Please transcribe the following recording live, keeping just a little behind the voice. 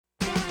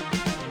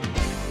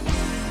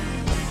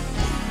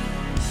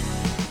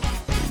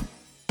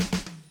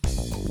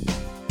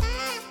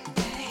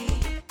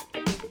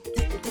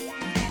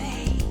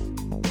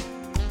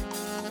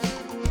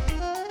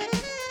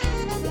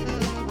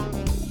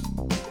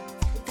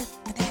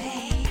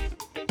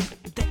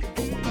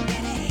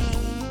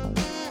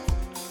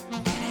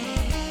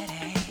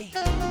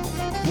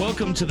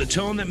Welcome to the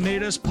Tone That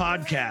Made Us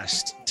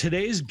podcast.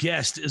 Today's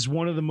guest is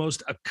one of the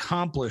most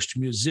accomplished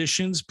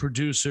musicians,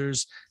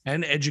 producers,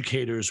 and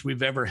educators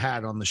we've ever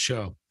had on the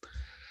show.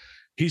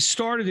 He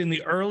started in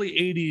the early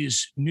 80s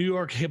New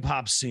York hip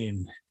hop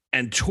scene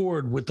and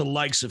toured with the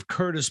likes of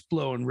Curtis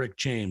Blow and Rick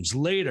James.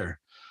 Later,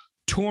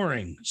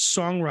 touring,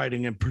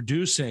 songwriting, and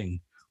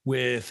producing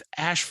with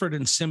Ashford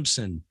and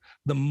Simpson,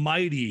 the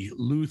mighty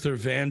Luther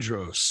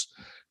Vandross,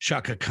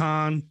 Shaka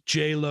Khan,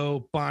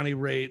 J-Lo, Bonnie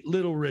Raitt,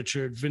 Little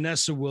Richard,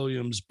 Vanessa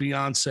Williams,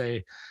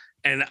 Beyonce,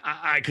 and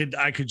I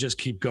could just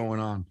keep going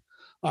on.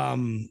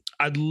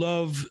 I'd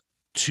love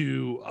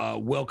to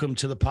welcome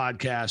to the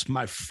podcast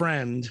my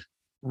friend,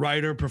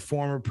 writer,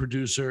 performer,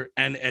 producer,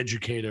 and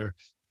educator,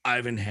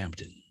 Ivan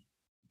Hampden.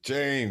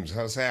 James,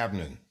 how's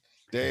happening?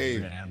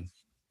 Dave. Man.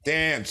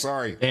 Dan,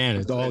 sorry. Dan,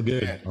 it's all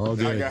good. Dan. All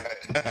good. I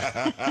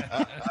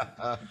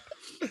got it.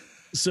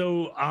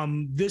 So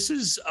this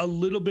is a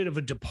little bit of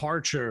a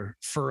departure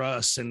for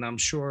us, and I'm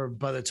sure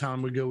by the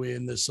time we go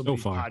in, this will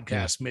be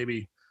podcast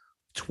maybe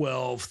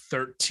 12,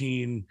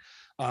 13.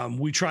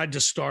 We tried to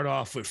start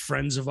off with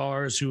friends of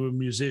ours who were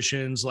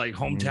musicians, like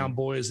hometown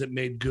boys that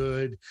made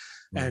good,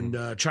 and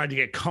tried to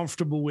get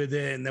comfortable with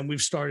it. And then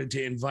we've started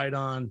to invite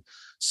on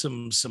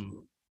some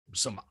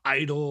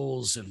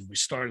idols, and we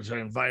started to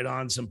invite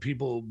on some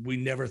people we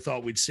never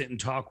thought we'd sit and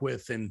talk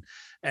with, and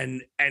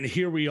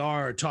here we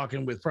are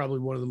talking with probably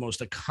one of the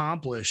most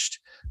accomplished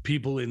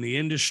people in the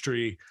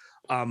industry.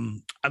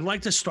 I'd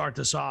like to start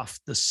this off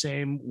the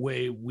same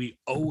way we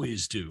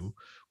always do,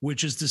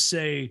 which is to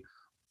say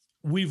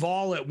we've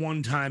all at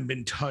one time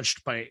been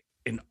touched by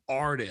an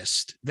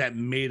artist that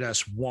made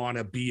us want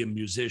to be a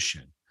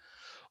musician.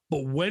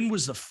 But when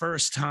was the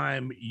first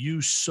time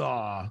you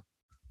saw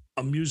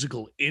a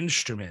musical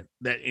instrument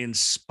that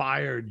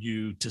inspired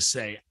you to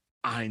say,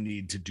 I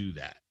need to do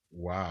that?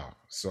 Wow.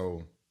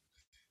 So,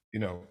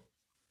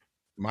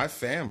 my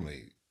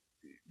family,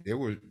 there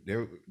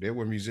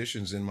were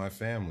musicians in my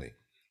family.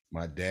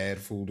 My dad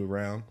fooled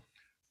around.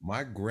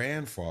 My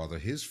grandfather,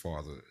 his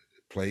father,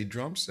 played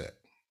drum set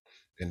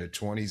in the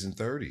 20s and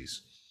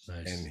 30s.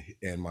 Nice.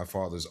 And my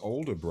father's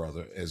older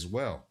brother as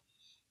well.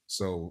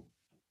 So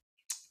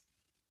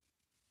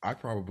I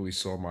probably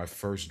saw my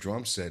first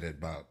drum set at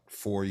about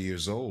 4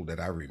 years old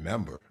that I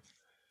remember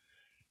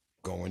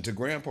going to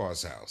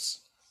Grandpa's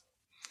house.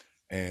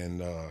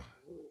 And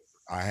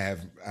I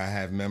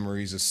have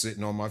memories of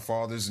sitting on my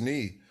father's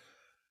knee,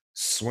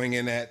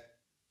 swinging at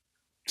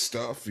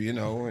stuff,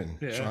 and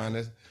trying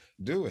to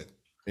do it,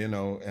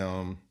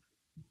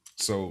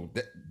 So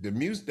the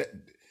music that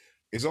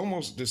is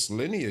almost this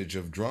lineage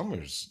of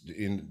drummers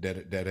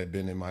that had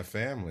been in my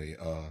family.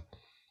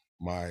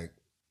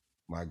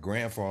 My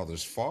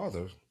grandfather's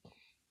father,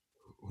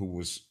 who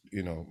was,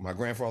 my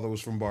grandfather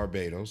was from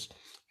Barbados.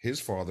 His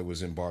father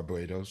was in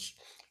Barbados,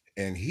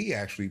 and he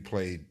actually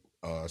played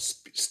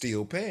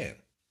steel pan.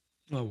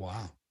 Oh,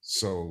 wow.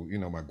 So,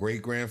 my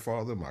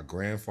great-grandfather, my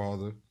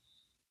grandfather,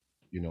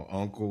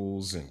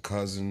 uncles and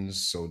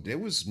cousins. So there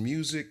was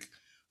music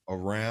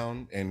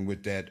around, and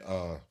with that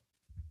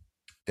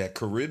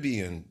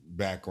Caribbean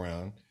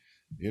background,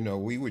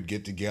 we would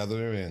get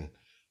together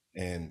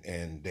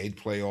and they'd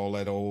play all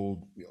that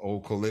old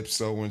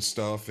calypso and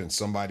stuff. And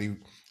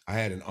I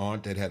had an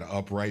aunt that had an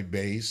upright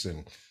bass,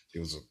 and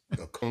there was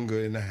a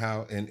conga in the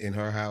house, in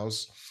her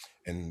house,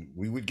 and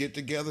we would get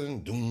together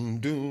and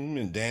doom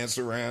and dance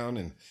around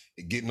and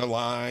get in a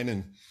line,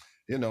 and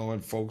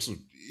and folks would,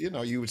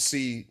 you would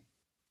see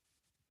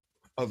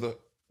other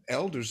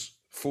elders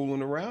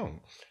fooling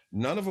around.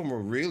 None of them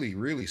were really,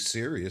 really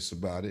serious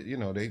about it.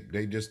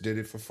 They just did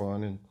it for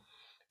fun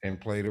and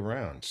played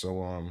around.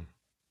 So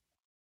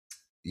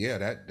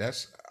yeah,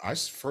 I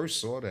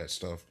first saw that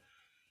stuff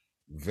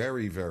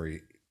very,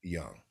 very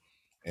young.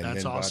 And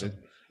that's then awesome.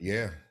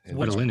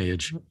 What a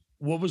lineage.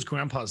 What was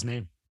Grandpa's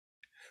name?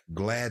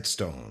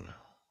 Gladstone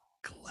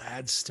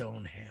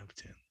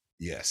Hampton.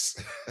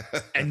 Yes.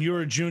 And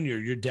you're a junior.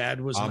 Your dad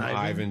was an Ivan?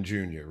 Ivan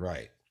Jr.,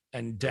 right.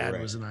 And Dad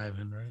Correct. was an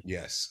Ivan, right?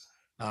 Yes.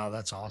 Oh,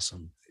 that's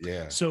awesome.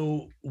 Yeah.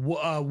 So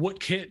what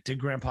kit did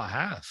Grandpa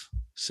have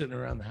sitting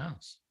around the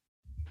house?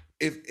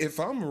 If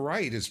I'm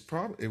right,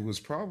 it was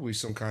probably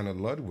some kind of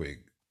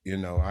Ludwig.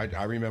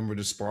 I remember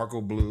the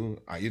sparkle blue.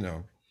 By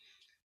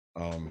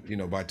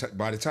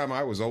the time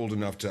I was old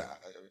enough to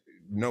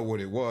know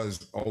what it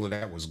was, all of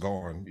that was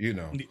gone.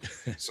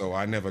 So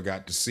I never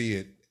got to see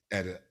it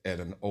at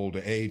an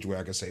older age where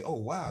I could say, "Oh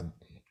wow,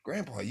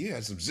 Grandpa, you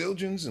had some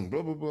Zildjians and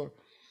blah blah blah."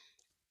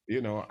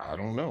 I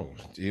don't know.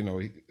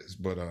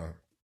 But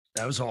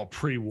that was all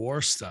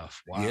pre-war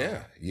stuff. Wow.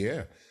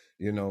 Yeah.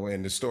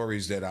 And the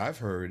stories that I've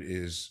heard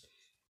is,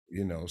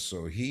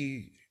 so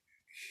he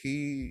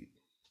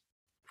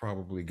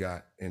probably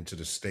got into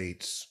the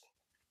States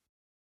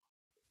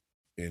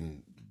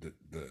in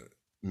the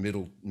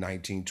middle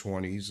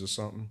 1920s or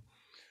something,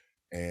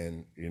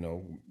 and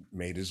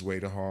made his way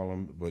to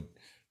Harlem. But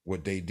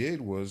what they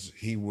did was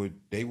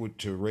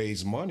to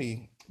raise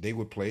money, they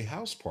would play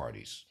house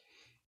parties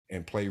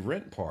and play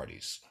rent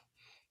parties.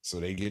 So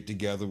they get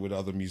together with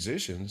other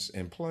musicians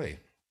and play.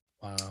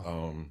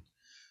 Wow.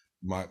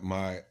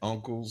 my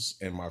uncles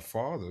and my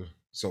father.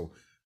 So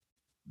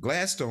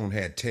Gladstone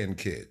had 10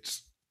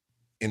 kids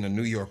in a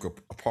New York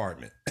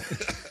apartment.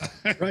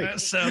 Right.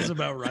 That sounds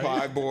about right.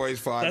 5 boys,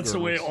 5 That's girls. the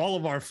way all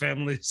of our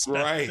families.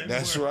 Right,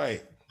 that's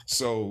right.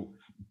 So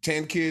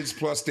 10 kids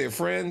plus their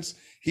friends.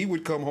 He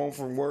would come home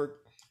from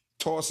work,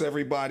 toss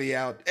everybody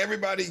out.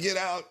 Everybody get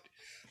out.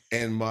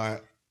 And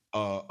my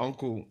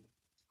uncle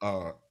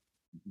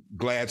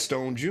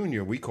Gladstone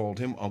Jr., we called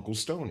him Uncle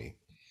Stoney.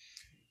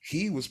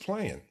 He was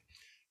playing.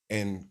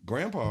 And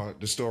Grandpa,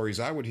 the stories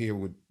I would hear,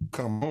 would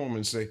come home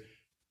and say,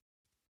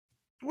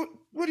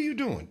 what are you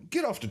doing?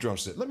 Get off the drum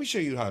set. Let me show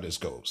you how this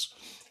goes.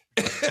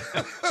 That's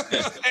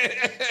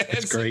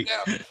great.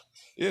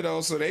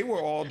 So they were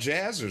all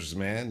jazzers,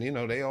 man.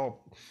 They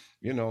all,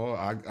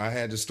 I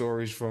had the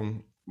stories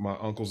from my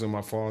uncles and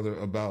my father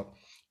about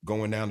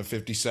going down to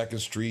 52nd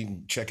Street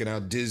and checking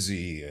out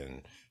Dizzy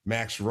and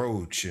Max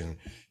Roach, and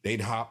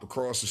they'd hop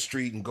across the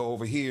street and go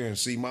over here and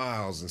see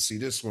Miles and see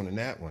this one and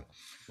that one.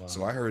 Wow.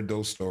 So I heard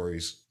those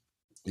stories,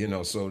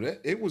 so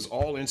that it was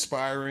all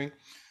inspiring.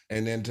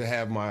 And then to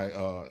have my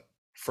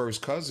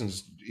first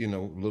cousins, a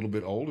little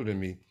bit older than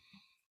me,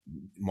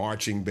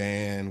 marching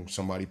band,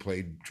 somebody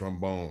played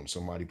trombone,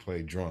 somebody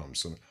played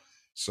drums.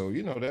 So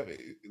that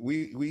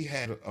we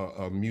had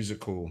a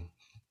musical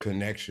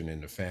connection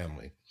in the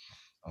family.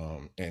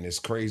 And it's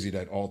crazy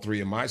that all 3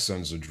 of my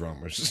sons are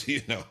drummers,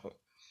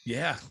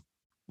 Yeah,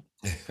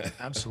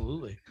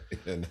 absolutely.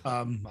 And,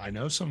 I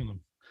know some of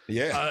them.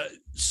 Yeah.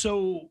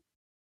 So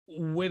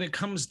when it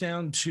comes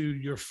down to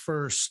your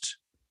first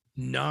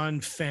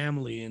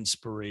non-family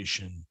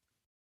inspiration,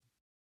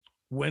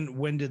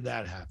 when did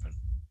that happen?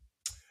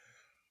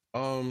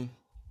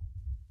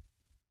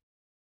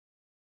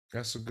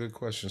 That's a good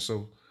question.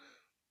 So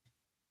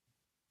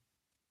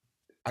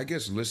I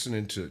guess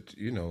listening to,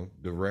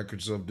 the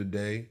records of the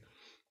day,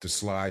 the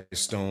Sly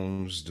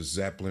Stones, the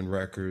Zeppelin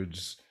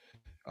records,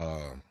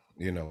 I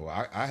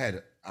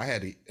had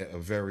a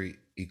very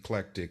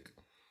eclectic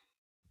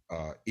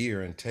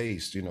ear and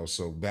taste,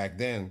 so back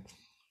then,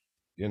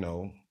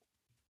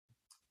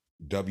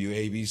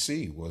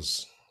 WABC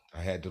was,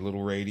 I had the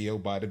little radio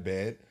by the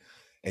bed,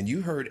 and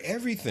you heard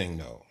everything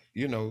though.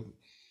 You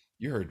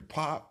heard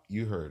pop,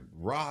 you heard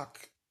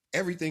rock,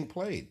 everything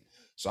played.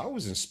 So I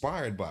was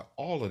inspired by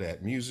all of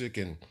that music.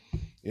 And,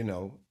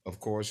 of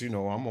course,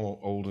 I'm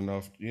old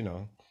enough,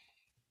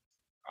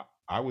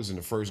 I was in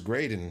the first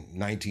grade in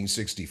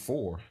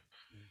 1964.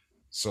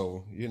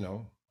 So,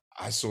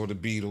 I saw the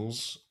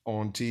Beatles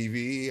on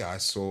TV. I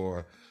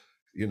saw,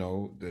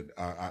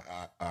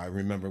 that I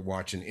remember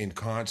watching In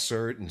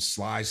Concert and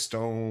Sly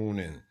Stone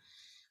and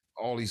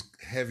all these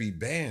heavy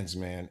bands,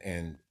 man.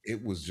 And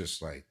it was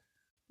just like,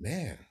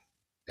 man,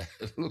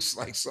 it looks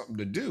like something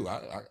to do.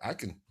 I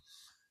can,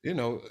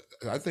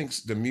 I think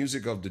the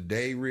music of the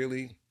day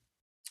really,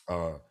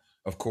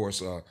 of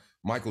course,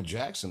 Michael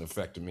Jackson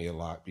affected me a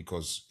lot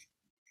because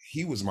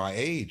he was my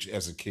age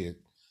as a kid.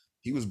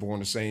 He was born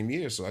the same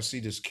year. So I see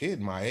this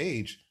kid my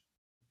age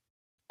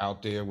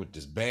out there with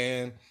this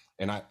band,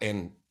 and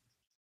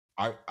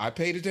I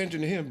paid attention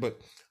to him, but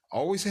I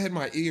always had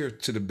my ear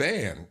to the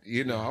band.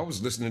 I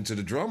was listening to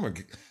the drummer.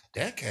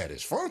 That cat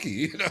is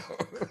funky,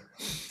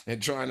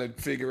 and trying to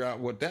figure out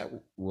what that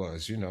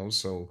was,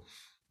 So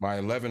by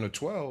 11 or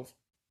 12,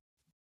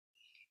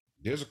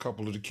 there's a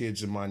couple of the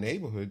kids in my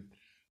neighborhood.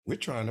 We're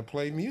trying to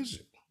play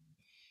music.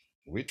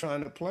 We're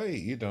trying to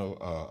play,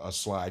 a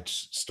Sly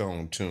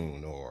Stone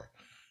tune or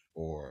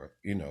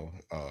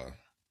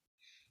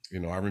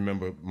I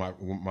remember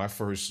my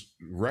first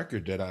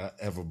record that I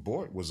ever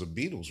bought was a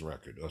Beatles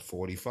record, a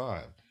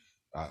 45.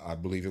 I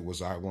believe it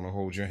was I Want to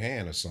Hold Your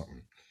Hand or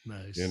something.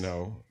 Nice.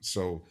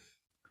 So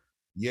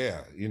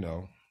yeah,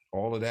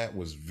 all of that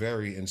was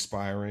very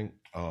inspiring.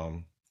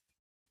 And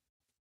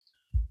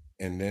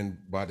then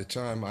by the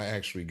time I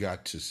actually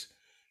got to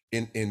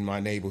in my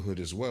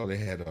neighborhood as well, they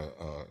had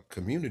a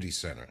community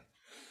center.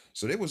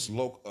 So there was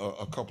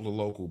a couple of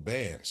local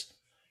bands,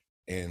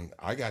 and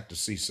I got to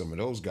see some of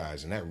those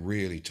guys, and that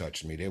really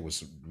touched me. There was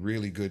some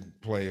really good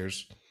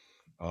players.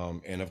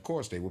 And of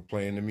course they were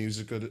playing the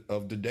music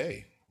of the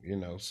day,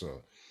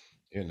 so,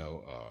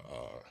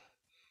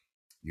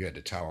 you had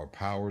the Tower of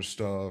Power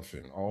stuff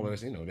and all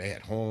that, they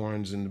had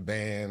horns in the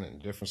band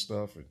and different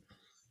stuff. And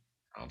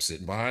I'm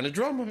sitting behind the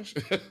drummers.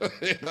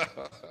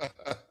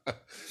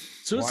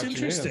 So it's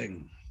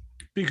interesting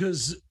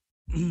because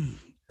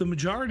the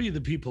majority of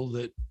the people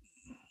that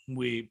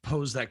we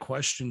pose that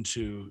question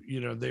to,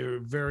 they're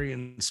very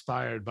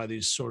inspired by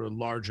these sort of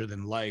larger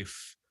than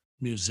life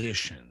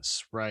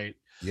musicians, right?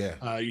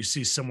 Yeah. You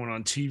see someone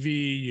on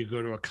TV, you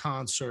go to a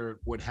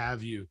concert, what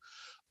have you.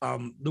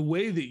 The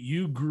way that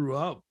you grew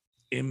up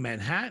in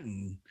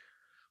Manhattan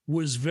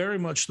was very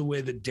much the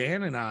way that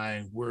Dan and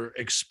I were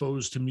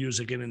exposed to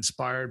music and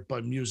inspired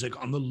by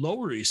music on the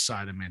Lower East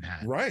Side of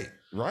Manhattan. Right.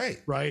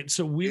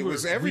 So it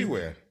was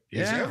everywhere.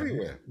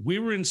 We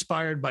were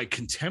inspired by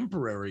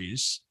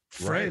contemporaries,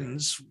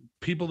 friends,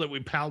 people that we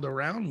palled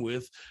around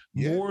with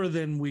more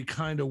than we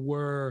kind of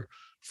were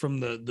from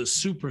the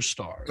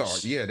superstars. Oh,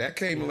 yeah, that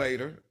came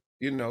later.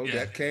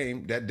 Yeah.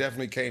 that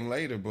definitely came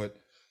later, but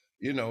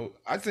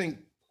I think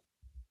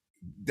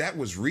that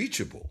was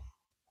reachable.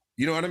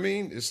 You know what I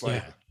mean? It's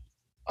like, Yeah.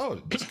 oh,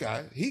 this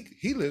guy,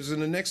 he lives in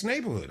the next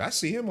neighborhood. I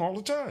see him all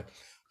the time.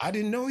 I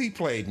didn't know he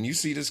played. And you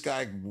see this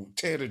guy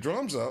tear the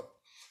drums up,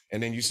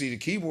 and then you see the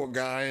keyboard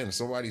guy and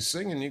somebody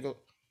singing, and you go,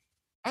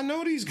 I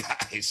know these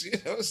guys.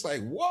 It's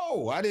like,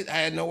 whoa, I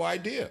had no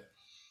idea.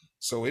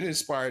 So it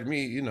inspired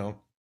me,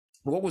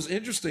 What was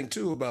interesting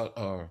too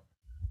about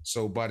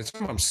so by the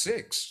time I'm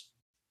 6,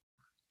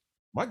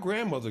 my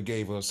grandmother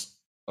gave us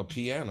a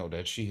piano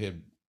that she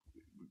had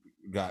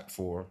got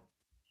for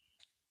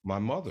my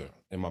mother,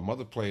 and my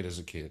mother played as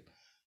a kid.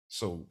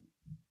 So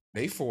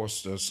they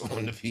forced us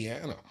on the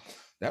piano.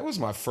 That was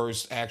my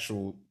first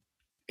actual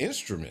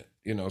instrument,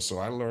 So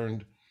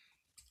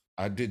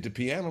I did the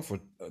piano for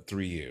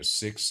 3 years,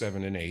 6,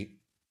 7, and 8.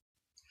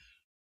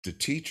 The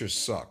teacher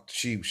sucked.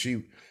 She was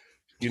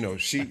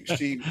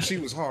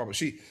horrible.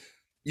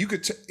 You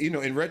could,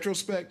 in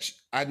retrospect,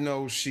 I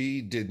know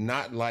she did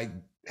not like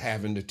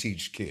having to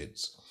teach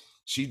kids.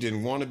 She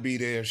didn't want to be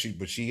there.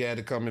 But she had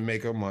to come and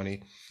make her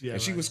money. Yeah.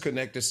 And she was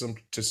connected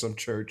to some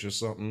church or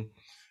something.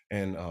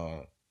 And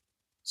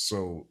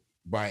so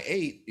by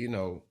 8,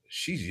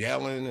 she's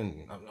yelling,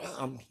 and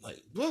I'm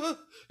like, what?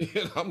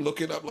 I'm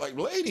looking up like,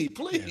 lady,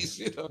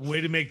 please, Way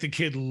to make the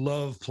kid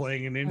love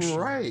playing an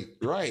instrument.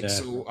 Right. Yeah.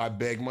 So I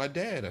begged my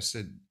dad. I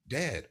said,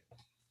 Dad,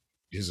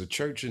 there's a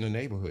church in the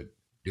neighborhood.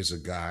 There's a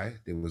guy.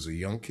 There was a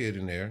young kid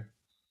in there,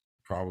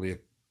 probably a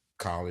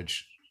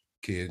college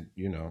kid,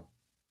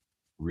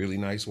 really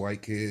nice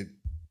white kid,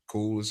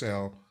 cool as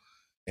hell.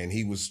 And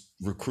he was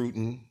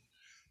recruiting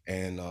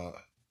and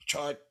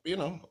charged,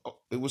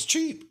 it was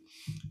cheap.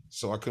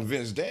 So I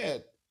convinced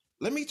Dad,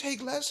 let me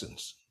take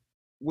lessons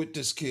with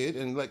this kid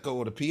and let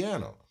go of the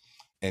piano.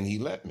 And he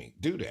let me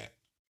do that.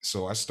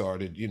 So I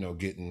started,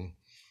 getting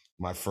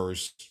my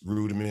first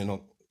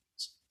rudimental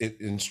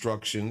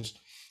instructions,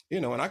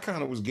 and I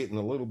kind of was getting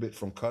a little bit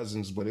from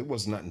cousins, but it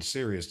was nothing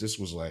serious. This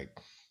was like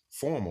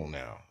formal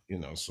now,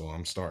 so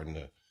I'm starting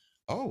to,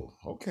 oh,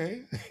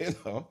 okay,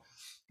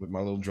 with my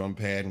little drum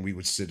pad, and we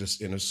would sit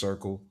us in a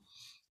circle.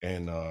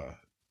 And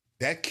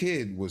that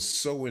kid was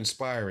so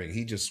inspiring.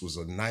 He just was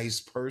a nice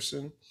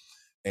person,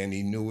 and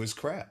he knew his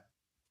crap.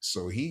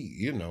 So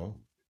he,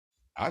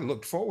 I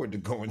looked forward to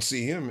go and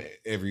see him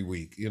every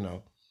week, Yeah.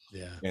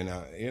 And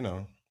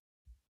I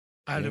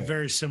had a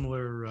very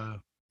similar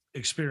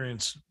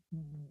experience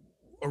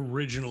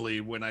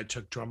originally when I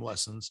took drum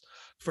lessons.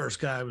 First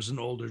guy was an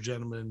older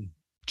gentleman,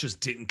 just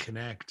didn't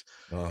connect.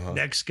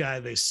 Next guy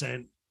they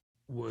sent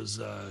was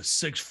a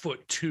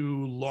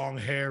 6'2", long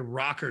hair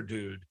rocker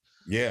dude.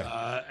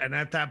 Yeah. And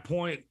at that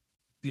point,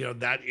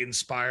 that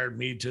inspired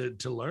me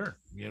to learn,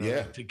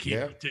 to keep,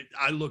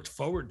 I looked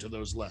forward to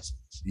those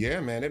lessons.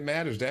 Yeah, man, it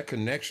matters. That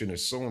connection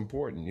is so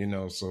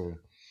important, so,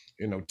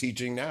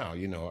 teaching now,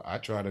 I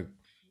try to,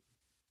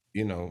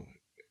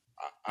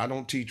 I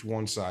don't teach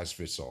one size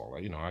fits all.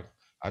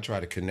 I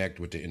try to connect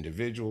with the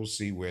individuals,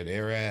 see where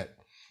they're at,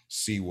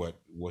 see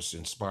what's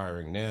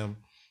inspiring them,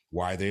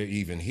 why they're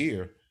even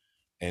here.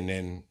 And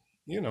then,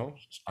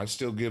 I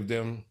still give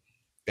them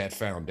that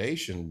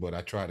foundation, but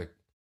I try to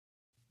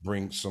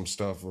bring some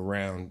stuff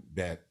around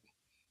that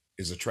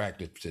is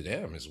attractive to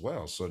them as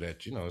well. So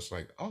that, it's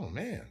like, oh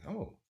man,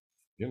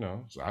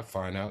 so I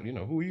find out,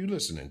 who are you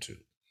listening to?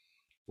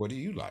 What do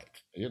you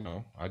like?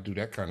 I do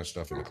that kind of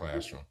stuff in the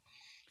classroom.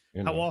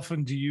 How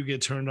often do you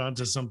get turned on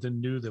to something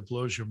new that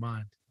blows your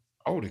mind?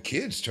 Oh, the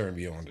kids turn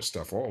me on to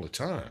stuff all the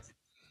time.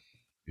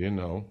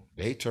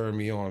 They turn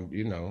me on,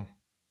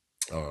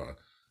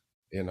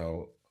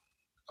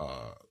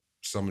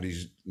 some of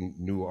these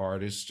new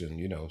artists,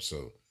 and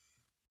so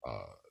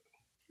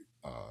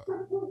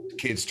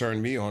kids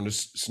turn me on to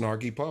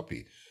Snarky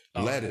Puppy,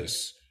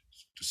 Lettuce,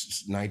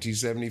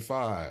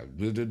 1975,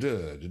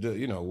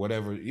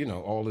 whatever,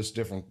 all this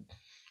different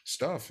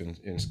stuff, and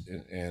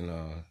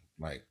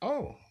like,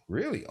 oh,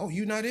 really? Oh,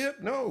 you not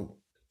hip? No.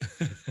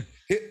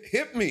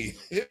 hip me,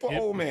 hip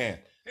old man.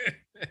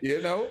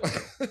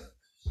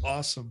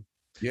 Awesome.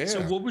 Yeah.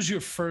 So what was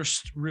your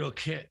first real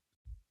kit?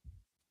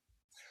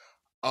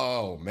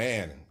 Oh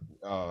man,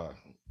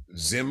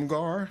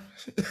 Zimgar.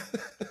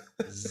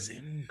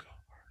 Zimgar.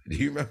 Do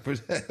you remember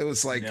that? It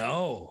was like,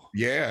 no.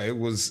 Yeah, it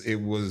was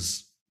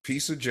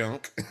piece of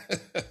junk.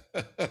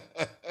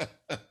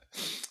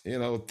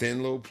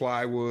 Thin little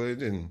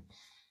plywood and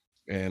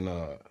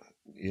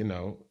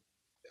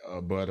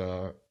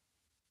but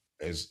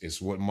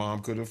it's what mom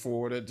could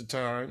afford at the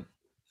time.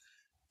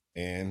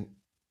 And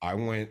I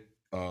went,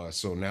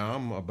 so now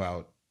I'm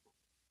about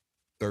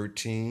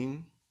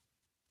 13,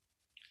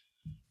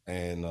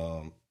 and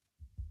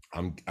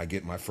I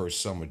get my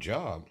first summer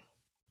job.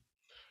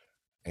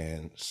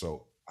 And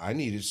so I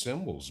needed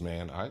cymbals,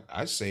 man.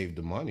 I saved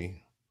the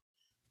money.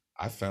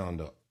 I found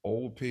an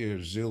old pair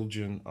of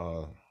Zildjian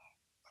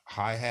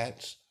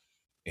hi-hats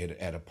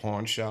at a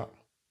pawn shop.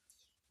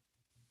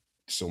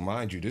 So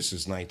mind you, this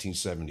is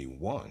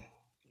 1971.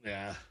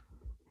 Yeah.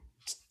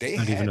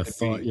 Not even a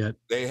thought yet.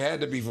 They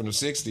had to be from the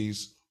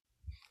 60s.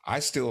 I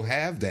still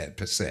have that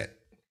cassette.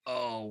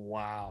 Oh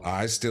wow!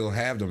 I still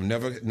have them.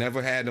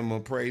 Never had them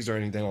appraised or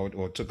anything,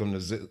 or took them to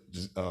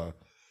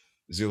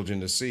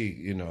Zildjian to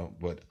see,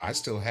 But I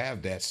still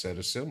have that set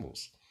of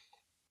cymbals.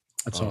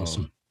 That's Um,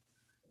 awesome.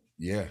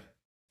 yeah.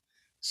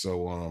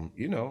 So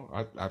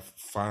I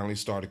finally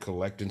started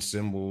collecting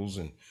cymbals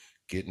and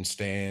getting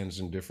stands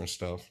and different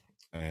stuff,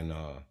 and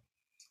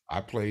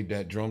I played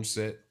that drum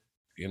set.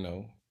 You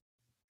know,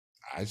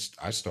 I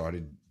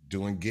started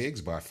doing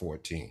gigs by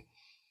 14.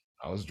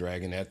 I was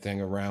dragging that thing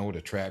around with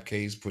a trap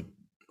case, put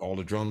all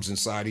the drums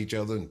inside each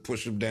other and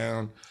push them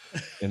down,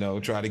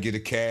 try to get a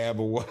cab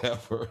or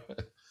whatever.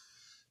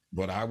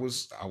 But I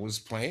was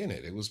playing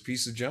it. It was a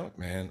piece of junk,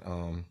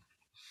 man.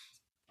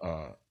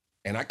 Uh,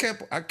 and I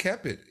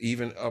kept it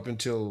even up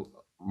until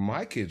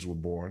my kids were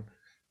born,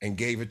 and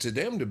gave it to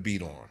them to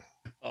beat on.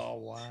 Oh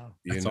wow!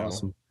 That's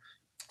awesome.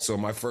 So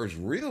my first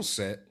real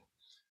set.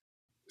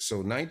 So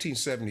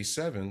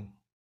 1977,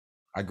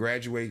 I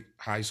graduate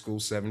high school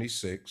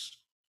 76,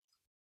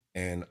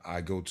 and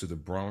I go to the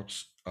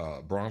Bronx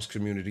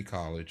Community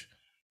College,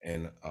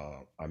 and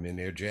I'm in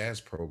their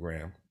jazz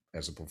program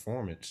as a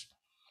performance,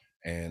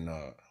 and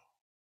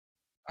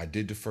I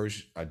did the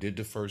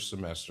first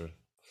semester,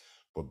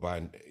 but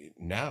by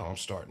now I'm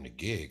starting to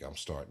gig. I'm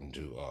starting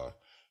to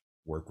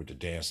work with the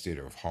Dance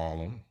Theater of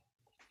Harlem.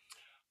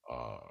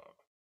 Uh,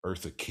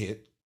 Eartha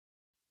Kitt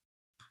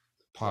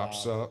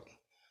pops Wow. up.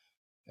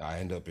 I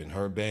end up in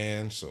her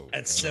band. So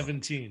At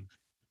 17,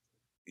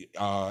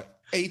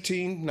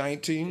 18,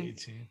 19,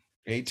 18.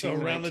 18, So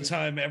around 19. the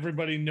time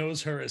everybody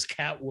knows her as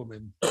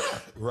Catwoman.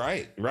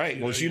 Right.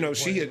 Well, she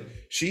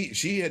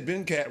had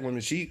been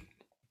Catwoman.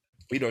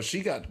 She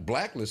got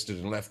blacklisted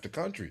and left the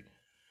country.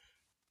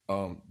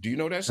 Do you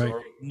know that story?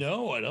 Right.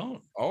 No, I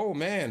don't. Oh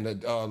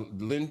man,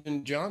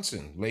 Lyndon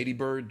Johnson, Lady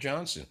Bird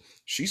Johnson.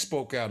 She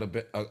spoke out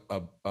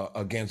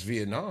against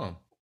Vietnam,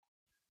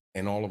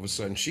 and all of a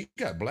sudden she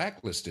got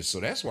blacklisted. So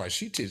that's why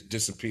she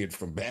disappeared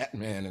from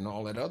Batman and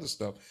all that other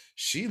stuff.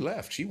 She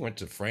left. She went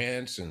to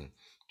France and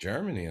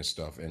Germany and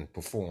stuff and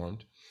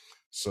performed.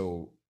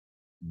 So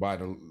by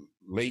the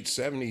late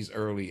 70s,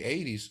 early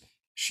 80s,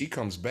 she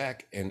comes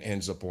back and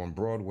ends up on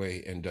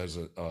Broadway and does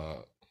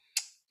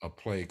a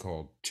play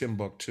called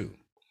Timbuktu.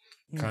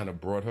 Kind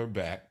of brought her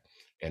back,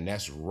 and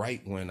that's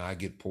right when I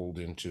get pulled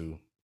into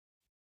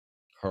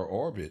her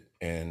orbit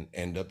and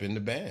end up in the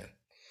band.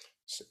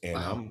 And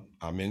Wow.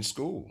 I'm in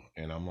school,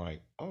 and I'm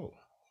like, oh,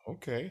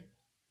 okay,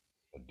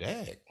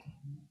 dag,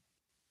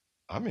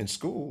 I'm in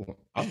school.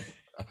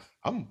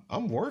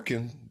 I'm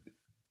working.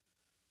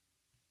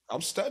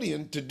 I'm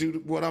studying to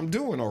do what I'm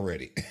doing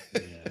already.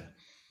 Yeah.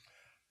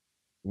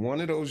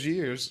 One of those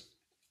years,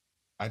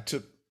 I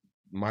took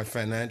my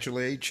financial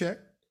aid check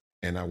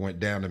and I went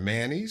down to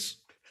Manny's.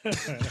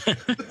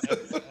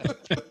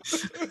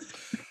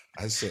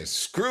 I said,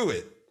 screw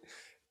it.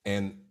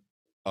 And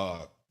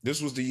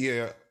this was the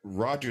year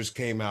Rogers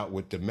came out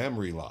with the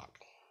memory lock.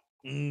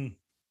 Mm,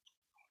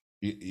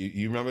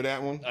 You remember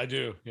that one? I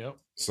do. Yep.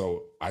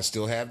 So I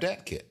still have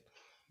that kit.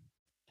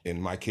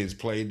 And my kids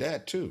played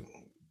that too.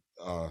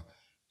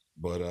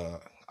 But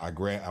I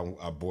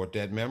bought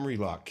that memory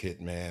lock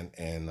kit, man.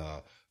 And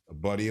a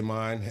buddy of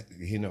mine,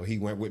 he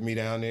went with me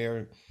down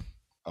there.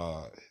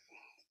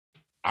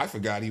 I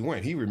forgot he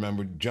went. He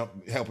remembered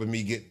helping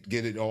me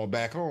get it all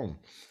back home,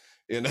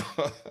 And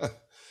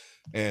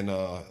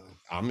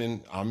I'm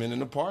in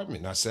an apartment.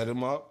 And I set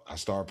him up. I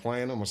start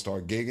playing him. I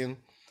start gigging,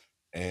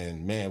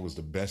 and man, it was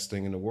the best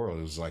thing in the world.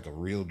 It was like a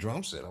real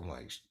drum set. I'm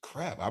like,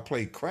 crap. I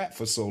played crap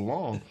for so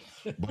long,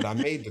 but I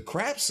made the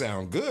crap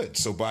sound good.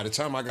 So by the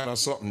time I got on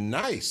something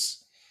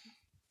nice,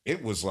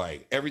 it was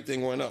like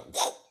everything went up.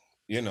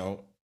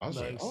 I was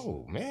like,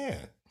 oh man.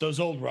 Those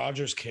old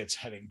Rogers kits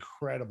had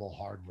incredible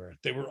hardware.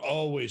 They were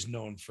always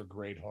known for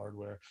great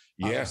hardware.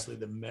 Yeah. Obviously,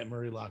 the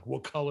memory lock.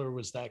 What color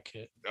was that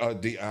kit? I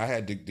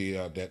had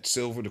that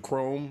silver, the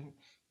chrome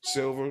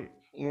silver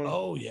one.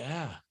 Oh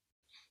yeah.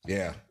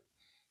 Yeah.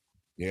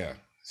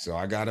 So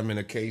I got them in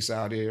a case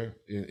out here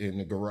in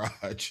the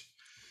garage.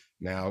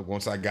 Now,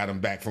 once I got them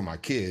back from my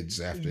kids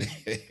after,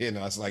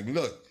 it's like,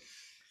 look,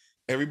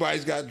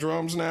 everybody's got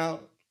drums now.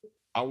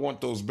 I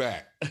want those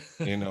back.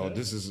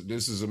 This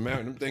is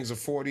American. Them things are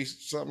 40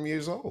 something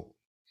years old.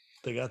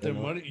 They got their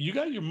money. You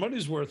got your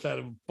money's worth out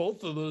of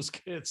both of those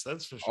kits.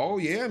 That's for sure. Oh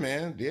yeah,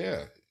 man.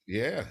 Yeah.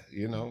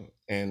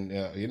 And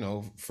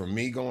for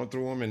me going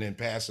through them and then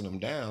passing them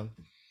down,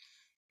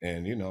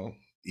 and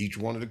each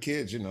one of the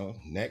kids,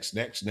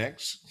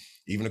 next.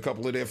 Even a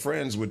couple of their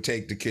friends would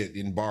take the kit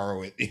and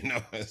borrow it,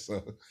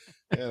 So,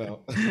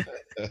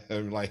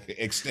 like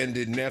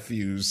extended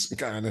nephews,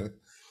 kind of,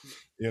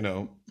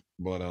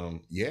 But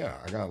yeah,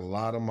 I got a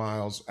lot of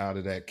miles out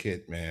of that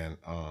kit, man.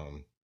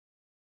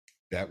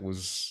 That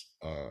was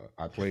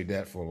I played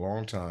that for a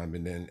long time,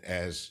 and then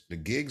as the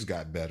gigs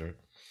got better,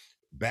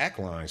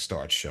 backline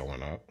starts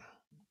showing up.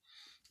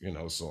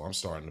 So I'm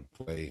starting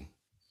to play,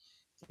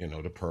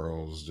 the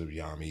Pearls, the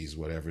Yamis,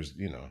 whatever's,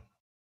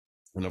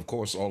 and of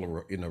course all the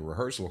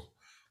rehearsal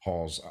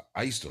halls.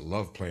 I used to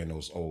love playing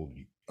those old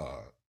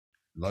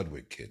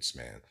Ludwig kits,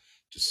 man.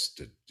 just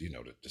the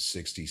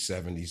 60s,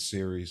 70s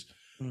series.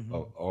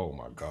 Mhm. Oh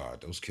my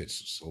God, those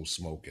kids are so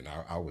smoking.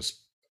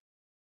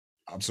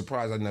 I'm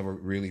surprised I never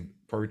really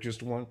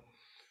purchased one.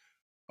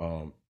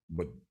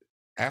 But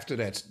after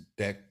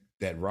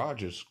that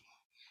Rogers,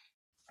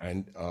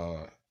 and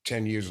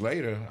 10 years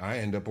later, I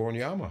end up on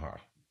Yamaha,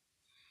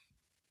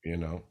 you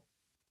know.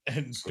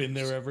 And So, been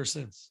there ever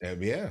since.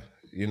 yeah,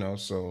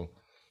 so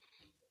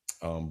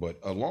but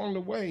along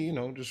the way,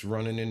 just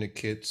running into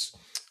kits.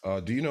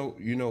 Do you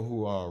know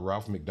who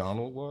Ralph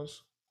McDonald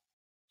was?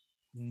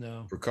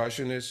 No.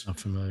 Percussionist. Not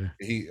familiar.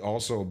 He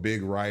also a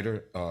big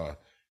writer.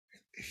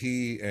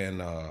 He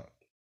and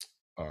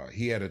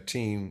he had a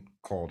team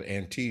called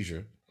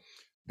Antesia.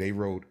 They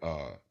wrote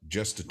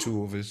Just the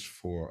Two of Us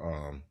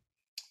for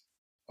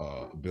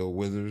Bill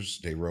Withers.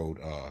 They wrote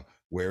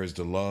Where is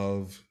the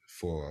Love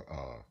for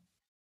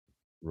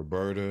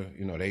Roberta.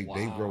 They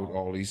wrote Wow.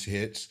 all these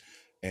hits.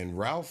 And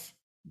Ralph,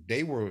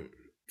 they were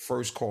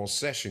first call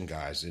session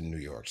guys in New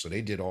York. So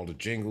they did all the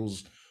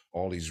jingles,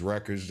 all these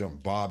records, them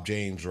Bob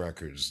James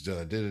records.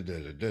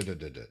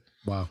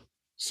 Wow.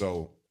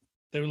 So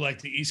They were like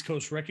the East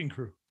Coast Wrecking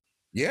Crew.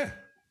 yeah,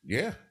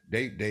 yeah,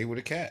 they were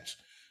the cats.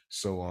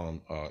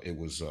 So it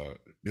was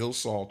Bill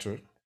Salter,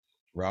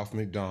 Ralph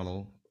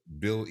McDonald,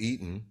 Bill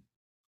Eaton,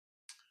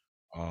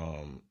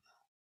 um,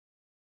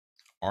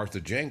 Arthur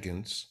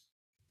Jenkins,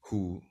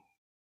 who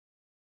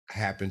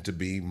happened to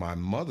be my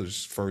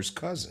mother's first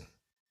cousin.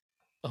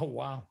 Oh,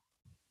 wow.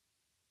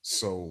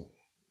 So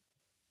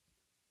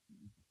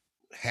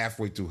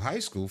halfway through high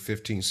school,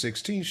 15,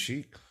 16,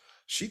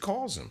 she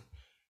calls him.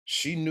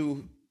 She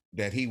knew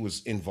that he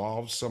was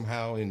involved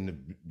somehow in the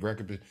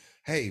record.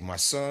 Hey, my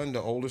son,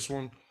 the oldest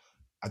one,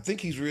 I think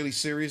he's really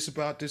serious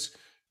about this.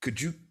 Could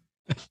you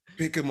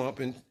pick him up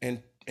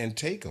and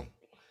take him?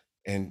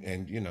 And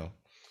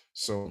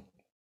so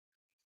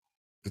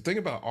the thing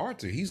about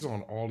Arthur, he's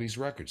on all these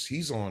records.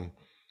 He's on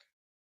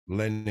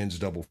Lennon's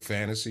Double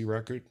Fantasy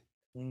record.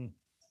 Mm.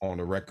 On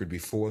the record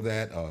before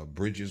that,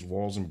 Bridges,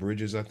 Walls and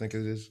Bridges, I think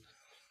it is.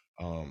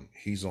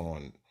 He's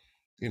on,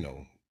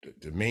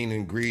 the main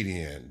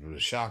ingredient, the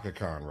Shaka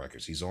Khan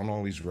records. He's on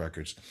all these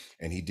records,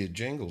 and he did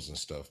jingles and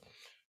stuff.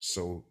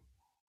 So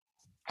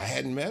I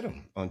hadn't met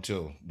him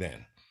until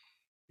then.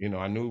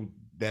 I knew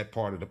that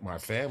part of my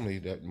family,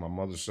 that my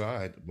mother's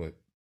side, but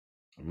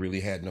I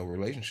really had no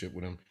relationship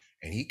with him.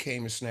 And he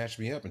came and snatched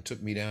me up and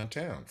took me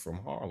downtown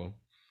from Harlem.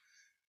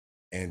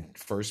 And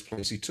first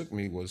place he took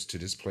me was to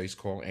this place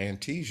called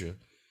Antesia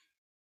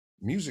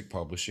Music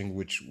Publishing,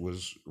 which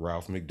was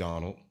Ralph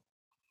McDonald.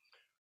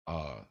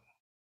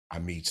 I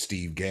meet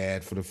Steve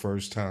Gadd for the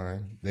first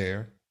time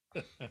there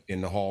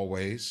in the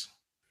hallways.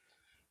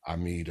 I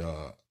meet,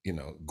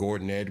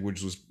 Gordon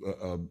Edwards was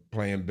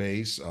playing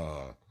bass.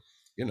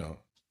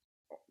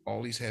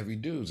 All these heavy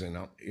dudes, and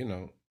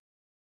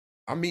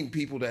I'm meeting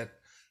people that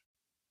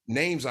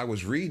names I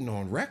was reading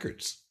on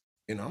records,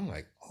 and I'm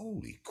like,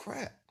 holy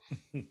crap,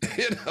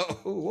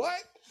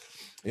 what,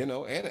 and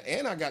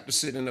I got to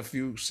sit in a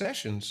few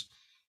sessions,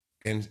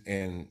 and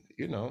in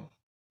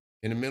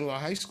the middle of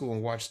high school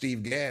and watch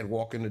Steve Gadd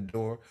walk in the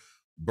door,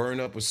 burn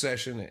up a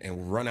session,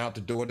 and run out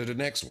the door to the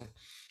next one.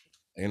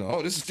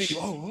 Oh, this is Steve.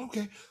 Oh,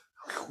 okay.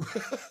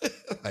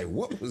 Like,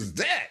 what was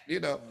that?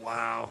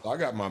 Wow. I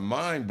got my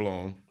mind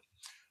blown.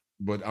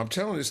 But I'm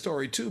telling this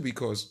story too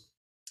because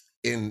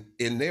in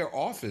their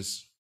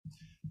office,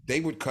 they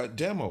would cut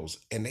demos,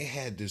 and they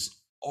had this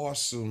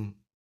awesome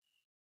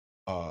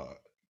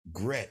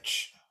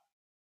Gretsch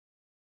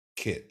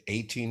kit,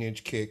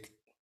 18-inch kick,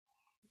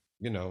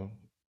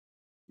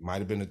 might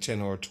have been a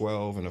 10 or a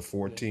 12 and a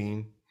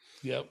 14.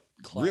 Yep.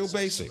 Real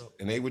basic.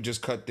 And they would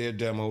just cut their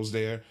demos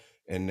there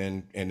and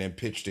then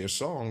pitch their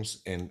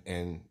songs and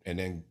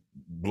then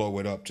blow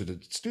it up to the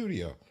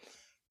studio.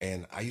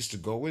 And I used to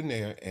go in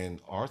there, and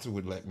Arthur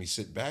would let me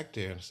sit back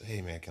there and say,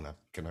 "Hey man, can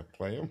I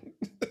play them?"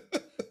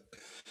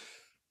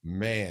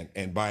 Man,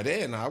 and by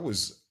then I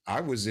was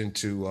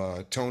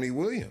into Tony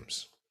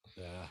Williams.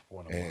 Yeah,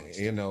 one of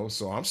and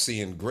so I'm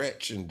seeing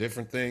Gretsch and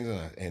different things,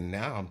 and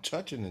now I'm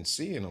touching and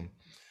seeing them.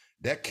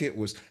 That kit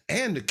was,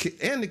 and the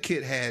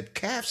kit had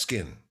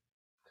calfskin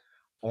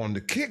on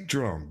the kick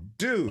drum,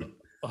 dude.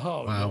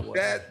 Oh, wow. No,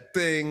 that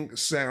thing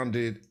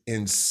sounded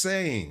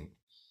insane.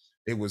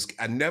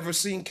 I never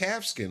seen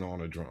calfskin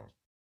on a drum.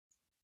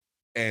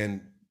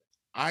 And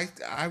I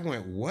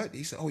went, what?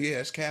 He said, oh yeah,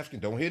 it's calfskin.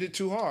 Don't hit it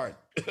too hard.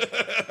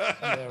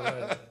 Yeah,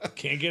 right.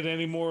 Can't get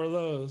any more of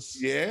those.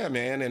 Yeah,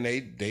 man. And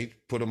they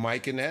put a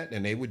mic in that,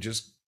 and they would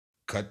just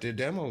cut their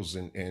demos,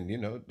 and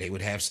they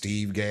would have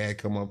Steve Gadd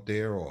come up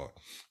there, or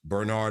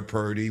Bernard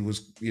Purdy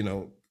was,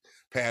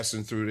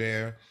 passing through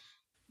there.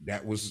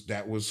 That was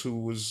who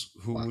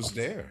was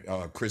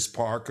there. Chris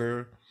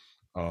Parker,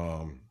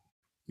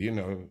 you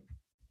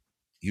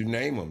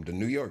name them, the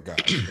New York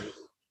guys,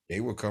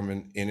 they were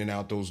coming in and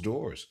out those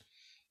doors.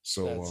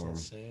 So that's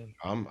insane.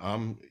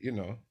 I'm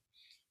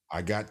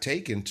I got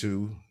taken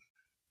to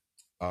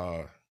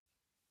a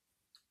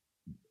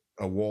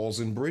Walls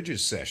and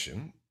Bridges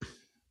session,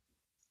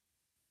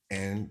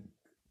 and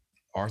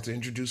Arthur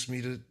introduced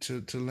me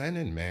to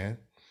Lennon, man.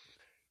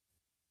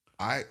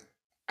 I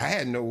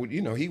had no,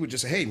 he would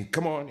just say, hey,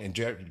 come on,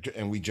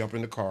 and we jump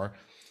in the car.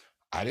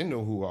 I didn't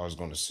know who I was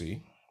going to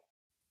see.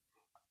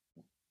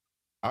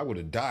 I would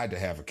have died to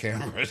have a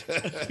camera.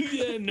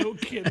 Yeah, no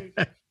kidding.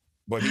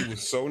 But he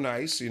was so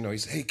nice, he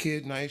said, hey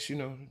kid, nice,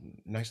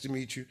 nice to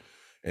meet you.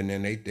 And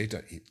then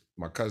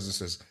my cousin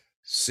says,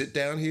 sit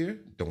down here,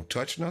 don't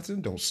touch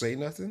nothing, don't say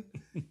nothing,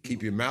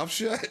 keep your mouth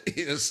shut.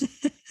 Yes.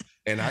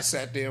 And I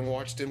sat there and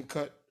watched him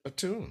cut a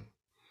tune.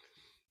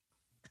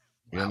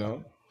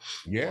 Wow.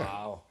 Yeah.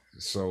 Wow.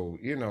 So,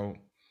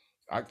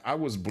 I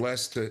was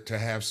blessed to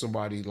have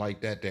somebody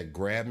like that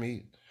grabbed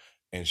me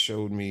and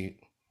showed me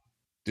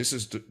this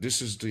is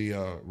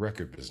the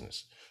record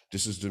business.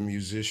 This is the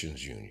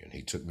musicians union.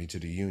 He took me to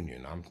the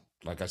union.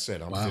 Like I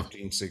said, I'm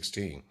 15,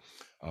 16.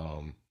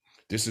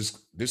 This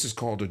is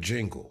called a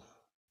jingle.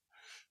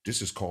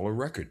 This is called a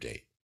record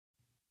date.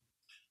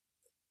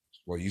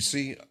 Well, you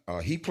see,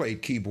 he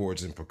played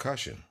keyboards and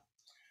percussion.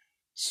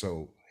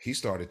 So he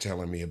started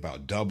telling me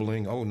about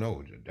doubling. Oh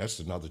no, that's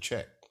another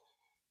check.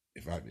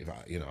 If I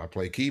I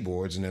play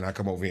keyboards and then I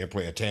come over here and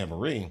play a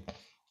tambourine,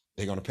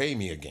 they're going to pay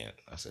me again.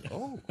 I said,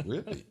 oh,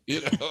 really?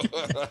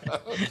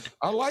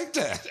 I like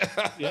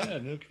that. Yeah,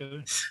 no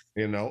kidding.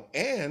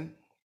 And,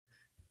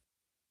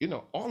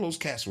 all those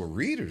cats were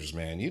readers,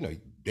 man.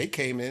 They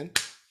came in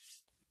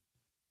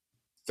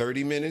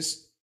 30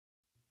 minutes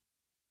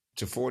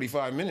to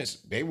 45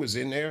 minutes. They was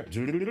in there,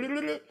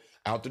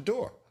 out the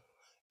door.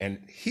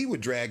 And he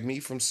would drag me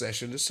from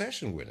session to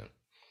session with him.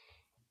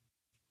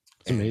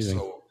 It's amazing.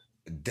 So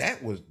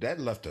that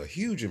left a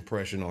huge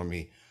impression on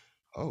me.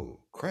 Oh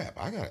crap,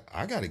 I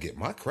got to get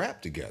my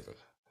crap together.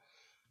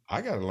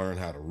 I got to learn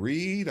how to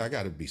read. I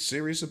got to be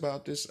serious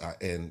about this.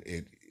 And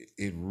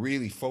it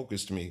really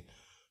focused me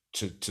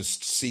to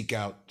seek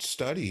out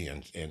study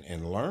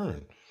and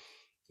learn,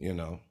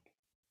 and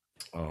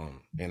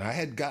I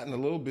had gotten a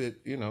little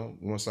bit,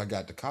 once I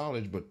got to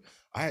college, but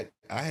I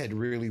had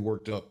really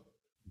worked up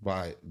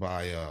by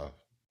the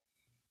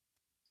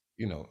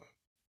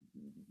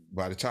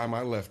time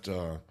I left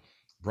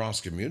Bronx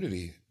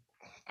Community,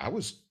 I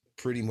was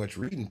pretty much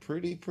reading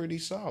pretty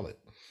solid.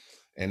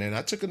 And then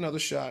I took another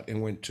shot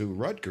and went to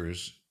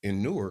Rutgers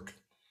in Newark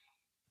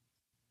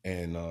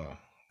and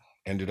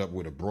ended up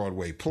with a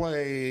Broadway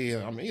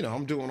play. I mean,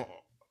 I'm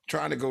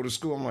trying to go to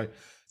school. I'm like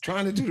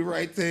trying to do the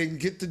right thing,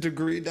 get the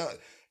degree done.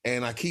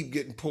 And I keep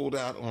getting pulled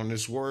out on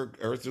this work.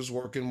 Eartha's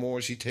working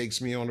more. She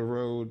takes me on the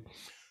road.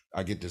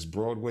 I get this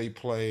Broadway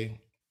play.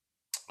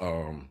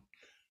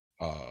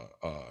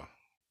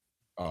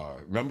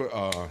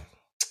 Remember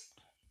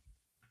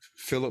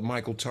Philip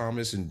Michael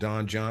Thomas and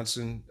Don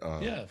Johnson?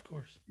 Yeah, of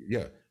course.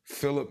 Yeah.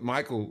 Philip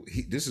Michael,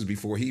 this is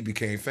before he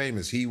became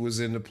famous. He was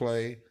in the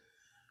play.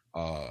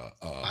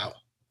 Wow.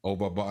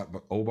 Oba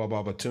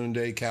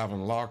Babatunde,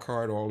 Calvin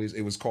Lockhart, all these.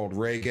 It was called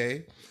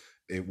Reggae.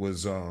 It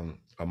was a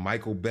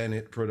Michael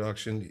Bennett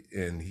production,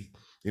 and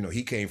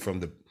he came from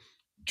the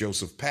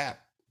Joseph Papp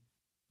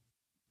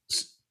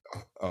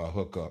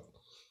hookup,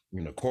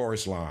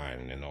 chorus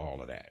line and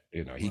all of that.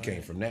 He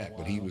came from that,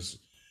 but he was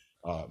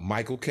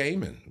Michael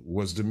Kamen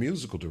was the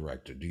musical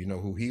director. Do you know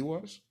who he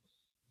was?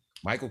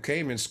 Michael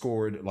Kamen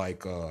scored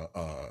like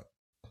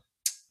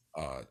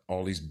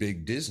all these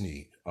big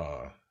Disney.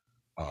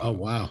 Oh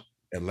wow.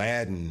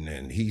 Aladdin,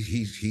 and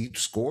he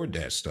scored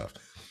that stuff.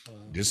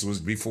 This was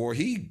before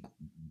he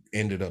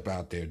ended up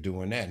out there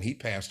doing that, and he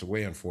passed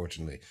away,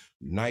 unfortunately.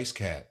 Nice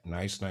cat.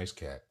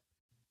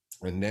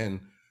 And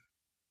then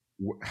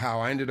how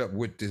I ended up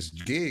with this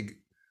gig,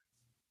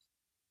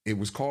 it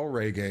was called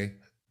Reggae.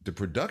 The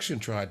production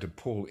tried to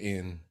pull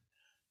in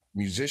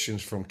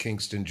musicians from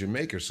Kingston,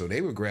 Jamaica, so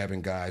they were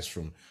grabbing guys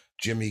from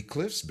Jimmy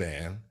Cliff's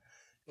band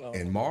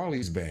and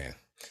Marley's band,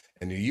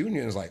 and the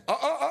union's like,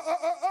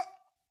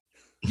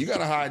 you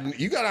gotta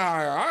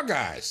hire our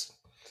guys.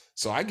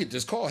 So I get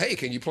this call, hey,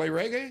 can you play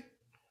reggae?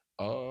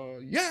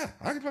 Yeah,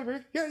 I can play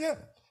reggae. Yeah.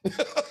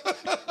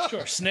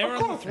 Sure. Snare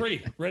on the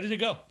 3, ready to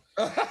go.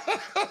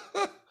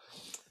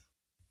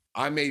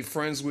 I made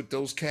friends with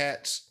those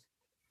cats,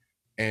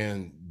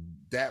 and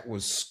that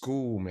was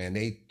school, man.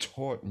 They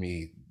taught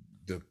me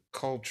the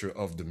culture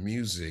of the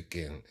music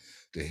and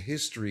the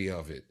history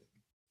of it.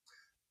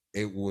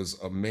 It was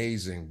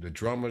amazing. The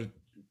drummer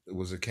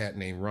was a cat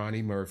named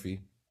Ronnie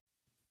Murphy.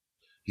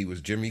 He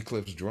was Jimmy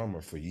Cliff's drummer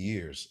for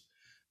years.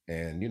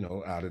 And,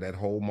 out of that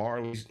whole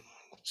Marley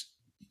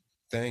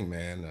thing,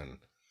 man, and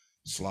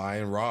Sly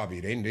and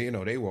Robbie,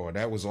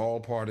 that was all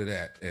part of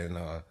that. And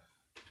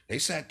they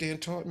sat there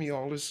and taught me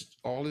all this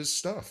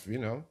stuff,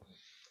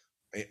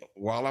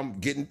 while I'm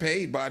getting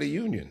paid by the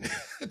union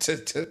to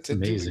do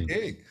the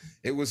gig.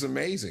 It was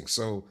amazing.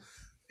 So,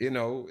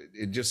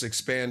 it just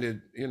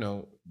expanded,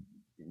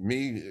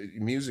 me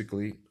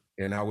musically,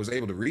 and I was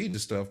able to read the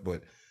stuff,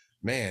 but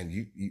man,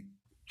 you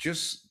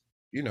just,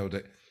 you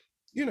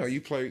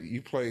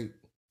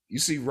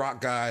see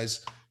rock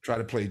guys try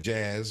to play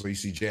jazz, or you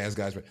see jazz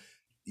guys, but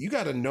you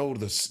got to know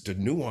the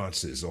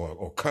nuances,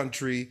 or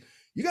country.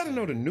 You got to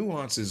know the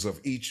nuances of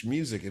each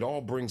music. It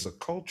all brings a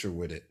culture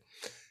with it.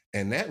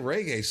 And that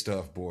reggae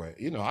stuff, boy,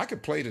 I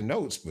could play the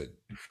notes, but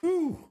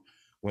whew,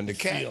 when the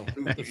cat,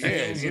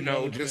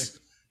 just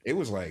it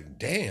was like,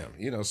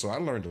 damn, so I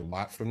learned a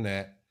lot from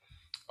that.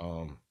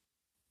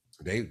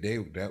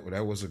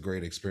 That was a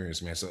great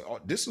experience, man. So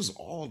this was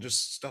all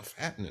just stuff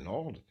happening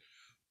all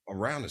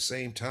around the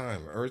same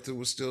time. Eartha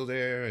was still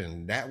there,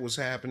 and that was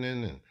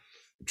happening, and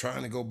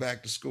trying to go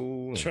back to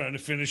school, trying to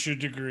finish your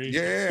degree.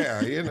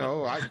 Yeah,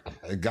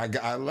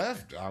 I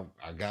left.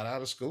 I got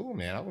out of school,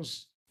 man. I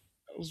was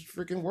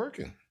freaking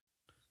working.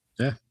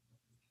 Yeah.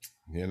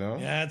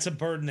 Yeah, it's a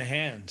bird in the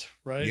hand,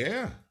 right?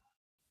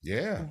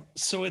 Yeah.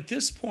 So at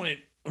this point,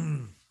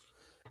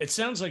 it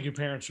sounds like your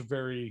parents were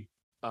very,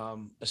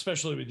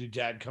 especially with your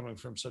dad coming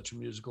from such a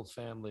musical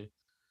family,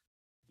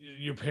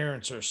 your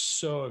parents are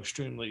so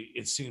extremely,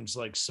 it seems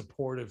like,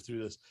 supportive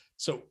through this.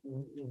 So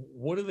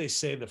what do they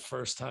say the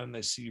first time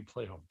they see you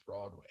play on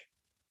Broadway?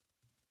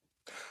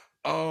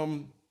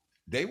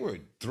 They were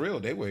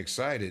thrilled. They were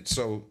excited.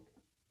 So,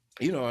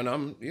 and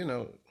I'm,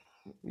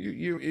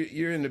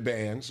 you're in the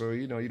band, so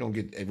you don't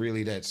get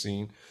really that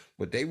scene.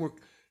 But they were,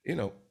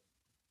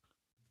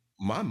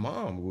 my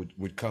mom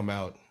would come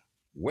out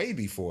way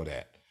before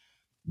that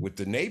with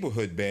the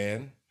neighborhood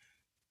band.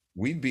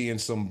 We'd be in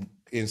some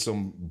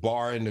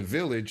bar in the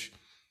village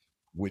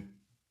with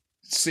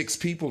 6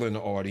 people in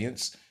the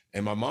audience,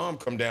 and my mom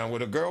come down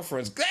with her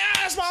girlfriends.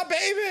 That's my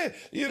baby,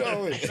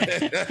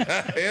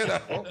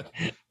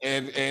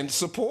 and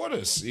support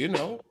us,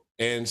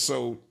 And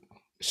so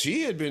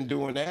she had been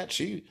doing that.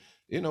 She,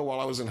 while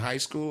I was in high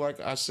school, like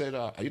I said,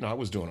 I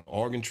was doing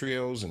organ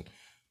trios and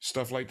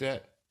stuff like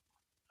that.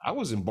 I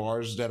was in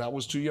bars that I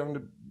was too young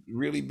to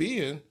really be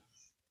in.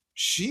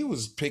 She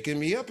was picking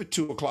me up at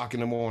 2:00 in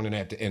the morning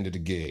at the end of the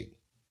gig,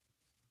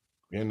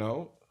 and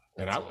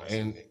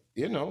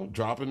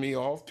dropping me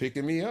off,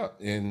 picking me up.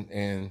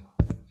 And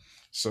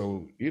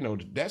so,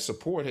 that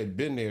support had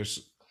been there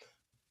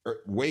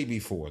way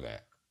before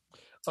that.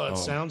 Oh, it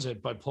sounds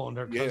it by pulling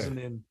her cousin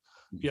in.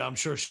 Yeah, I'm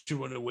sure she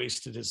wouldn't have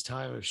wasted his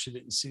time if she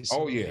didn't see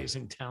some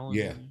amazing talent.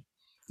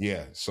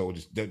 Yeah. So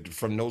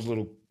from those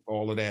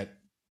all of that,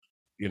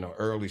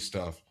 early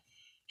stuff,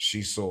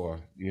 she saw,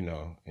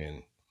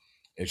 and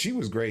she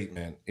was great,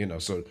 man.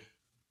 So,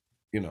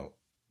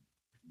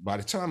 by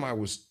the time I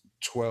was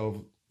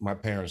 12, my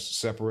parents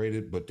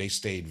separated, but they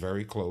stayed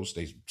very close.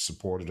 They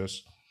supported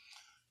us.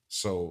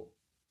 So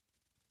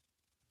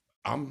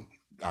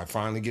I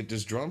finally get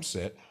this drum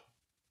set,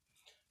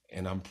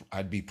 and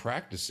I'd be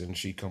practicing.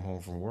 She'd come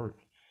home from work,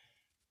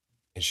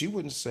 and she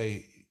wouldn't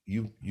say,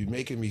 "You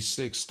making me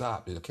sick.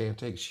 Stop! I can't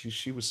take it."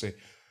 She would say,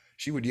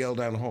 she would yell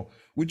down the hall,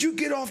 "Would you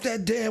get off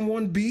that damn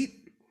one beat?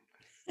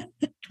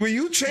 Will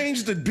you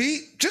change the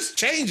beat? Just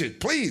change it,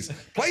 please.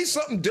 Play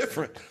something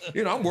different.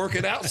 I'm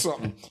working out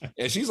something."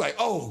 And she's like,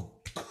 "Oh."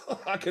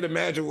 I could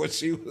imagine what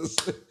she was.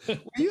 Will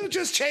you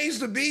just change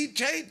the beat?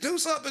 Do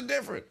something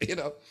different,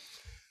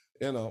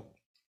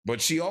 But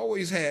she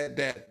always had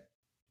that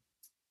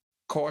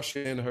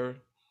caution in her.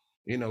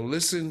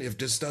 Listen, if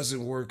this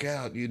doesn't work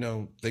out,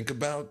 think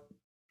about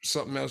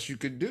something else you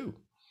could do.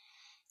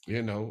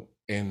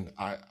 And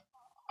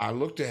I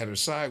looked at her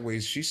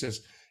sideways. She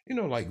says,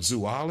 like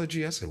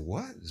zoology. I said,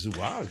 "What?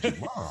 Zoology,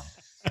 Mom?"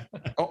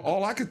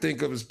 All I could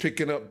think of is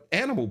picking up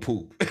animal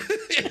poop.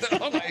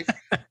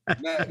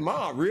 Like,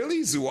 "Mom,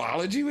 really?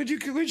 Zoology? Where'd you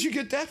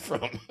get that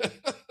from?"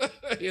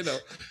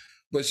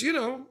 But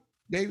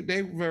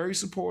they were very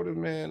supportive,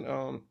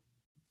 man.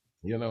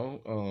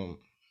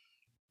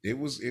 It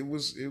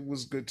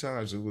was good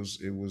times. It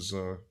was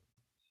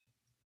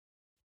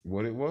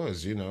what it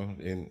was,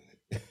 and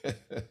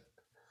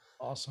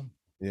awesome.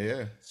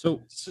 Yeah.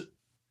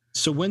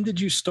 So when did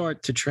you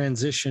start to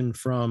transition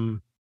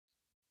from,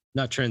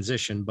 not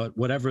transition, but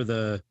whatever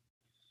the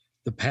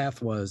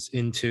path was,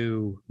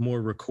 into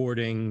more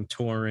recording,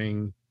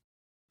 touring?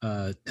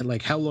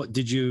 Like, how long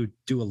did you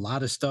do a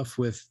lot of stuff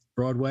with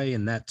Broadway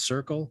in that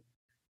circle,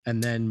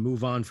 and then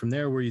move on from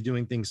there? Were you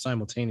doing things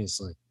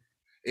simultaneously?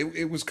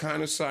 It was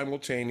kind of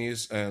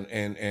simultaneous, and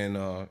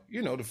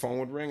the phone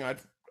would ring.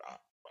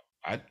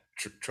 I'd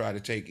try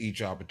to take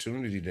each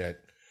opportunity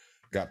that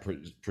got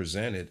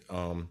presented.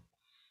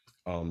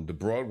 The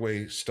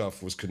Broadway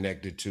stuff was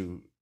connected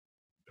to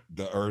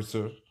the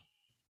Eartha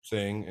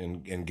thing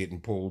and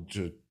getting pulled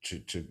to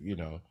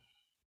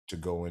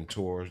go and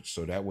tour.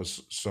 So that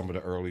was some of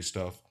the early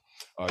stuff.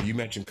 You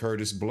mentioned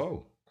Curtis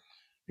Blow.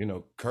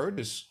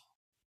 Curtis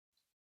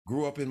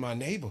grew up in my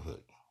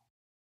neighborhood.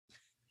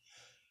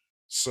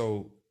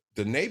 So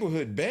the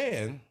neighborhood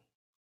band,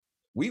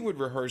 we would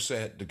rehearse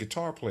at the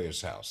guitar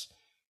player's house.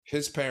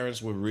 His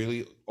parents were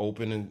really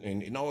open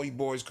and you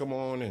boys come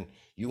on, and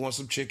you want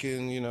some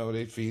chicken,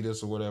 they feed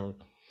us or whatever.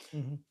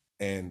 Mm-hmm.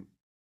 And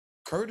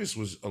Curtis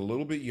was a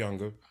little bit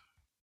younger,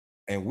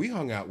 and we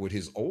hung out with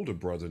his older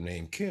brother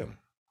named Kim.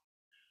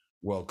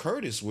 Well,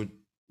 Curtis would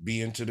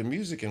be into the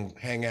music and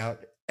hang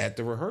out at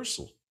the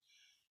rehearsal.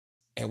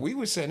 And we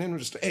would send him to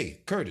the store.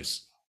 "Hey,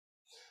 Curtis,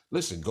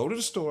 listen, go to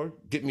the store,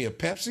 get me a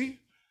Pepsi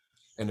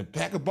and a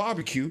pack of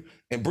barbecue,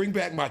 and bring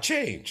back my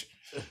change."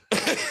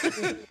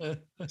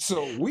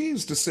 So we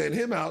used to send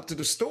him out to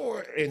the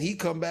store, and he'd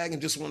come back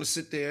and just want to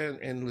sit there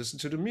and listen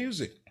to the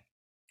music.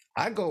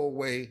 I go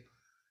away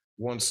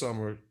one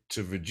summer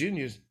to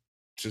Virginia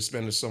to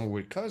spend the summer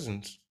with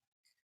cousins,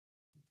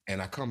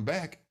 and I come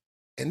back,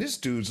 and this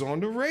dude's on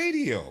the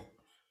radio.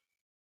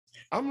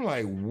 I'm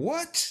like,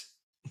 what?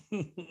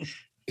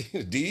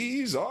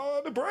 These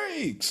are the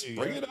breaks.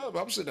 Bring it up.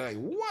 I'm sitting like,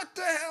 what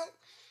the hell?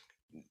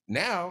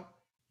 Now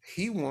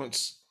he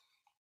wants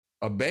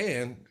a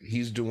band.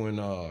 He's doing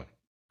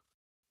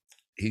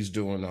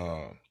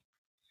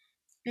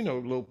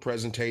little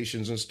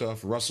presentations and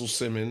stuff. Russell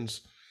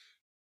Simmons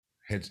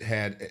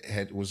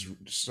was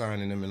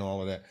signing him and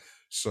all of that.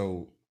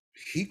 So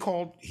he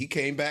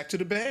came back to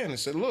the band and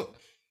said, look,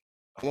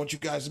 I want you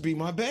guys to be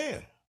my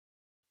band.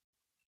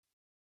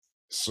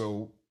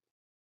 So,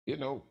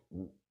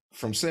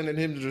 from sending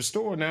him to the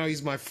store, now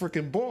he's my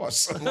freaking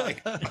boss. I'm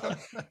like,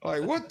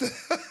 what the,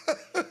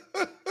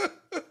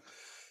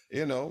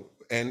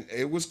 and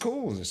it was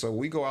cool. And so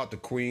we go out to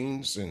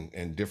Queens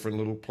and different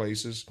little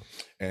places.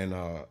 And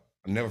I'll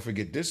never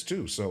forget this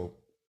too. So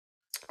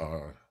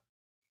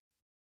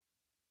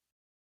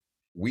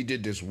we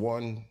did this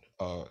one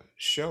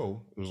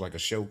show. It was like a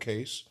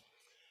showcase.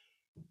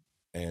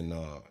 And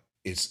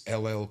it's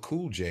LL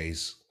Cool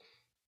J's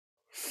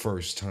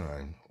first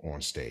time on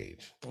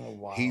stage. Oh,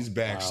 wow. He's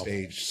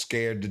backstage,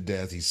 scared to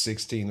death. He's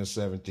 16 or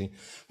 17.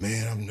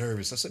 Man, I'm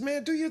nervous. I said,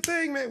 man, do your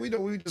thing, man. We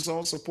just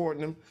all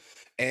supporting him.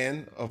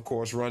 And of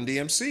course, Run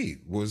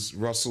DMC was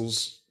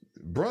Russell's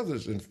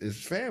brothers and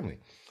his family.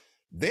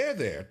 They're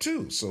there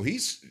too. So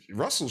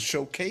Russell's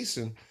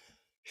showcasing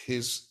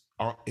his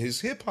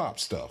hip hop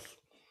stuff.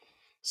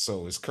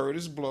 So it's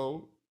Curtis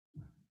Blow,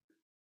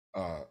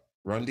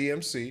 Run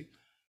DMC,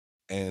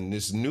 and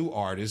this new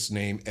artist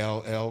named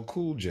LL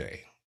Cool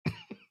J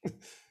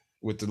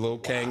with the little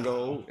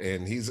Kango,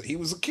 and he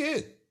was a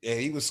kid and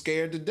he was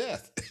scared to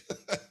death.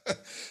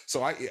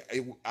 So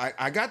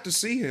I got to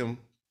see him.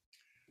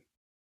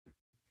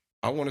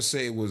 I want to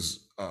say it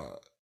was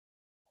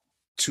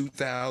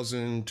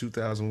 2000,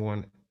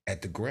 2001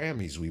 at the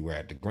Grammys. We were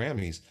at the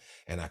Grammys,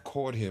 and I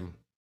caught him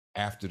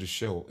after the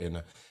show,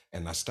 and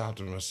I stopped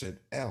him and I said,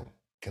 L,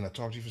 can I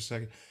talk to you for a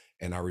second?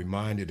 And I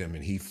reminded him,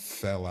 and he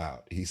fell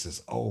out. He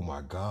says, oh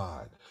my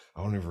God,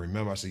 I don't even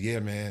remember. I said, yeah,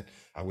 man,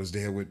 I was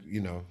there with,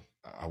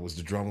 I was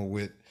the drummer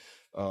with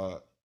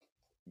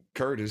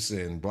Curtis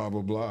and blah,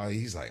 blah, blah.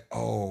 He's like,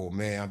 oh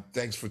man,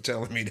 thanks for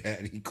telling me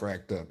that. He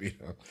cracked up,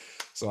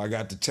 So I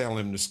got to tell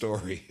him the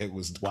story. It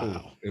was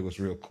cool. It was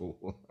real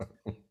cool.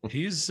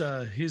 He's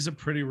a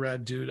pretty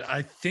rad dude.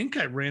 I think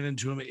I ran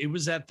into him. It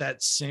was at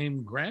that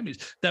same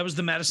Grammys. That was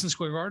the Madison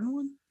Square Garden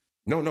one?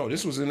 No,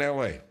 this was in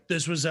LA.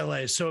 This was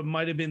LA. So it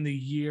might have been the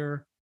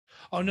year.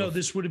 Oh no,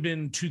 this would have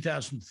been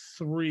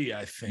 2003,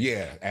 I think.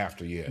 Yeah,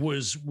 after, yeah.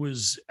 Was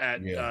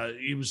at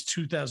it was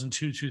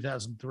 2002,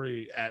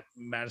 2003 at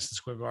Madison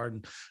Square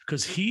Garden,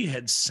 because he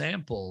had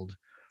sampled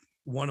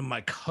one of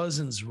my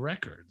cousin's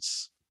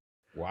records.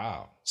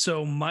 Wow.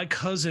 So my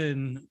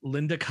cousin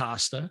Linda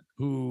Costa,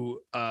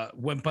 who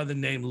went by the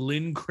name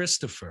Lynn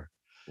Christopher.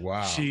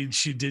 Wow. She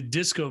did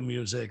disco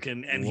music,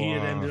 and he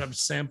had ended up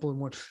sampling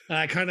one. And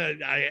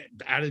I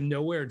out of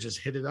nowhere just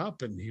hit it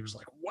up, and he was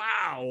like,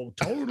 wow,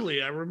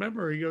 totally. I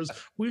remember. He goes,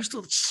 we used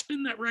to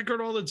spin that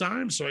record all the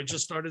time. So I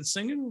just started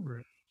singing over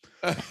it.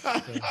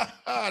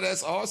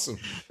 That's awesome.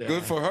 Yeah.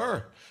 Good for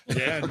her.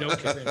 Yeah, no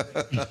kidding.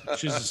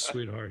 She's a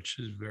sweetheart.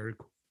 She's very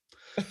cool.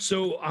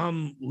 So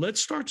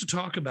let's start to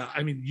talk about,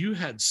 you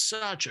had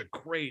such a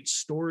great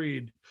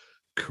storied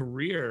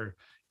career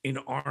in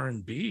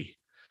R&B.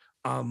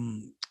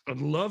 I'd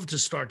love to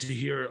start to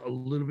hear a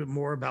little bit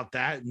more about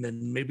that, and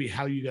then maybe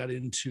how you got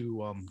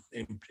into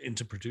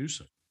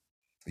producing.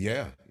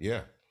 Yeah.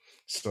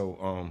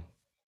 So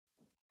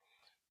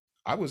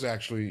I was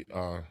actually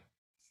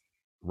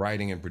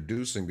writing and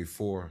producing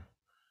before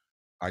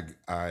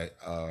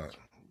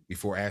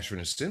before Ashford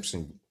and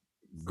Simpson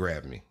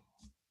grabbed me,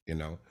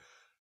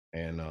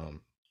 and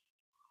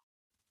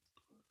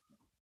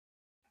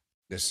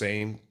the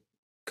same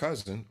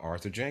cousin,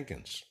 Arthur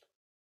Jenkins,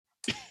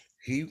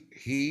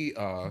 he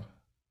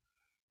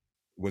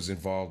was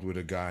involved with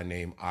a guy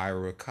named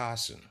Ira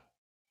Cosson.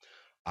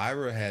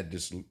 Ira had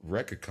this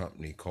record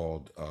company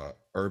called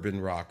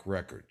Urban Rock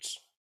Records.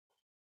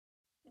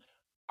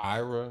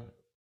 Ira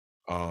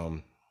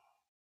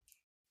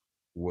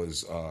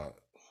was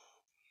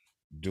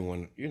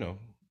doing,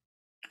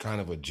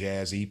 kind of a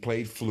jazzy. He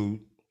played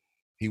flute.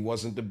 He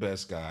wasn't the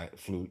best guy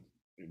flute,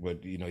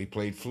 but he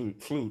played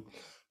flute.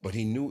 But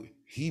he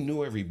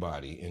knew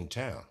everybody in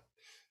town.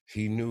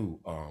 He knew,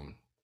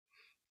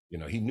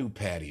 he knew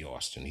Patty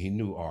Austin. He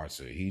knew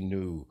Arthur. He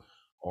knew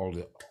all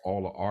the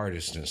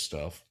artists and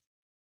stuff.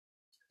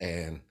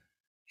 And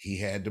he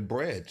had the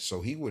bread,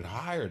 so he would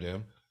hire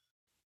them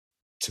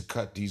to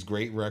cut these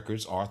great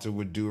records. Arthur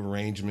would do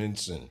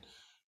arrangements, and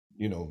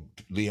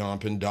Leon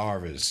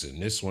Pendarvis and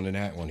this one and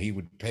that one. He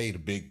would pay the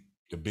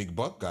big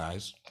buck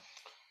guys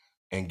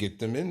and get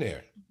them in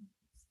there.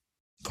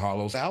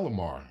 Carlos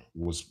Alomar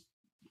was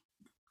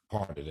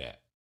part of that.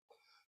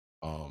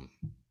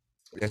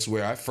 That's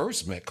where I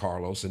first met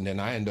Carlos, and then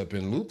I ended up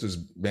in Luther's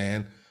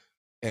band,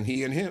 and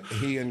he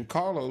and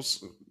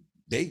Carlos,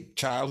 they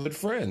childhood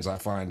friends, I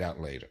find out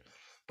later.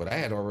 But I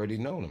had already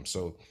known them.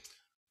 So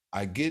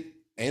I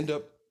end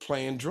up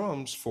playing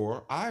drums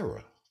for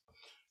Ira.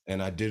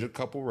 And I did a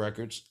couple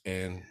records,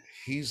 and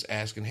he's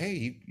asking,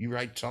 "Hey, you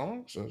write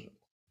songs?" I said,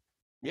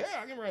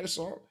 "Yeah, I can write a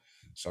song."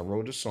 So I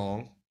wrote a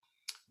song.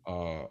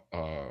 Uh,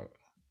 uh,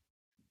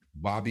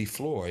 Bobby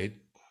Floyd,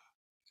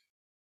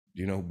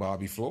 you know who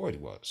Bobby Floyd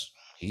was?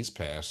 He's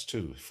passed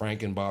too.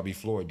 Frank and Bobby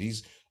Floyd.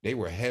 They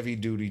were heavy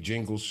duty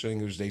jingle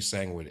singers. They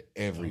sang with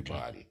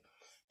everybody. Okay.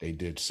 They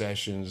did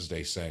sessions.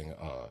 They sang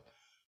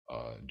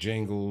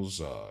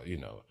jingles.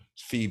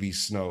 Phoebe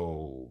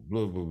Snow.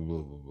 Blah blah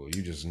blah blah blah.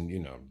 You just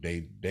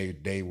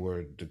they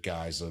were the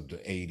guys of the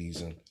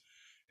 '80s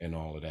and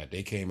all of that.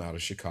 They came out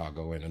of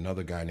Chicago, and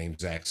another guy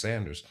named Zach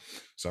Sanders.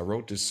 So I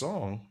wrote this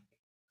song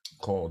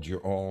called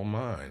 "You're All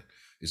Mine."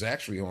 It's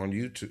actually on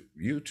YouTube.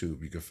 You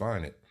can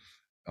find it.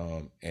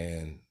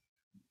 And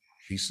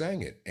he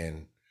sang it,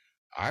 and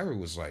Ira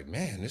was like,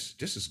 "Man, this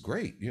is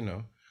great,"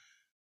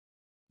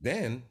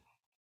 Then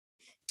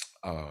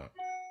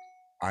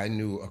I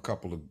knew a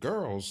couple of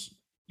girls,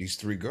 these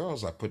 3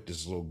 girls. I put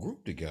this little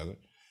group together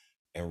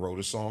and wrote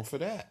a song for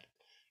that.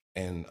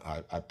 And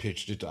I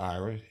pitched it to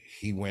Ira.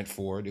 He went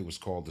for it. It was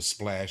called the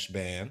Splash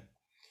Band.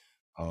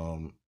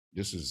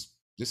 This is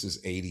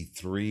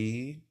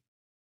 '83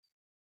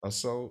 or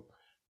so,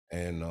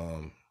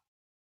 and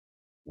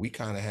we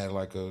kind of had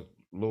like a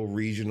little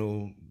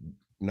regional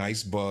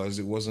nice buzz.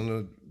 It wasn't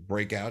a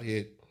breakout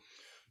hit,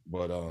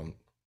 but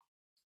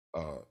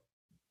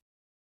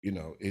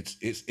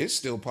it's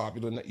still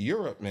popular in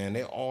Europe, man.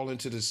 They're all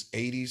into this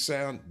 '80s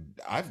sound.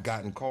 I've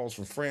gotten calls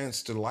from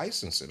France to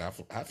license it.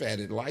 I've had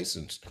it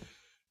licensed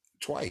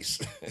twice.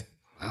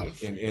 Wow.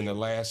 in the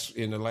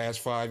last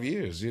 5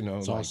 years,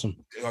 That's like, awesome.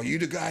 Are you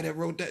the guy that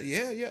wrote that?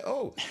 Yeah.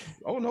 Oh,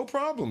 no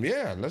problem.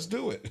 Yeah, let's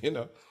do it.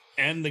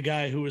 And the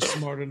guy who was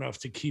smart enough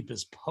to keep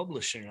his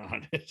publishing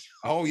on it.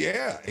 Oh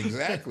yeah,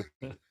 exactly.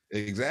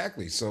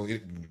 Exactly. So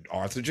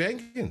Arthur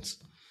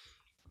Jenkins,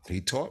 he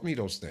taught me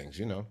those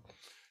things,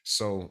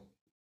 So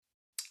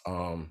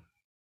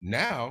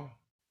now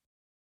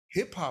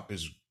hip hop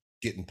is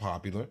getting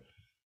popular.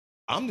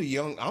 I'm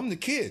the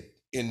kid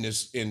in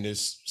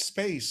this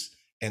space,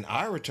 and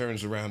Ira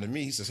turns around to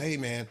me. He says, "Hey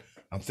man,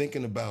 I'm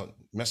thinking about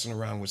messing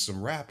around with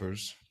some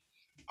rappers.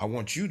 I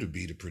want you to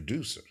be the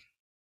producer."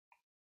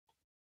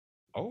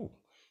 Oh,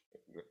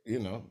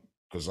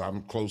 because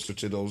I'm closer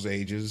to those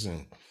ages,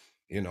 and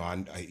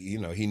I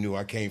he knew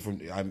I came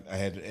from. I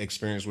had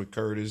experience with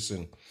Curtis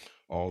and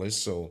all this,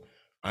 so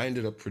I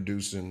ended up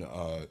producing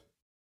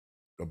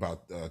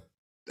about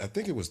I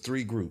think it was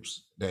 3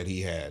 groups that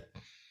he had,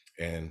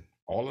 and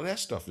all of that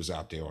stuff is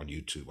out there on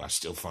YouTube. I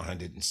still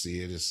find it and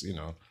see it. It's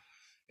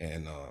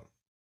and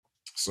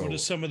so. What are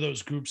some of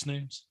those groups'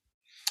 names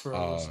for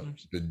our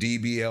listeners? The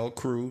DBL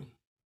Crew,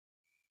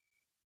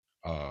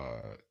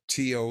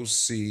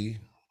 TOC.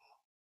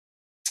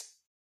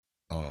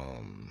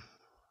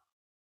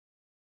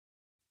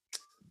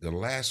 The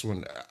last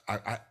one,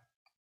 I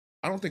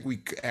don't think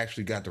we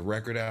actually got the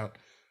record out.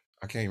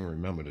 I can't even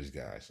remember these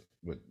guys,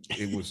 but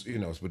it was,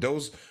 but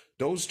those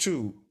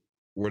 2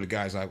 were the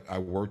guys I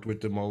worked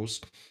with the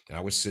most. And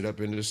I would sit up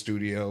in the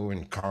studio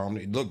and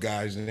calmly, look,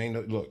 guys,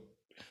 look,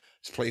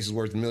 this place is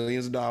worth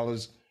millions of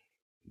dollars.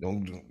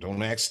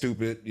 Don't act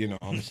stupid,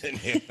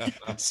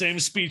 Same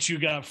speech you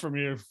got from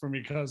your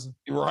cousin.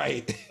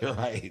 Right.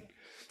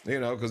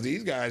 Because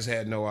these guys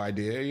had no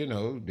idea,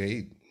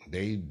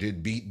 they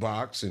did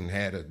beatbox and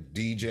had a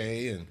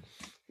DJ and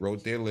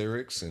wrote their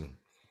lyrics, and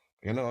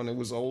and it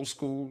was old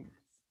school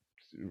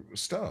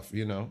stuff,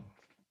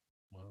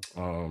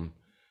 Wow.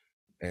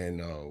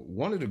 And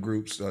one of the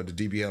groups, the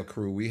DBL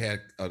Crew, we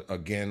had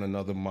again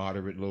another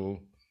moderate little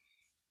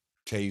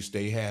taste.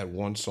 They had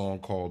one song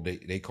called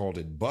they called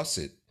it "Bust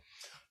It,"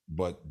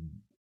 but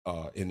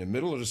in the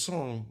middle of the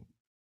song,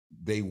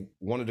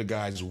 one of the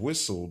guys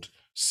whistled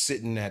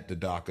sitting at the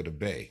dock of the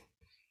bay.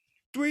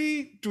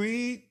 Tweet,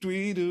 tweet,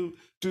 tweet, do,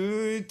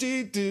 do,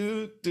 do,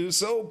 do, do.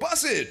 So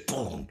bust it,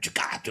 boom,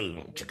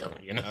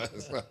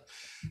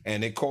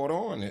 and it caught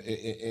on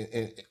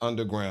in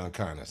underground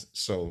kind of.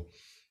 So,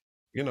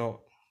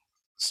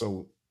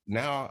 so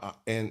now,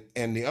 and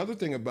the other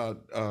thing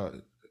about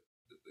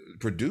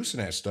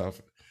producing that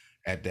stuff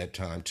at that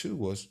time too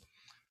was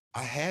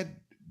I had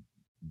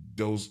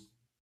those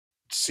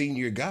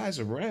senior guys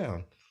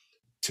around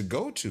to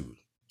go to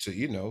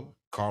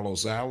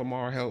Carlos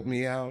Alomar helped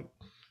me out.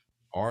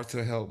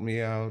 Arthur helped me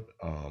out.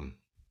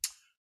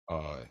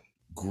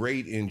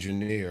 Great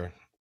engineer,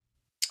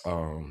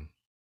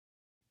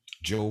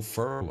 Joe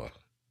Furler.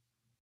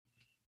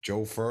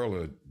 Joe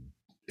Furler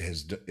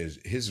his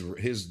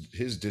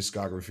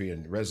discography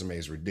and resume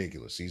is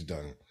ridiculous. He's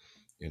done,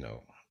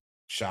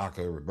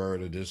 Shaka,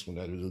 Roberta, this one,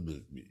 that,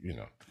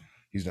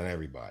 he's done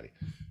everybody.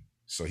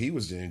 So he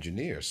was the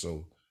engineer.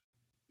 So,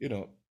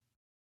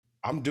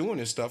 I'm doing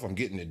this stuff, I'm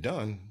getting it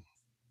done,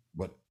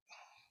 but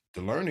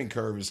the learning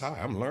curve is high.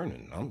 I'm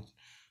learning.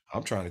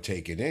 I'm trying to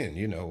take it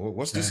in.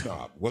 What's this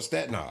knob? What's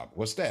that knob?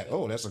 What's that?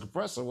 Oh, that's a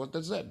compressor. What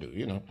does that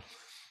do?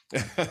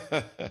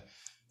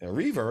 A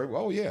reverb.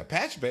 Oh yeah,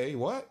 patch bay.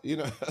 What?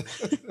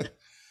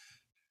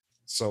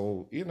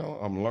 So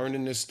I'm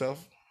learning this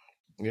stuff.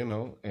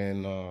 And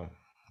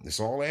it's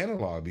all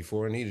analog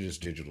before I needed this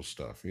digital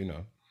stuff.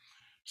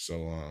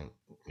 So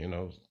you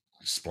know,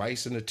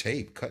 splicing the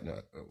tape, cutting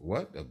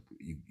what?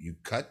 You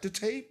cut the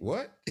tape?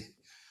 What?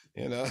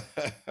 you know.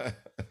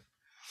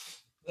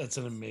 That's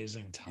an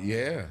amazing time.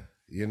 Yeah,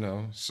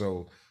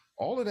 So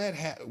all of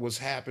that was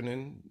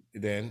happening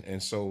then,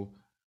 and so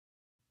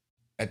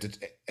at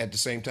the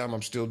same time,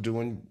 I'm still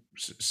doing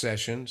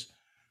sessions,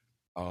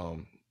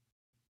 um,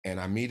 and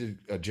I meet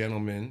a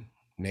gentleman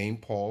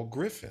named Paul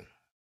Griffin.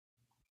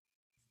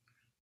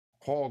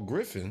 Paul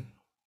Griffin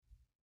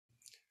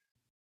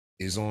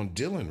is on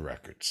Dylan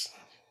Records,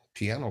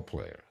 piano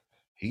player.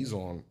 He's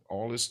on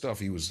all this stuff.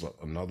 He was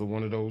another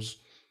one of those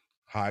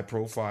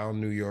high-profile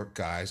New York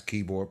guys,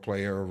 keyboard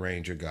player,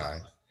 arranger guy.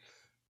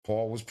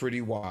 Paul was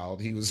pretty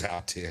wild. He was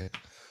out there,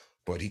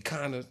 but he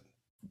kind of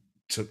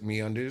took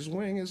me under his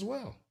wing as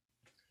well.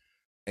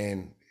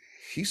 And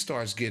he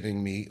starts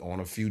getting me on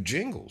a few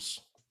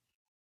jingles.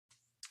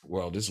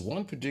 Well, this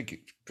one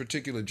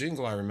particular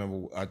jingle I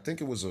remember, I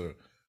think it was a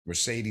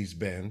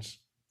Mercedes-Benz,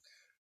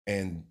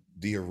 and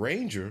the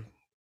arranger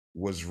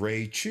was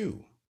Ray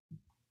Chu.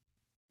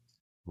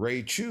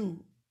 Ray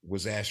Chu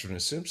was Ashford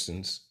and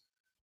Simpson's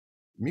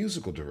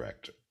musical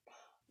director.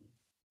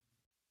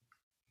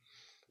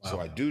 Wow. So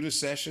I do the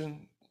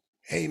session.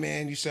 Hey,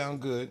 man, you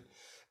sound good.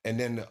 And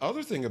then the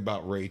other thing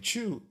about Ray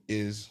Chu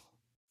is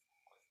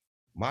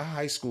my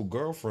high school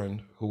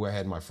girlfriend, who I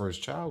had my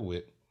first child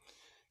with,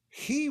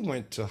 he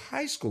went to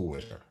high school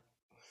with her.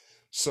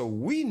 So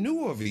we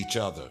knew of each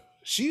other.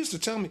 She used to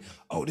tell me,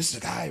 oh, this is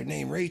a guy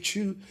named Ray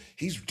Chu.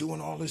 He's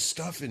doing all this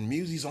stuff in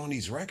music. He's on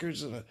these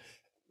records. And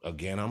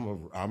again,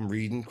 I'm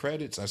reading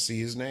credits. I see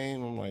his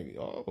name. I'm like,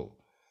 oh,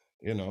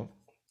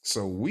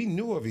 So we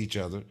knew of each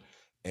other,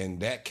 and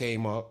that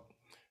came up.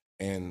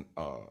 And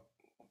a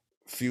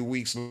few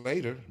weeks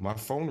later, my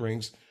phone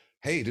rings.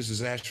 Hey, this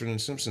is Ashford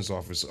and Simpson's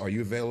office. Are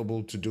you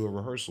available to do a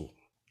rehearsal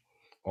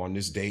on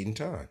this date and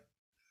time?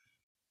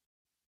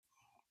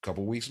 A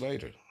couple weeks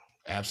later,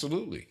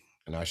 absolutely.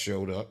 And I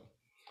showed up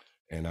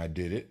and I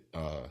did it.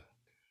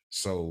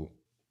 So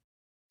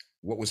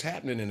what was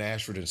happening in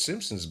Ashford and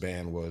Simpson's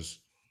band was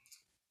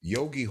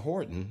Yogi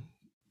Horton,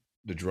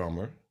 the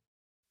drummer,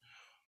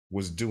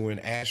 was doing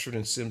Ashford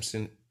and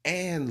Simpson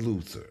and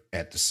Luther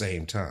at the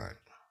same time.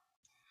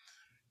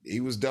 He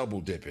was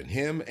double dipping.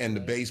 Him and the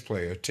bass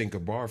player, Tinker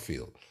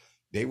Barfield,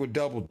 they were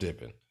double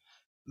dipping.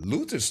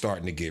 Luther's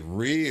starting to get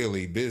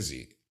really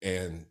busy,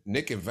 and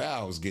Nick and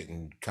Val was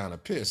getting kind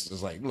of pissed.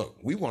 It's like, look,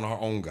 we want our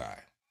own guy.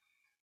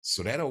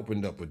 So that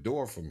opened up a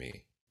door for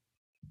me.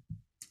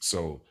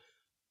 So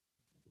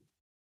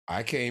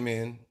I came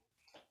in,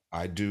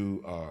 I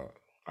do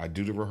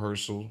the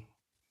rehearsal,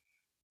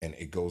 and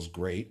it goes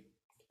great.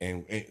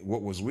 And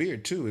what was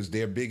weird too is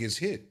their biggest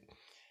hit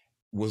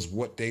was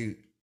what they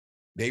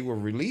were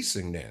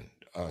releasing then,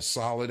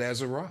 Solid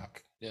as a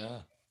Rock.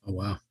 Yeah. Oh,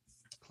 wow.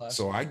 Classic.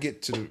 So I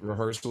get to the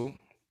rehearsal.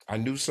 I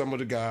knew some of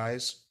the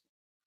guys.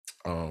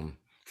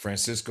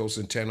 Francisco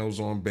Centeno's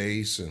on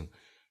bass, and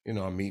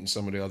I'm meeting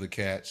some of the other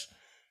cats,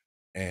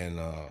 and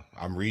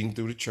I'm reading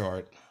through the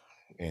chart,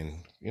 and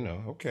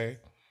okay,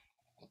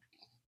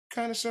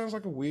 kind of sounds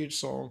like a weird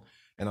song,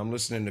 and I'm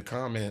listening to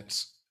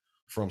comments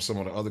from some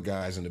of the other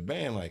guys in the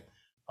band, like,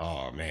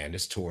 oh man,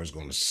 this tour is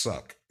gonna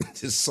suck.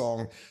 This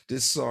song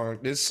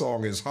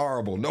is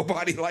horrible.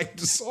 Nobody liked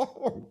the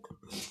song.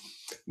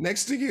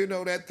 Next thing you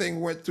know, that thing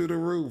went through the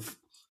roof.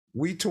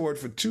 We toured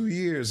for 2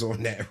 years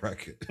on that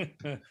record.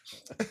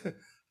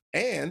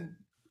 And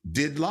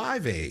did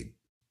Live Aid.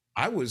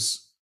 I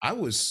was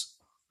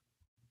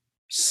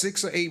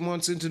 6 or 8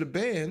 months into the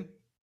band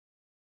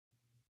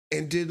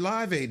and did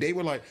Live Aid. They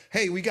were like,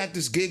 hey, we got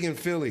this gig in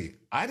Philly.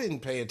 I didn't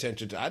pay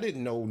attention I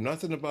didn't know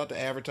nothing about the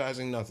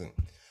advertising, nothing.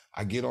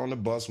 I get on the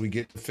bus, we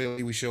get to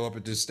Philly, we show up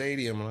at this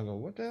stadium, and I go,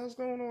 what the hell's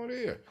going on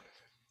here?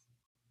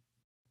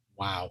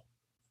 Wow.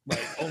 Right.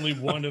 Only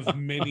one of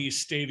many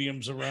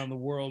stadiums around the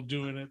world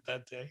doing it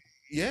that day.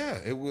 Yeah,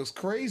 it was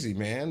crazy,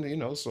 man.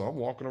 So I'm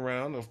walking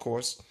around, of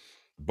course,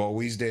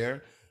 Bowie's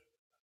there.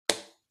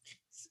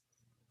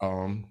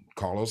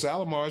 Carlos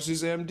Alamar's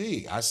his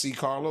MD. I see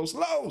Carlos.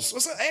 Los,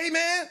 what's up? Hey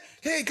man,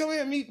 hey, come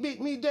here,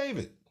 meet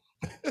David.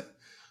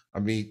 I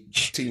meet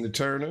Tina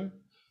Turner.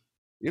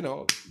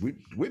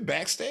 We're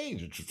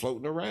backstage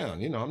floating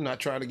around. I'm not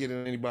trying to get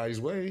in anybody's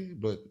way,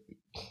 but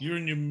you're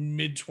in your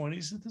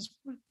mid-20s at this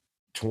point?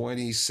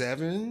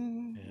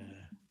 27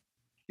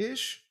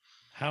 ish.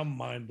 How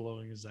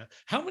mind-blowing is that?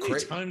 How many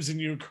times in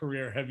your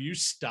career have you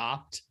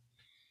stopped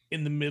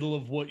in the middle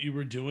of what you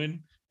were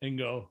doing and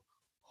go,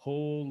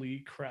 holy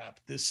crap,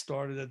 this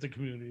started at the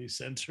community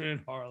center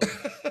in Harlem?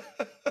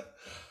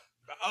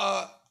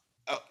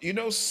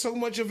 So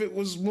much of it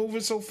was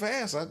moving so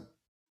fast.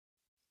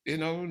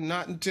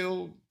 Not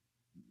until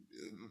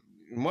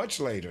much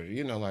later,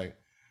 like,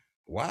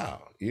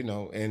 wow,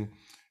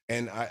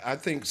 and I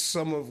think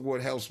some of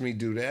what helps me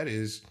do that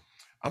is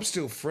I'm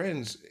still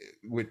friends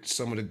with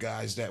some of the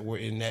guys that were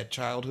in that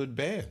childhood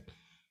band.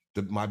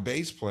 my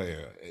bass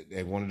player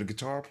and one of the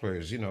guitar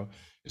players,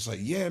 it's like,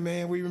 yeah,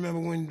 man, we remember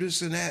when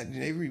this and that,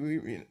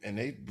 and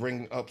they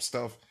bring up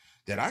stuff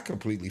that I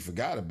completely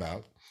forgot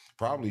about.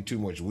 Probably too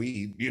much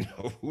weed,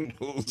 who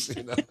knows,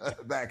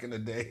 back in the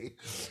day,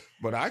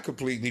 but I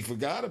completely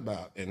forgot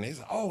about. And they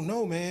said, oh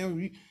no, man,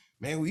 we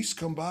used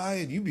to come by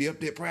and you be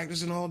up there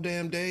practicing all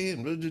damn day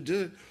and blah, blah,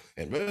 blah,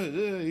 and blah, blah,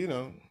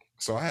 blah.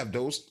 So I have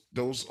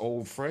those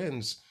old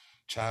friends,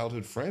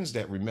 childhood friends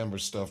that remember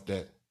stuff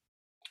that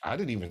I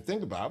didn't even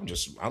think about.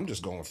 I'm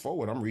just going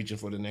forward. I'm reaching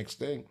for the next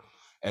thing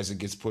as it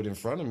gets put in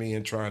front of me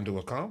and trying to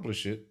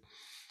accomplish it.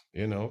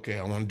 Okay,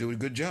 I want to do a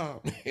good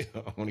job. I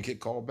want to get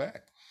called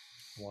back.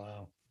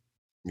 Wow.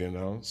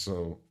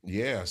 So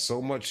yeah,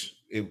 so much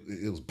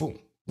it was boom,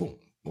 boom,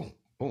 boom,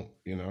 boom,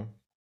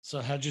 So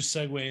how'd you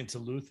segue into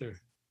Luther?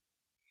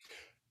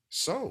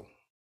 So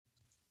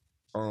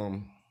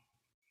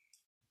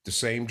the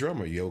same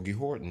drummer, Yogi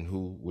Horton,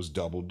 who was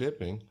double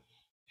dipping,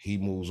 he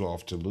moves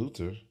off to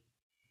Luther.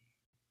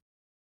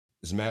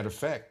 As a matter of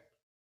fact,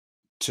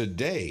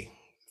 today,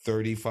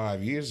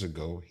 35 years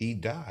ago, he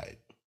died.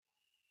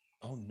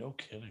 Oh, no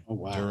kidding. Oh,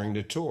 wow. During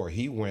the tour,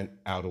 he went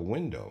out a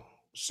window,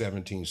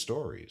 17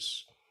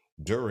 stories.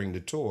 During the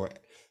tour,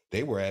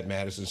 they were at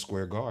Madison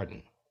Square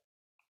Garden.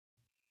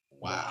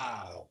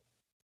 Wow.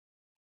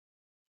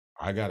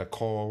 I got a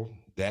call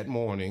that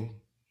morning.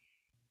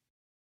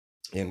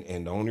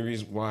 And the only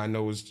reason why I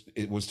know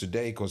it was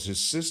today, because his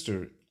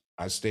sister,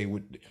 I stayed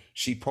with,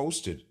 she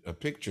posted a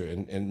picture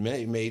and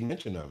made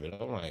mention of it.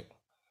 I'm like,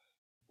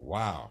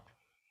 wow.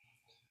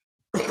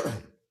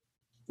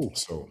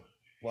 So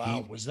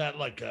wow, was that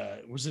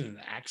was it an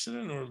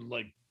accident or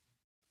like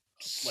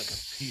a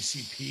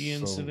PCP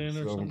incident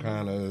or something?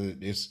 Kind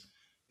of,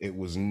 it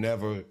was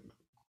never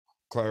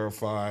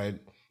clarified.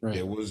 Right.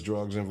 There was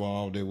drugs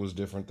involved. There was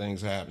different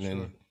things happening.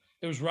 Sure.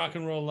 It was rock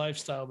and roll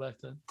lifestyle back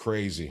then.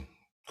 Crazy.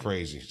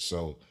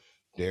 So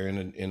they're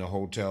in a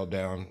hotel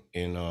down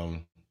in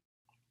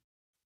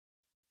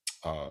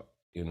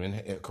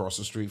across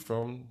the street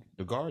from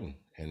the Garden,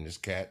 and this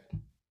cat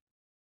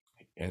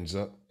ends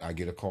up. I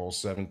get a call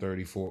 8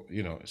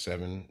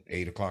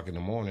 o'clock in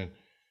the morning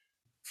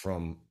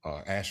from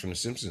Ashford and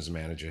Simpson's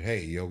manager.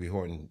 Hey, Yogi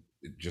Horton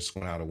just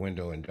went out a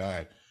window and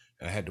died.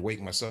 And I had to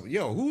wake myself.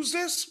 Yo, who's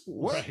this?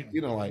 What?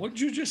 Right. What'd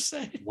you just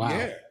say? Wow.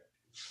 Yeah.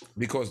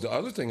 Because the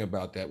other thing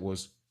about that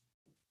was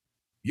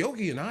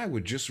Yogi and I were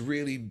just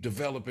really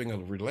developing a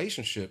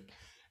relationship,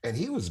 and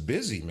he was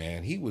busy,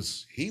 man. He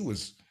was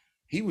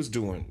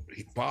doing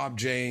Bob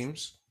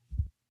James.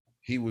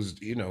 He was,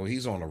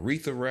 he's on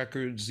Aretha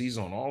Records. He's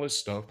on all this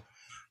stuff.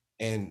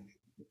 And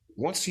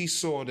once he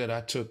saw that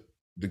I took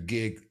the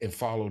gig and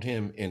followed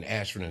him in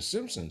Ashford and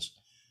Simpson's,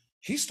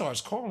 he starts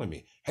calling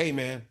me. Hey,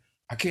 man,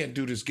 I can't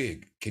do this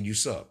gig. Can you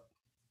sub?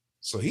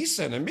 So he's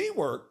sending me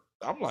work.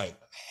 I'm like,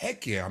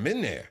 heck yeah, I'm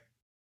in there.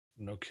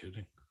 No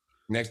kidding.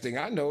 Next thing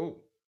I know,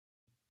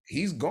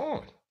 he's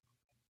gone.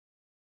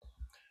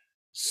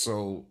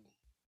 So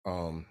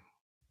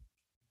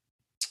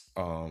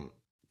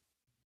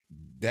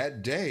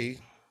that day,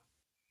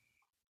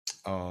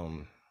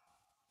 can't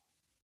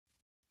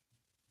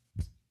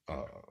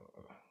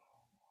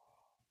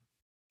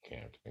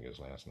think of his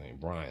last name,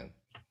 Brian.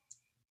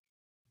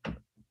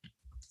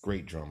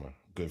 Great drummer,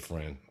 good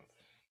friend.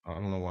 I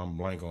don't know why I'm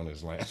blank on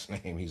his last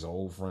name. He's an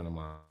old friend of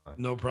mine.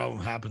 No problem.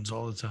 Happens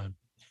all the time.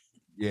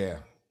 Yeah.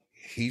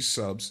 He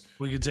subs.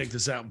 We can take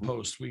this out in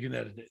post. We can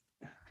edit it.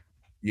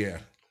 Yeah.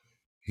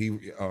 He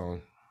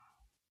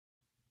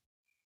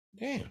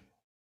damn.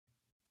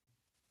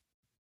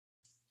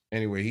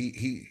 Anyway,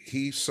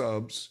 he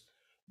subs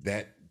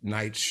that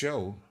night's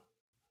show.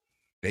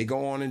 They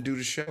go on and do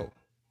the show.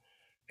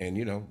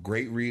 And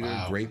great reader,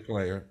 wow. Great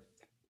player.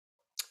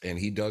 And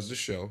he does the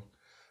show.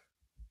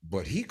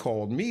 But he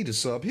called me to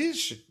sub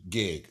his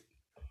gig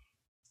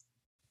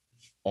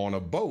on a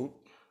boat.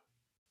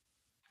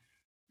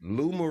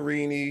 Lou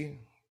Marini,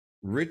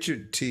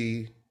 Richard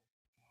T,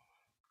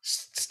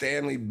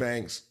 Stanley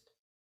Banks.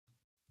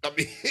 I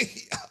mean,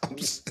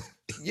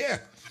 yeah.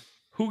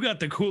 Who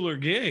got the cooler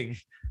gig?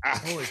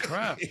 Holy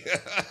crap.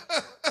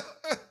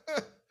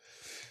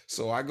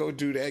 So I go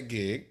do that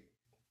gig.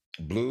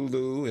 Blue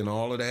Lou and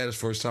all of that. It's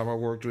the first time I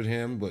worked with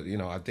him. But,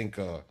 I think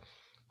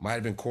might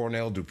have been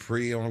Cornell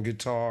Dupree on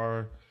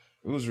guitar.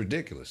 It was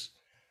ridiculous.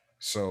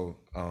 So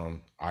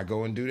I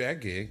go and do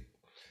that gig.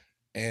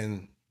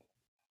 And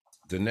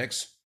the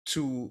next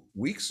 2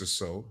 weeks or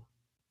so,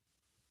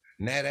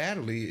 Nat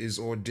Adderley is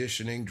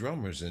auditioning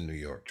drummers in New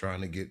York,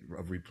 trying to get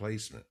a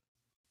replacement.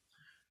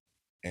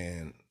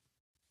 And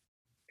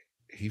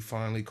he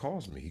finally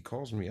calls me. He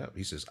calls me up.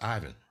 He says,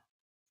 Ivan,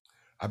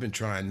 I've been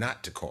trying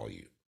not to call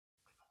you.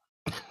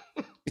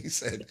 He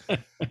said,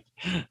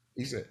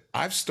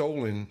 I've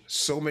stolen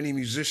so many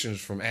musicians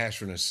from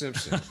Ashford and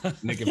Simpson,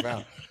 Nick and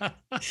Val.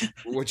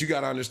 What you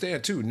got to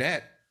understand too,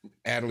 Nat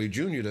Adderley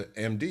Jr., the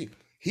MD,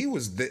 he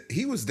was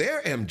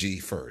their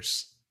MG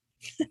first.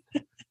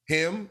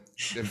 Him,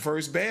 the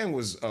first band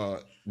was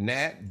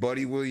Nat,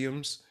 Buddy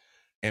Williams,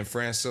 and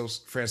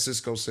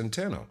Francisco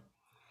Centeno.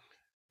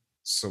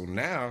 So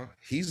now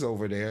he's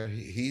over there.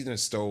 He done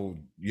stole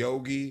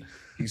Yogi.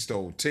 He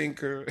stole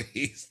Tinker.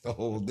 He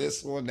stole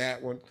this one,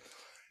 that one.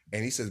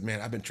 And he says,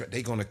 "Man, I've been trying.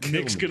 They're gonna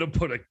kill Nick's me." gonna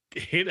put a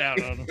hit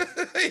out on him.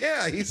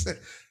 Yeah, he said,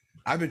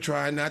 "I've been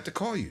trying not to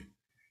call you."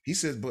 He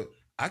says, "But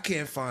I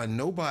can't find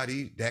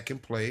nobody that can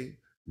play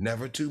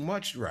Never Too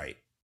Much right."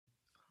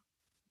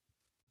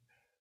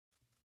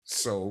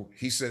 So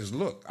he says,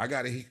 "Look, I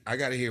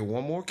gotta hear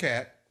one more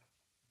cat."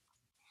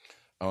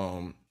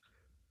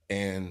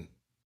 And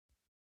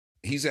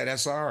he's at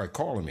SR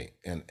calling me,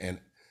 and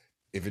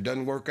if it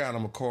doesn't work out,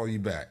 I'm gonna call you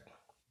back.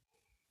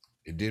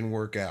 It didn't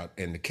work out,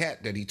 and the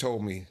cat that he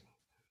told me,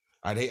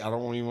 I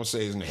don't even want to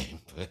say his name,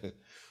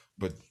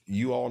 but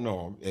you all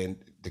know him.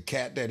 And the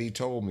cat that he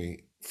told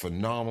me,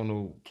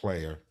 phenomenal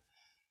player,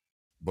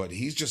 but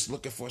he's just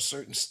looking for a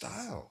certain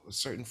style, a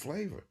certain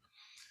flavor.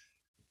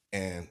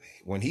 And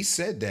when he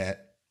said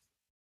that,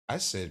 I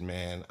said,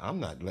 "Man, I'm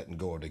not letting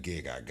go of the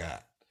gig I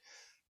got."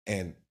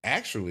 And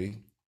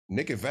actually,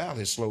 Nick and Val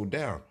had slowed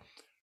down.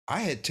 I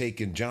had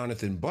taken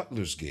Jonathan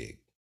Butler's gig.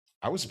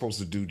 I was supposed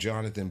to do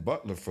Jonathan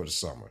Butler for the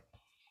summer.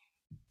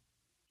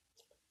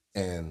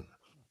 And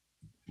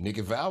Nick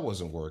and Val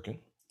wasn't working.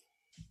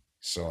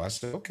 So I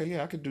said, "Okay,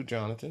 yeah, I could do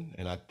Jonathan."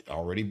 And I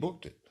already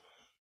booked it.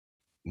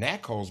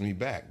 Nat calls me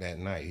back that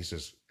night. He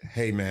says,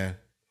 "Hey, man,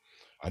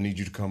 I need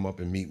you to come up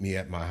and meet me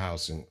at my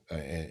house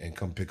and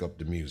come pick up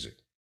the music."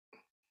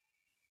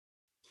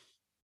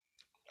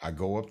 I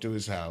go up to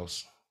his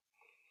house.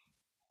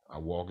 I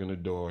walk in the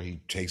door. He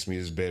takes me to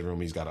his bedroom.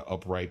 He's got an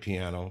upright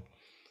piano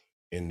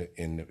in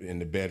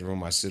the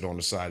bedroom. I sit on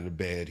the side of the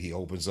bed. He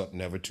opens up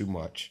Never Too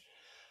Much,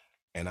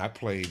 and I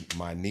played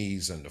my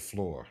knees on the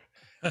floor.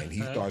 And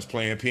he starts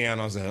playing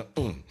piano. I was like,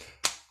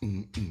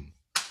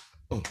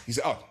 He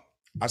said, "Oh,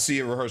 I'll see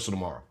you at rehearsal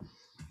tomorrow."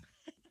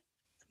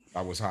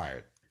 I was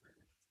hired.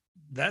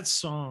 That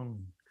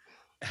song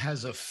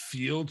has a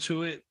feel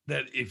to it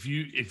that if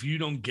you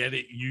don't get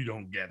it, you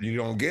don't get it. You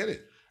don't get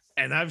it.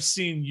 And I've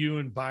seen you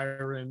and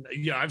Byron.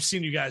 Yeah, I've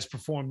seen you guys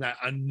perform that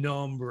a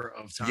number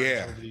of times.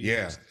 Yeah, over the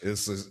yeah.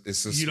 years.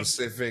 It's a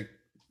specific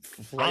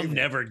flavor. I'll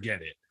never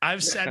get it.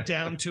 I've sat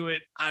down to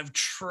it. I've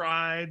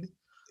tried.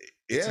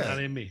 It's not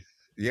in me.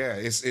 Yeah,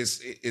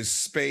 it's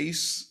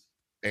space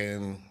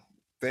and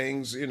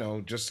things,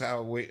 just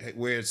how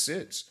where it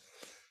sits.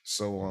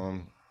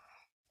 So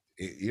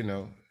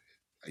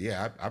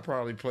yeah, I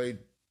probably played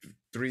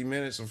 3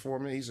 minutes or 4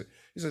 minutes.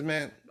 He said,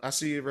 "Man, I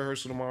see you at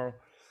rehearsal tomorrow."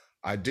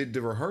 I did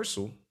the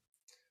rehearsal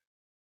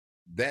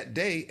that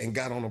day and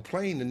got on a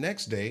plane the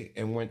next day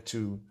and went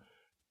to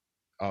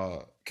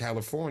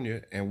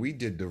California, and we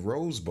did the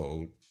Rose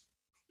Bowl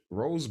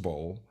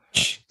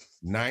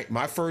night.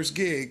 My first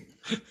gig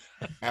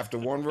after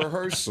one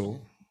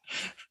rehearsal,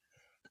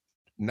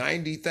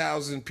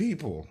 90,000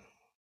 people.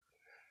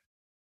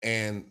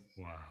 And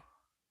wow,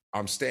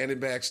 I'm standing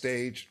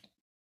backstage.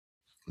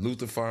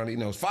 Luther finally,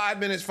 5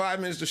 minutes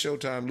to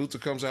showtime. Luther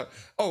comes out.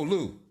 "Oh,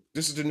 Lou,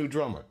 this is the new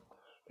drummer.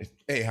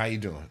 Hey, how you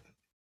doing?"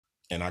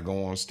 And I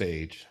go on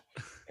stage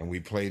and we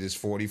play this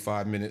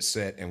 45-minute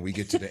set, and we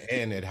get to the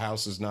end at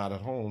House Is Not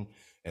at Home,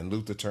 and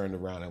Luther turned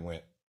around and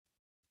went,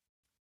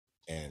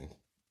 and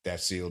that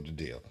sealed the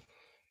deal.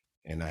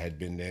 And I had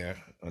been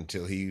there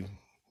until he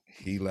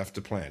left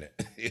the planet.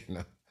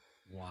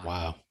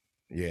 Wow.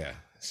 Yeah.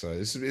 So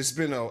it's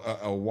been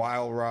a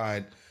wild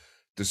ride.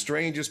 The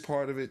strangest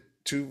part of it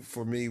too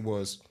for me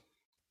was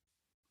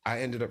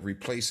I ended up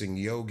replacing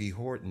Yogi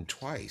Horton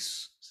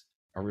twice.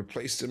 I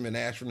replaced him in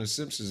Ashford and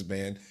Simpson's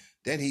band.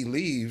 Then he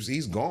leaves,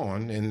 he's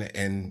gone,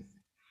 and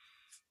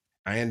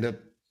I end up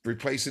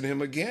replacing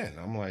him again.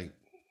 I'm like,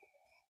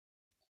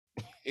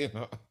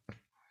 that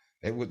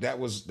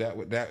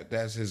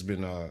has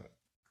been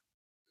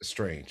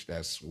strange.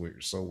 That's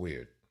weird, so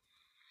weird.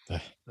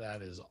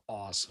 That is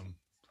awesome.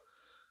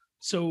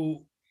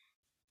 So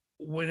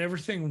when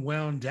everything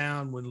wound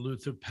down, when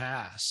Luther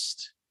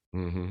passed,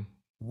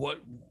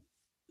 what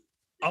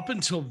up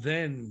until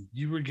then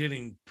you were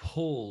getting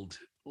pulled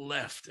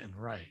left and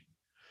right.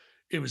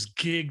 It was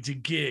gig to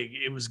gig.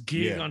 It was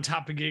gig on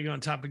top of gig on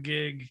top of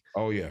gig.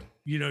 Oh yeah.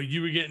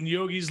 You were getting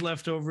Yogi's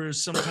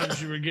leftovers.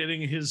 Sometimes you were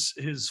getting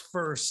his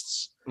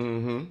firsts.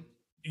 Then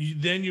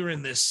you're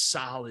in this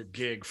solid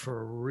gig for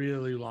a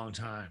really long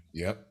time.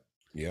 Yep.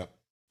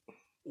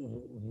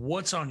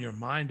 What's on your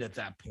mind at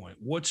that point?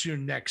 What's your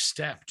next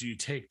step? Do you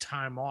take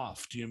time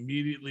off? Do you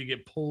immediately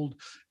get pulled?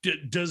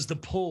 Does the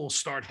pull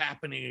start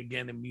happening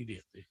again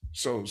immediately?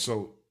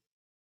 So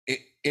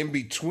in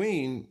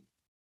between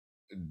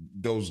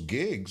those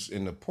gigs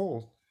in the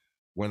pull,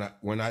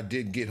 when I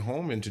did get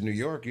home into New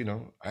York,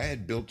 I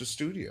had built a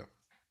studio.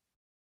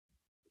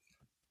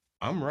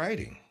 I'm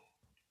writing.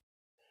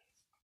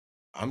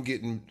 I'm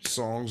getting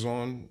songs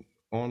on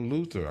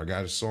Luther. I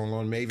got a song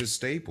on Mavis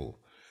Staple.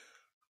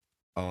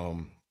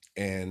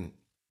 And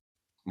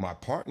my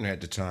partner at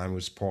the time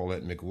was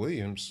Paulette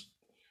McWilliams.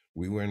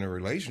 We were in a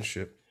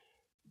relationship.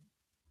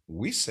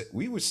 We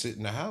would sit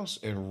in the house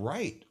and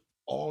write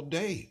all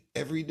day,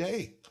 every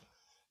day,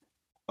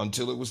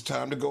 until it was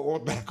time to go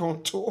back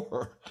on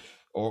tour.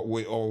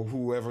 or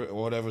whoever,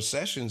 or whatever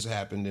sessions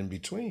happened in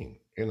between.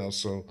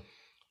 So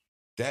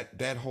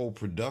that whole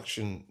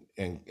production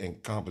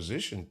and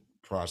composition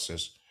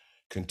process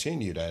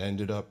continued. I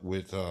ended up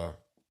with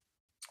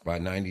by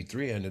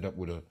 '93, I ended up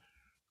with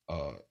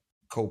a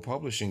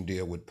co-publishing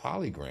deal with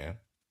Polygram.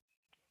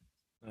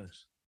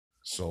 Nice.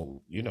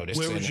 So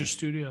Where was your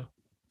studio?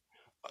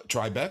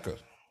 Tribeca.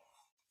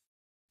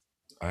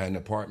 I had an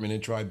apartment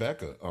in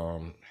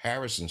Tribeca,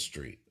 Harrison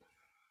Street,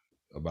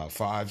 about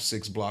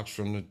 5-6 blocks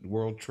from the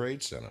World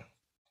Trade Center.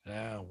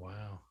 Oh,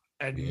 wow.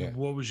 And Yeah.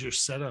 what was your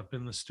setup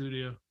in the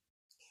studio?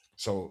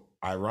 So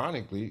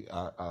ironically,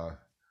 I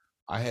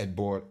had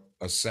bought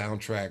a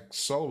soundtrack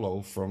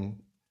solo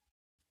from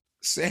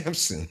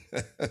Samson.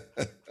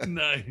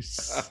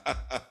 Nice.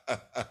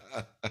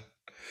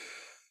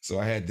 So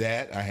I had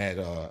that. I had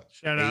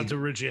shout out to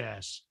Rich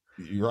Ass.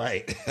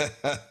 Right.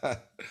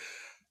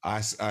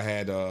 I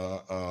had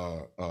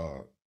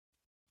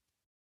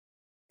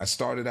I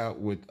started out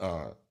with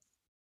I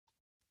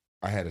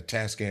had a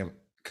Tascam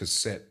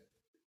cassette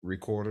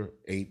recorder,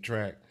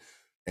 8-track,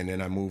 and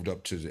then I moved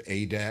up to the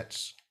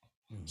ADATs.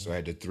 Mm-hmm. So I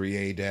had the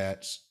 3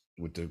 ADATs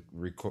with the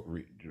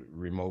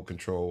remote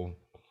control.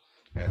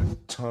 Had a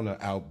ton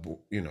of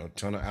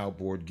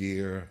outboard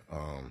gear.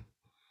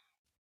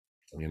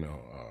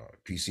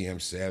 PCM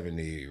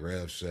 70,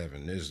 Rev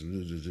 7, this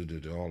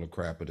all the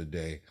crap of the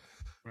day.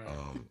 Right.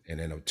 And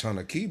then a ton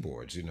of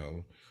keyboards,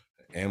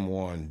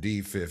 M1,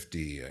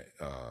 D50,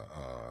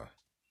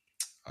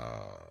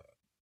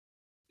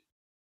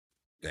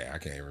 I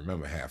can't even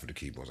remember half of the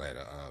keyboards. I had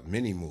a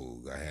Mini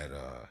Moog. I had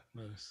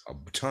nice. A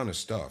ton of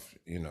stuff,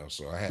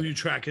 So I had. Were you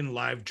tracking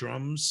live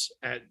drums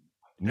at?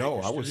 No,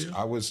 I was.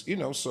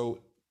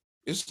 So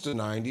it's the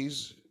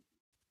 '90s.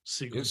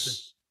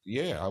 Sequencing.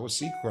 I was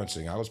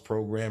sequencing. I was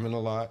programming a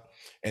lot,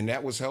 and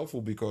that was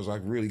helpful because I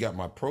really got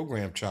my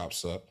program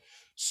chops up.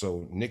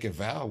 So Nick and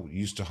Val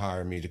used to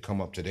hire me to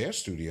come up to their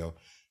studio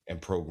and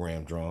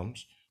program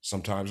drums.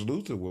 Sometimes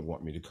Luther would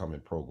want me to come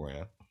and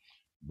program,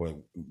 but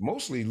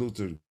mostly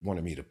Luther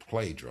wanted me to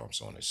play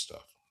drums on his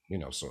stuff.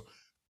 So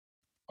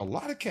a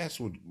lot of cats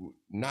would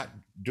not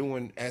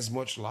doing as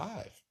much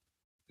live,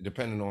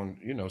 depending on,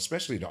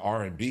 especially the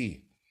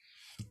R&B,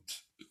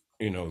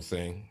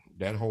 thing.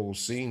 That whole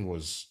scene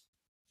was,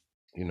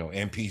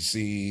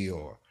 MPC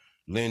or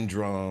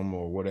Lindrum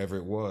or whatever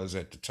it was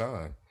at the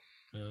time.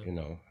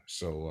 Yeah.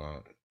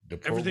 So the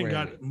everything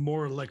got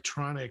more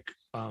electronic.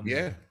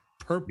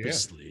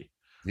 Purposely.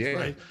 Yeah.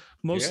 Right.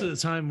 Most of the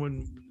time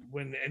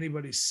when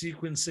anybody's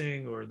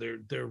sequencing or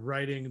they're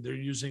writing, they're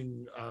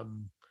using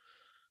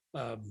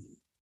they're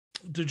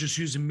just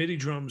using MIDI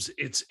drums.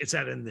 It's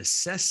at a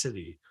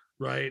necessity,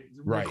 right?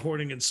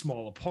 Recording in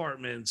small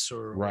apartments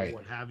or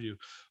what have you.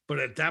 But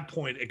at that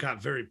point, it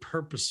got very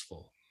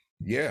purposeful.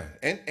 Yeah,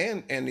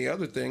 and the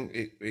other thing,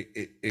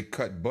 it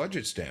cut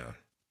budgets down.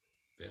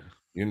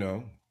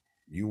 Yeah,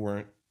 you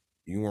weren't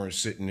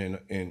sitting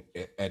in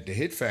at the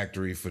Hit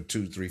Factory for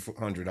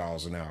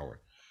 $200-$300 an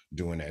hour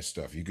doing that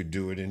stuff. You could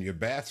do it in your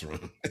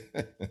bathroom,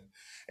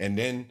 and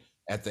then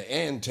at the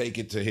end take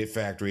it to Hit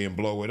Factory and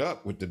blow it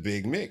up with the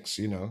big mix,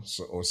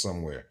 or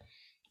somewhere,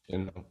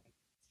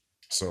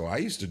 So I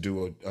used to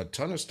do a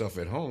ton of stuff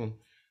at home,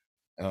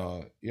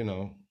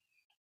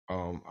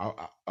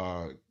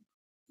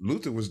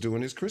 Luther was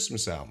doing his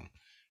Christmas album,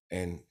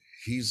 and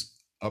he's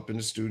up in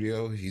the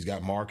studio. He's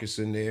got Marcus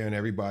in there and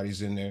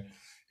everybody's in there.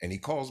 And he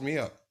calls me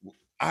up.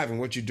 Ivan,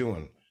 what you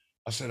doing?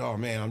 I said, oh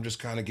man, I'm just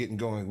kind of getting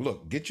going.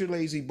 Look, get your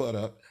lazy butt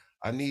up.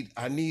 I need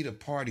a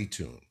party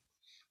tune.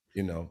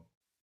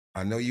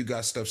 I know you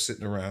got stuff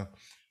sitting around.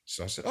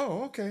 So I said,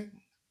 oh, okay.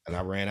 And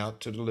I ran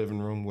out to the living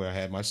room where I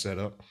had my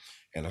setup,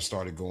 and I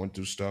started going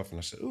through stuff, and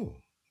I said, ooh,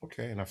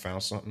 okay. And I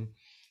found something,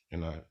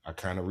 and I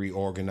kind of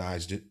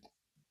reorganized it.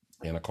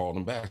 And I called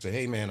him back. I said,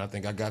 hey, man, I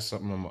think I got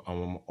something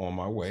on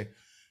my way.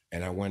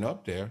 And I went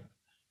up there,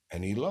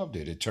 and he loved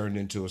it. It turned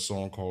into a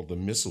song called The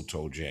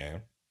Mistletoe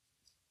Jam,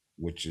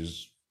 which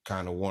is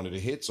kind of one of the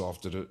hits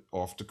off the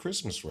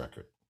Christmas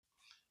record.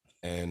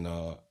 And,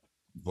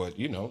 but,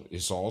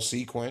 it's all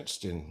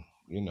sequenced. And,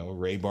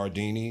 Ray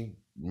Bardini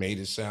made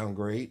it sound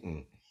great.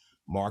 And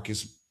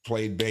Marcus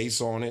played bass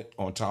on it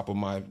on top of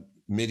my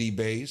MIDI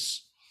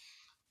bass.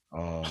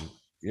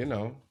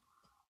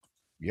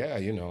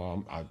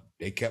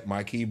 They kept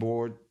my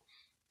keyboard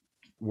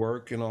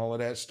work and all of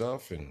that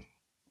stuff, and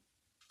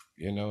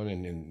and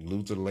then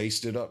Luther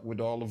laced it up with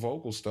all the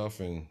vocal stuff,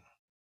 and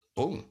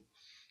boom.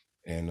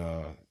 And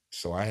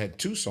so I had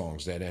 2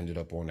 songs that ended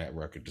up on that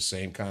record the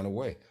same kind of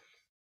way.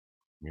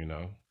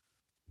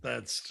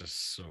 That's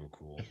just so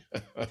cool.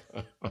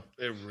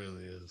 It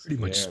really is.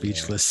 Pretty much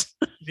speechless.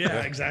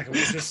 Yeah, exactly.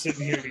 We're just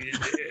sitting here.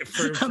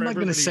 I'm not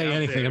going to say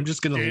anything. There, I'm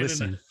just going to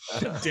listen.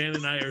 Dan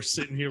and I are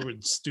sitting here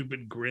with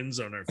stupid grins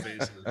on our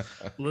faces,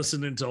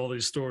 listening to all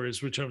these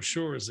stories, which I'm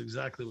sure is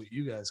exactly what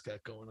you guys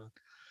got going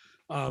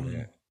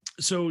on.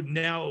 So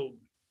now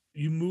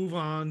you move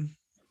on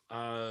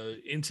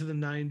into the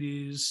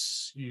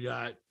 90s. You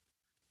got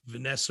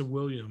Vanessa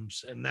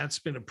Williams, and that's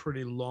been a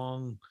pretty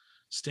long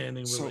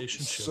standing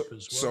relationship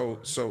as well. So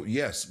Right? so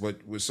yes, but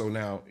so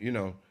now, you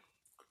know,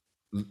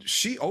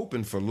 she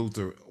opened for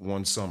Luther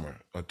one summer,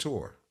 a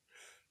tour.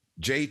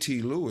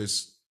 JT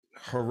Lewis,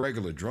 her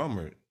regular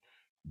drummer,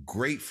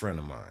 great friend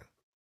of mine.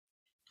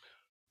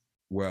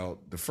 Well,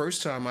 the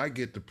first time I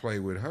get to play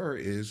with her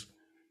is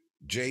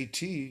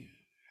JT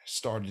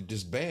started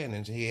this band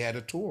and he had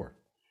a tour.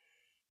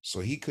 So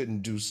he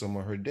couldn't do some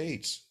of her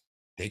dates.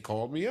 They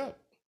called me up.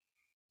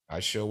 I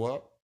show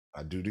up,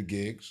 I do the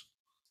gigs,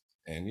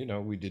 and you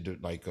know, we did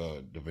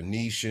the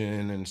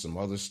Venetian and some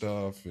other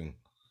stuff, and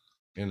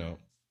you know,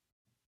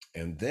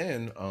 and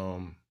then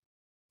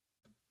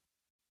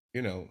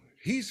you know,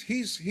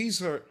 he's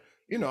her,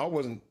 you know, I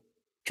wasn't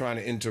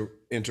trying to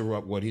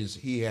interrupt what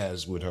he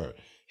has with her.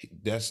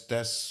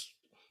 That's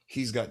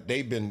he's got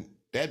they've been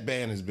that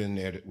band has been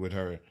there with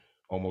her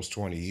almost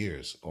 20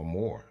 years or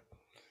more,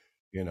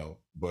 you know,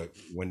 but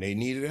when they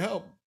needed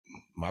help,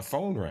 my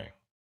phone rang.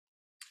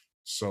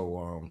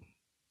 So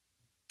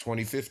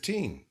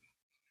 2015,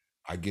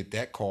 I get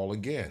that call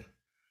again.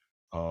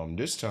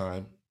 This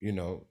time, you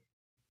know,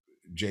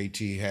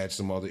 JT had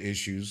some other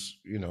issues,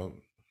 you know,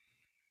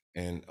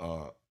 and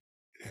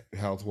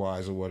health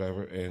wise or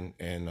whatever, and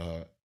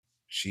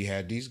she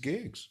had these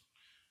gigs,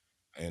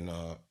 and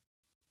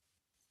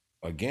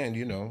again,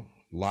 you know,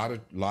 lot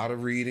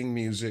of reading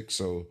music.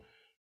 So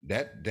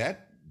that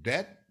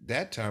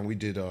time we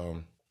did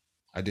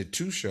I did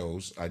two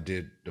shows. I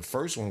did the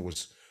first one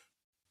was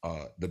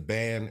the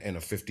band and a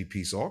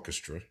 50-piece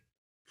orchestra,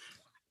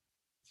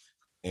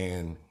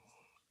 and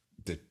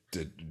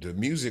the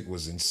music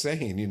was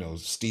insane, you know,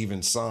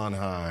 Stephen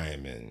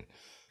Sondheim and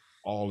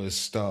all this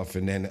stuff,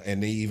 and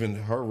then even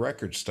her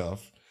record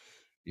stuff,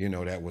 you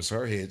know, that was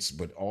her hits,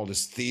 but all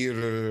this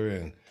theater,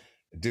 and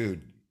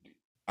dude,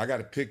 I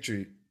got a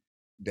picture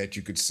that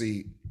you could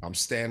see. I'm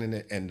standing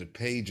there and the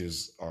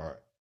pages are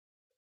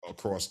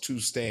across two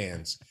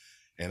stands,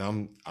 and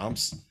I'm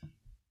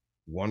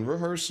one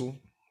rehearsal.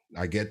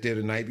 I get there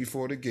the night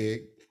before the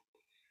gig.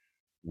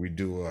 We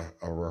do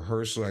a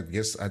rehearsal.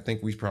 I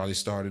think we probably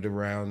started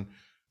around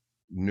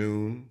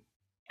noon,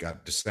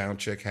 got the sound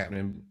check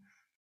happening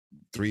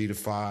 3 to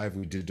 5.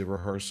 We did the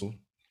rehearsal.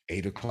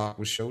 8 o'clock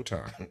was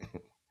showtime.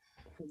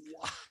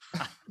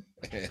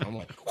 And I'm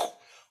like,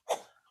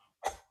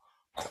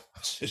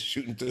 just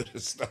shooting through the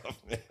stuff,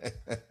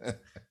 man.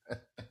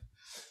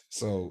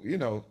 So, you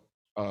know,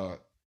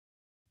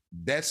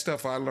 that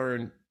stuff I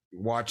learned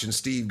watching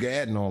Steve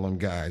Gadd and all them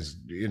guys,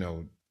 you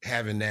know,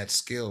 having that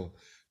skill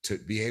to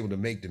be able to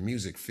make the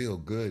music feel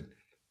good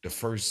the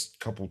first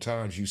couple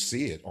times you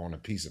see it on a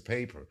piece of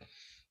paper.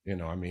 You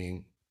know, I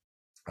mean,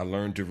 I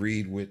learned to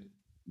read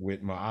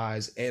with my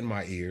eyes and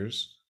my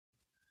ears.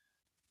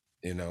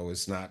 You know,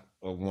 it's not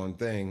a one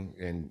thing,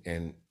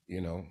 and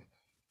you know,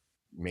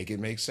 make it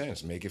make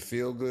sense, make it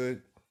feel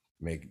good,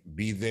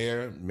 be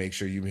there, make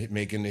sure you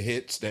making the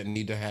hits that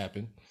need to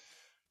happen.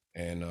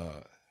 And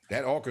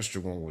that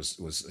orchestra one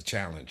was a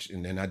challenge.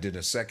 And then I did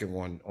a second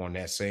one on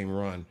that same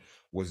run,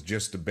 was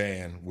just the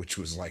band, which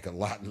was like a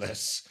lot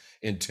less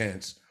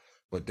intense.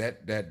 But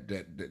that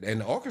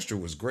and the orchestra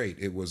was great.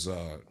 It was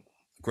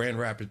Grand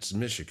Rapids,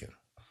 Michigan.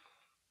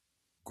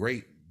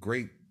 Great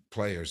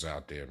players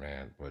out there,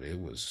 man. But it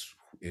was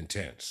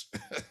intense.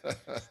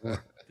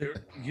 There,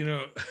 you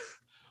know,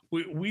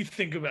 we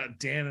think about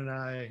Dan and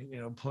I, you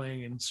know,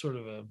 playing in sort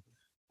of a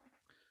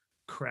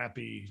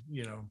crappy,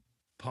 you know,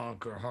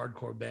 punk or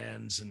hardcore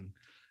bands, and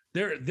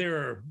there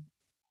are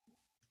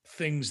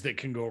things that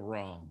can go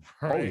wrong,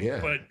 right? Oh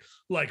yeah. But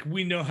like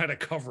we know how to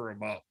cover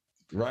them up.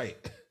 Right.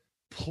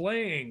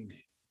 Playing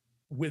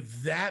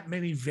with that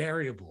many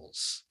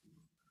variables,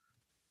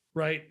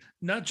 right?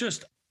 Not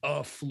just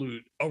a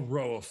flute, a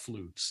row of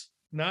flutes,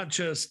 not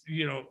just,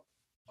 you know,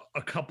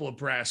 a couple of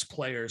brass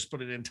players,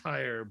 but an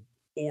entire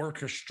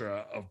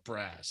orchestra of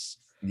brass.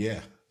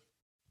 Yeah.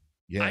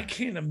 Yeah. I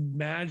can't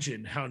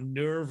imagine how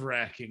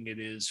nerve-wracking it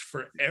is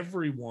for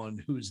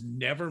everyone who's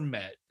never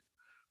met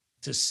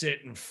to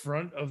sit in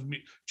front of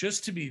me,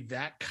 just to be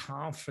that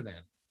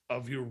confident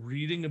of your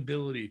reading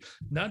ability,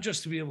 not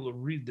just to be able to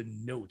read the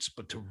notes,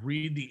 but to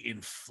read the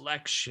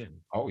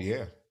inflection. Oh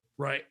yeah.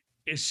 Right.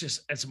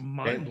 It's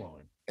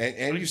mind-blowing.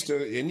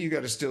 And you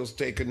got to still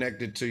stay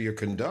connected to your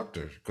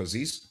conductor, because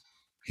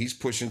he's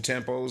pushing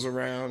tempos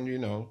around, you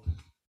know.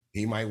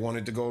 He might want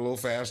it to go a little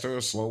faster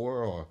or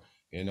slower, or,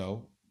 you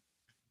know.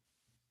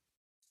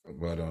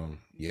 But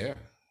yeah,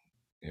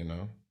 you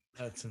know.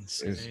 That's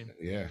insane.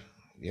 Yeah.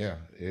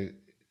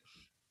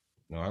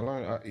 No, I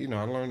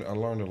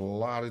learned a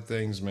lot of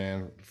things,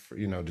 man.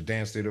 You know, the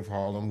Dance Theater of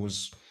Harlem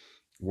was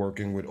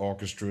working with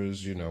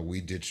orchestras. You know, we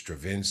did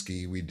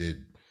Stravinsky, we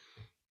did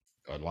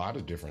a lot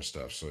of different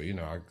stuff. So, you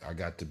know, I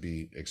got to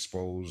be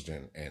exposed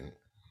and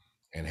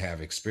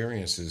have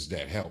experiences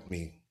that helped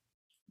me,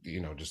 you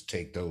know, just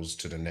take those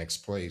to the next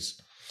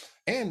place.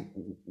 And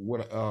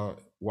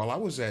while I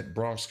was at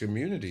Bronx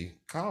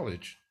Community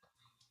College,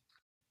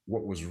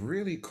 what was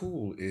really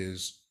cool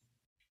is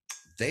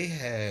they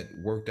had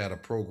worked out a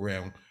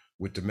program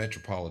with the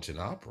Metropolitan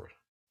Opera.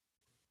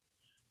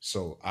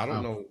 So I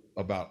don't Wow. know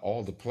about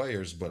all the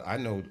players, but I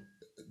know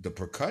the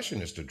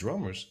percussionists, the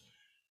drummers,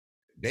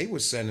 they were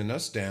sending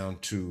us down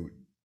to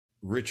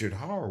Richard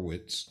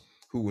Horowitz,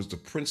 who was the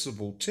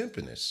principal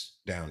timpanist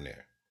down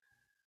there,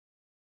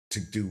 to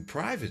do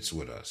privates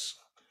with us.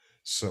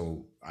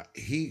 So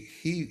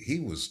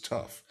he was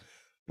tough,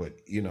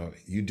 but you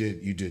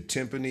did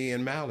timpani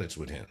and mallets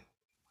with him,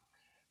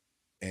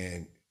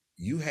 and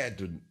you had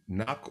to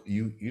knock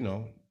you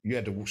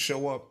had to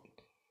show up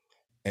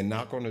and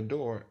knock on the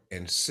door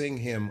and sing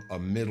him a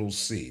middle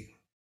C.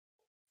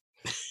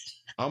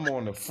 I'm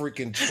on a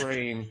freaking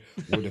train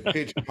with a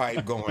pitch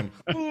pipe going.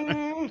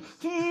 I'm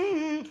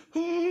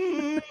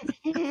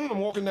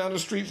walking down the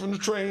street from the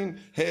train.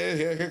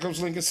 Here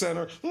comes Lincoln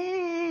Center.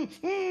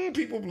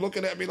 People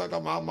looking at me like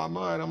I'm out of my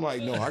mind. I'm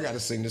like, no, I got to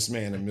sing this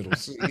man in middle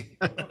C.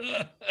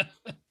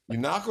 You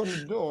knock on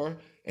the door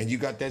and you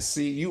got that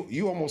C.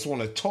 You almost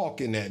want to talk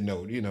in that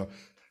note,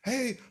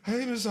 Hey,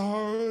 Mr.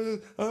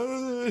 Howard.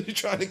 You're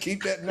trying to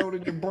keep that note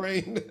in your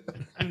brain.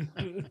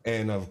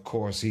 And of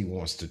course, he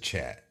wants to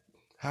chat.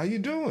 How you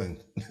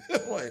doing?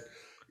 Like,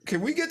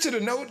 can we get to the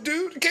note,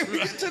 dude? Can we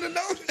get to the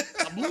note?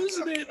 I'm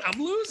losing it.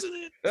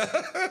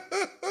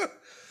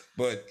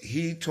 But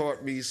he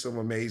taught me some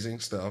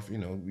amazing stuff.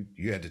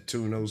 You had to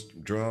tune those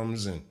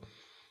drums and,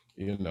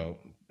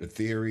 the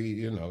theory,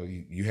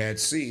 you had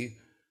C,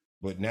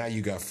 but now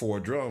you got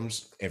 4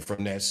 drums. And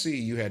from that C,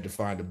 you had to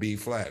find a B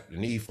flat,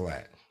 an E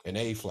flat, an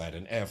A flat,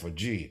 an F, or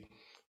G.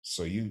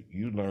 So you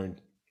learned,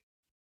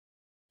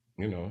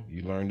 you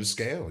learned the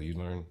scale. You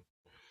learn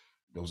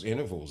those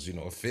intervals,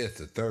 a fifth,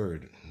 a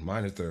third,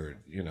 minor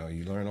third, you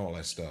learn all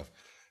that stuff.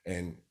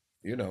 And,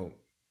 the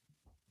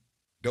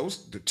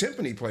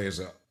timpani players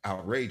are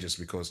outrageous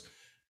because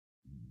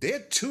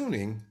they're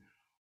tuning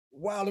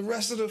while the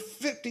rest of the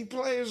 50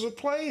 players are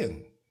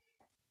playing.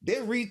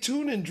 They're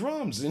retuning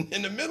drums in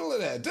the middle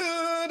of that.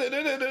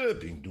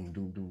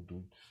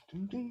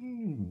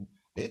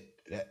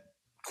 That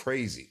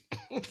crazy.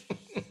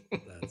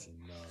 That's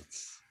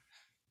nuts.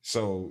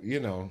 So,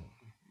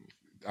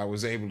 I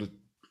was able to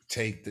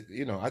take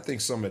I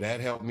think some of that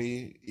helped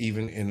me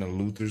even in a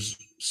Luther's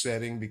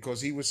setting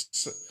because it was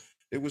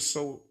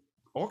so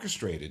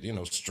orchestrated,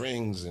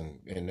 strings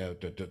and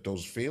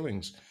those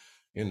feelings,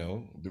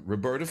 the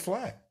Roberta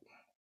Flack,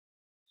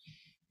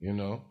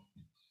 and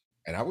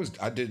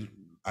I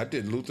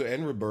did Luther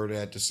and Roberta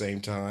at the same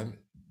time,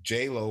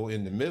 J-Lo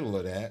in the middle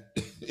of that,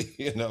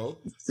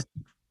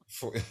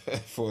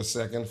 for a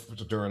second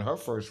during her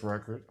first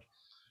record,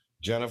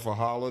 Jennifer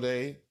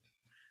Holliday,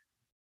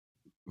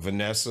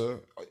 Vanessa.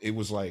 It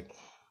was like,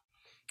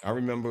 I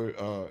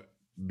remember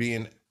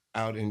being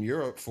out in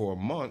Europe for a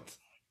month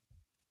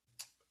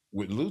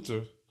with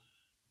Luther,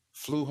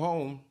 flew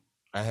home.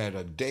 I had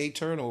a day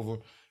turnover,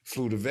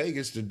 flew to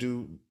Vegas to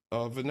do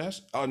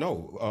Vanessa. Oh,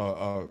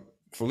 no,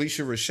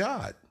 Felicia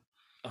Rashad.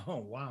 Oh,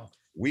 wow.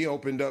 We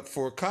opened up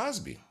for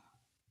Cosby.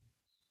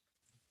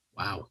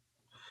 Wow.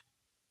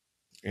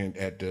 And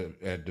at the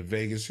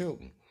Vegas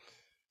Hilton.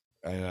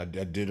 And I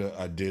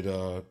did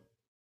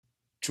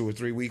 2 or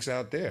 3 weeks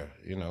out there,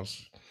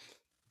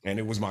 and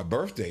it was my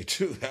birthday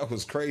too. That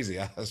was crazy.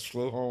 I just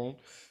flew home.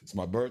 It's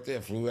my birthday.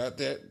 I flew out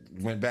there,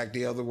 went back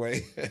the other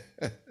way.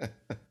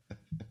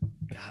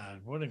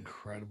 God, what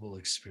incredible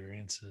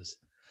experiences.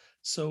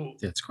 So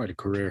Yeah, it's quite a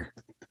career.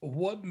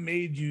 what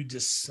made you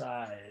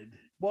decide?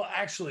 Well,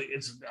 actually,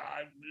 this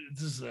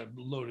is a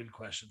loaded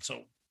question.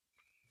 So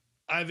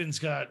Ivan's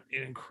got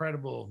an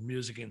incredible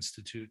music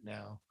institute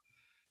now.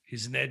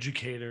 He's an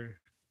educator,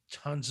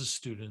 tons of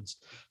students.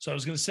 So I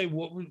was going to say,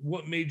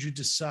 what made you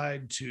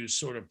decide to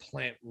sort of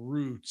plant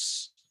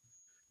roots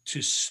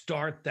to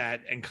start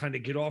that and kind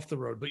of get off the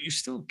road, but you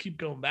still keep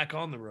going back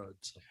on the road?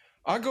 So.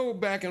 I go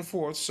back and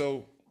forth.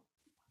 So,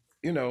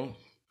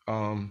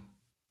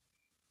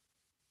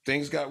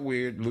 things got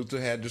weird. Luther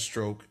had the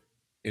stroke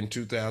in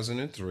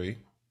 2003.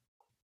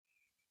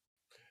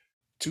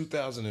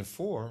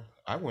 2004,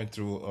 I went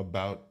through a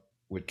bout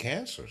with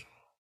cancer.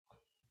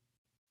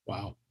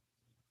 Wow.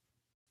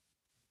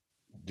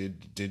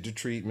 Did the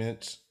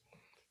treatments,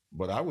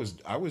 but I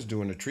was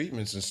doing the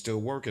treatments and still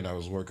working. I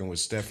was working with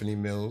Stephanie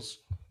Mills.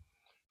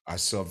 I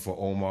subbed for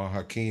Omar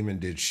Hakim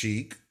and did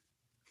Chic.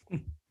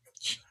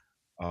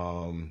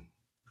 And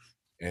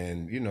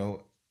and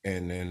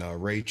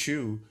then Ray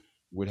Chu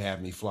would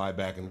have me fly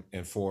back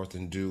and forth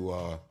and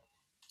do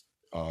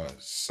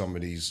some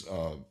of these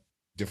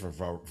different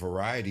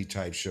variety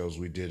type shows.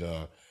 We did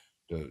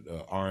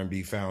the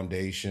R&B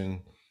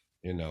Foundation,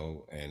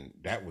 and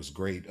that was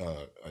great.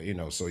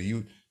 So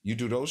you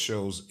do those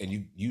shows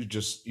and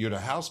you're the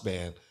house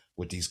band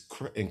with these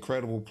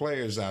incredible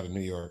players out of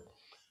New York,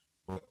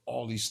 but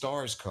all these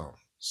stars come.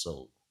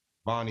 So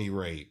Bonnie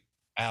Raitt,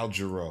 Al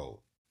Jarreau,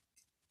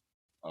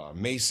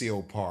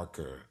 Maceo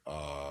Parker,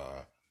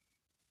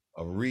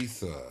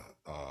 Aretha,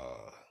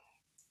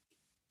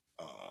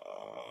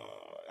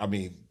 I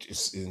mean,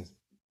 just and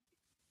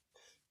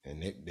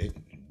they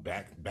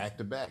back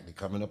to back. They're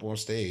coming up on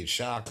stage.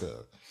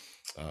 Shaka,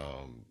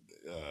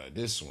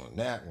 this one,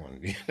 that one.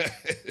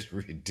 It's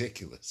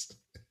ridiculous.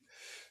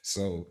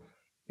 So,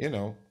 you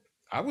know,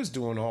 I was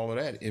doing all of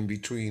that in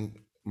between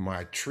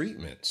my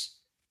treatments.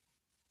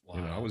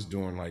 You know, I Wow. was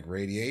doing like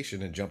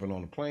radiation and jumping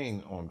on the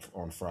plane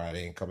on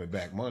Friday and coming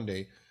back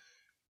Monday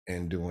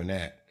and doing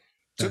that.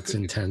 That's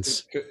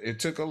intense. It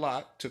took a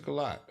lot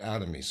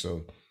out of me.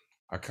 So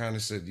I kind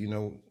of said,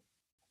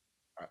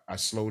 I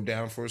slowed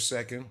down for a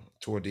second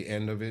toward the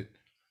end of it,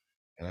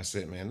 and I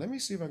said, man, let me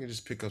see if I can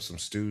just pick up some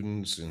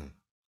students,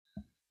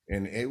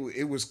 and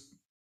it was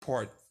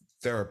part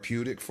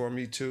therapeutic for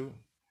me too,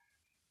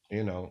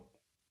 you know,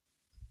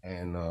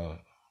 and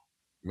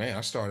man,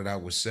 I started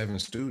out with 7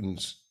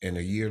 students, and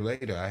a year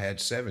later I had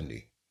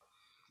 70.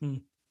 Hmm.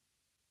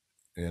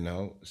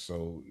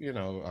 So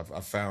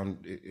I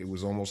found it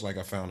was almost like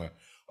I found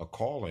a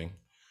calling,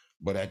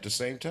 but at the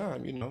same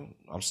time,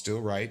 I'm still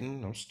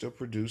writing, I'm still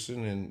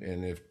producing,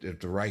 and if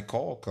the right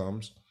call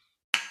comes,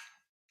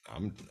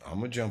 I'm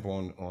gonna jump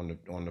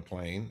on the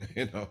plane.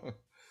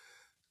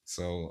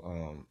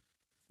 So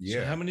So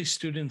yeah. how many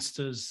students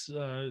does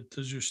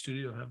your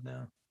studio have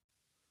now?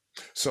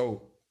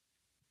 So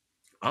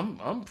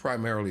I'm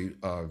primarily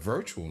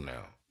virtual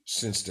now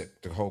since the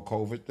whole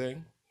COVID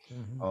thing.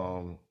 Mhm.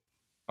 Um,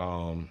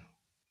 um,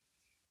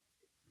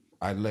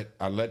 I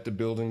let the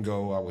building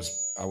go. I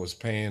was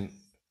paying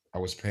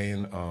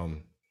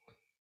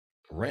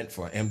rent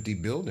for an empty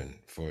building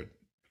for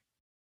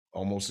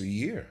almost a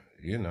year.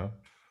 Yeah.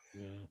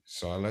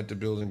 So I let the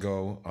building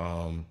go.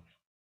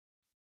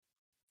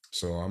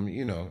 So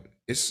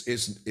it's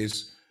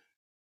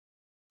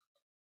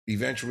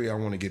eventually I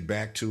want to get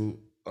back to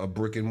a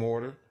brick and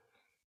mortar.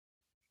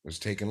 It's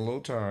taking a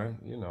little time,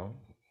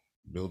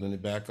 building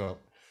it back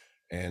up,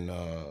 and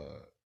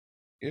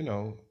you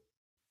know,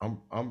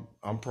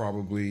 I'm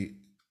probably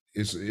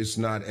it's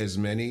not as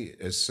many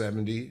as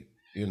 70,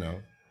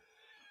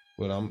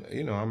 but I'm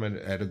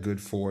at a good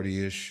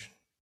 40-ish,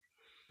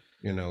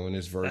 and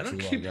it's That'll virtual.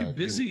 I keep you got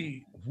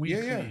busy yeah,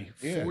 weekly.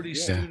 yeah, 40 yeah,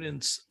 Yeah.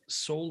 students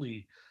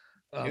solely.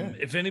 yeah.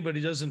 If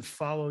anybody doesn't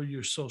follow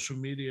your social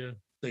media,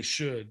 they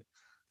should,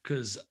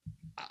 because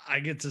I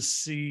get to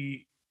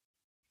see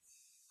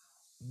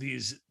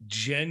these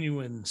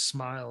genuine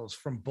smiles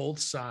from both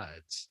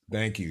sides,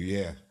 Thank you.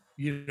 Yeah.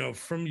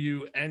 from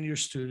you and your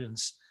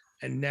students.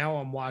 And now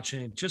I'm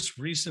watching just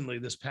recently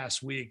this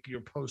past week,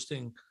 you're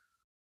posting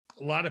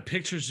a lot of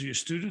pictures of your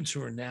students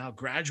who are now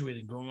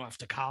graduating, going off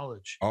to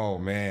college. Oh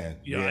man. I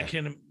Yeah.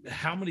 can't,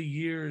 how many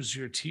years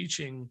you're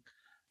teaching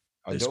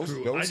this Those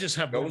crew. I those just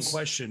have one those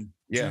question.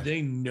 Do yeah.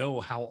 they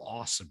know how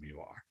awesome you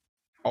are?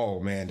 Oh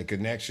man, the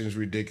connection is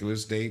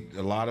ridiculous. A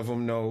lot of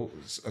them know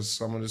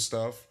some of the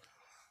stuff.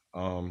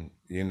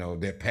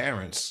 Their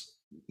parents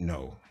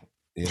know.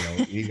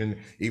 Even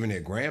their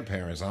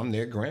grandparents. I'm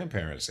their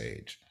grandparents'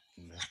 age.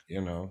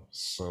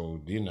 So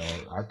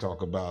I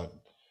talk about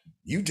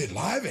you did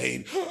Live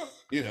Aid,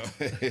 you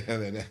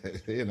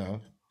know,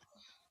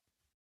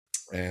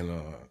 and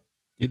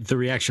The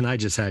reaction I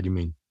just had, you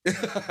mean,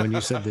 when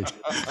you said that?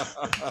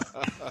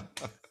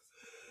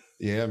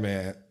 yeah,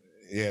 man,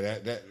 yeah,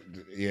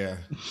 yeah,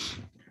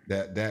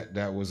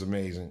 that was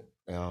amazing.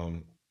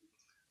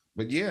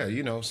 But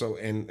yeah, so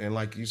and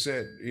like you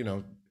said,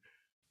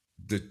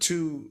 the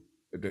two,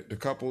 the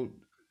couple,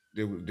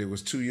 there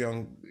was two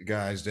young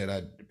guys that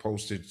I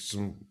posted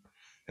some,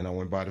 and I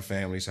went by the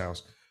family's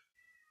house.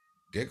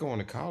 They're going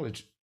to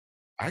college.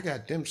 I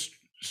got them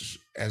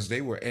as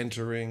they were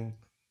entering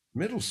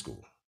middle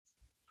school.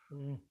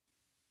 Mm.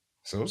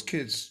 So those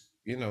kids,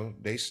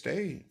 they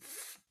stay,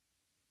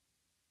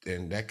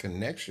 and that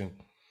connection.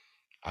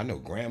 I know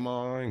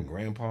grandma and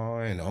grandpa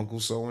and uncle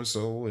so and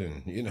so,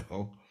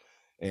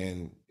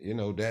 and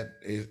that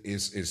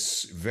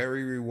is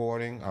very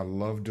rewarding. I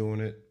love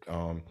doing it.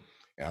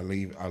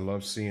 I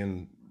love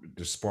seeing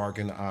the spark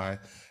in the eye.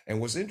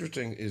 And what's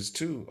interesting is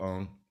too,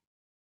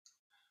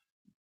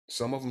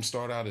 some of them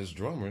start out as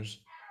drummers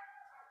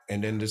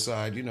and then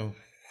decide,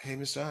 hey,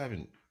 Mr.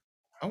 Ivan,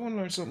 I want to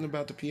learn something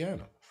about the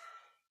piano.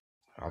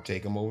 I'll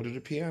take them over to the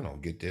piano,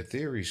 get their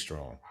theory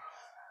strong.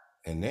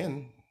 And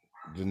then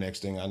the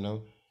next thing I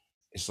know,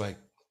 it's like,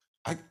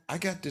 I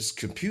got this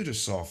computer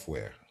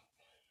software.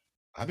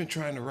 I've been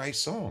trying to write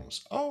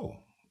songs. Oh,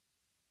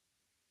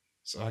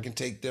 so I can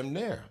take them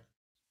there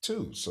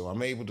too. So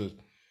I'm able to,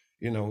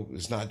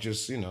 it's not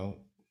just,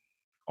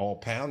 all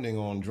pounding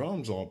on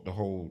drums all the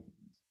whole,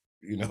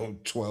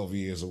 12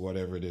 years or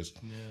whatever it is.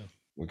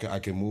 Yeah. I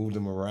can move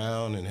them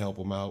around and help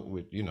them out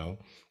with,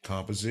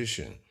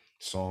 composition,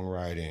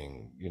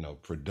 songwriting,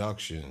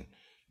 production,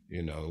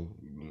 you know,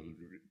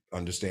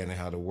 understanding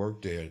how to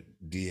work their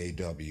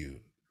DAW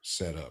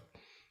setup,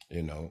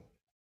 you know.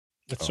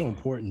 That's so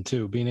important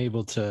too, being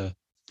able to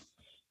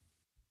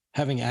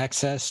having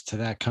access to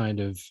that kind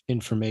of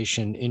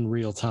information in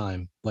real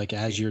time, like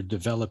as you're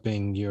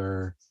developing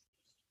your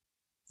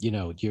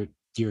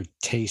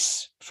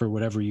tastes for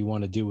whatever you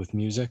want to do with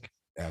music.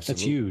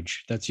 Absolutely.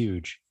 That's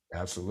huge.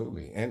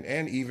 Absolutely.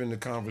 And even the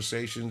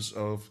conversations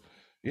of,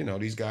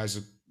 these guys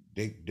are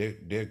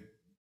they're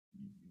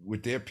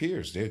with their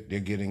peers. They're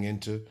getting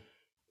into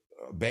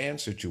band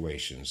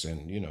situations,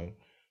 and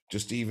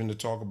just even to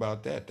talk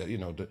about that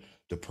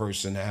the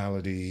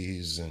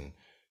personalities and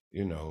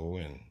you know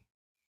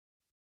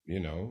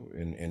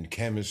and and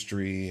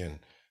chemistry and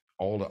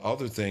all the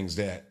other things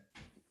that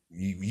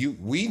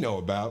we know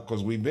about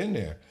because we've been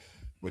there.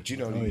 But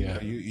Oh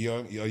yeah.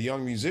 you're a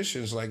young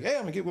musician. It's like, hey,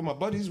 I'm gonna get with my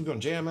buddies. We're gonna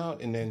jam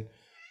out, and then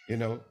you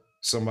know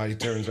somebody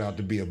turns out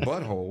to be a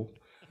butthole,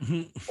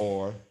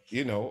 or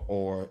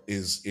or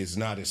is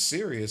not as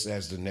serious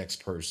as the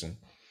next person.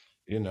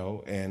 And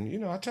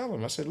I tell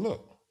them, I said,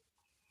 look,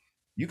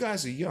 you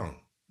guys are young.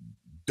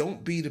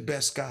 Don't be the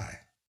best guy.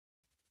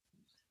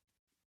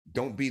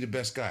 Don't be the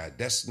best guy.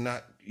 That's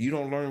not, you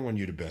don't learn when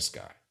you're the best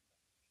guy.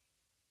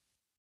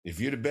 If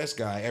you're the best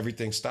guy,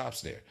 everything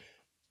stops there.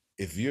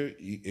 If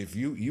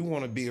you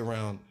want to be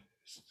around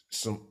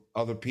some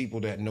other people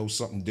that know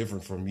something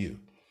different from you,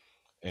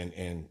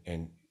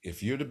 and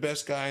if you're the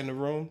best guy in the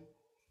room,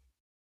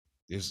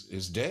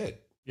 it's dead.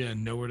 Yeah,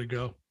 nowhere to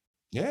go.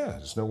 Yeah,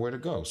 there's nowhere to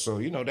go. So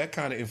that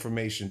kind of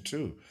information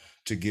too,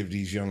 to give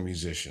these young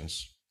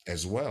musicians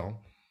as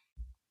well,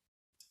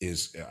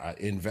 is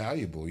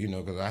invaluable.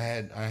 Because I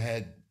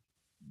had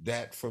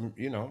that from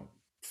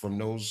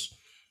those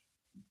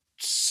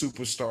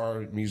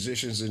superstar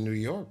musicians in New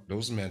York.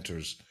 Those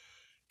mentors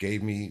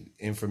gave me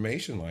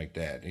information like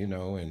that,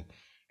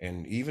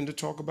 and even to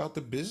talk about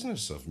the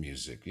business of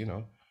music,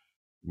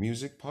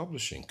 music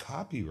publishing,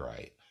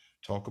 copyright,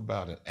 talk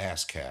about an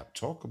ASCAP,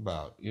 talk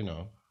about,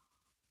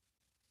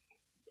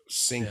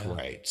 sync Yeah.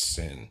 rights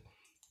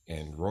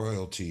and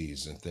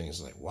royalties and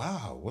things like,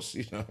 wow, what's,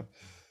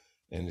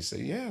 and they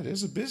say, yeah,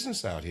 there's a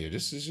business out here.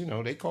 This is,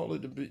 they call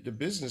it the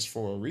business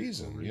for a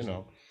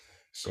reason.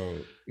 So,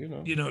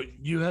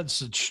 You had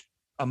such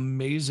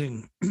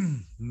amazing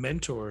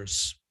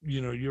mentors,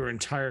 your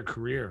entire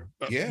career,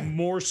 yeah.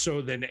 more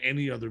so than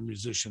any other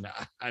musician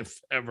I've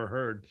ever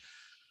heard.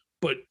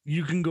 But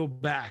you can go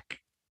back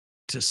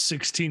to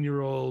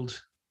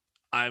 16-year-old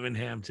Ivan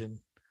Hampton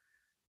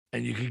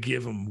and you could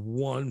give him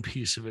one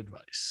piece of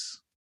advice.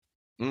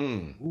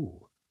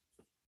 Ooh.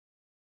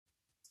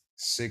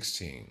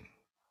 16.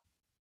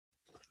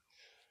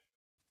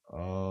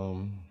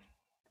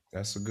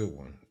 That's a good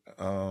one.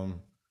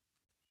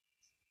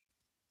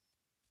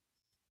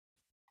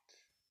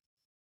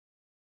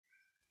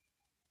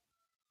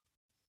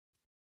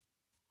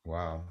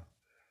 Wow.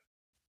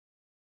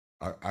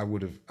 I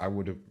would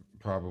have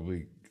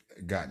probably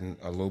gotten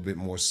a little bit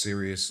more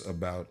serious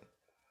about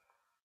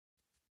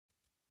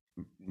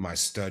my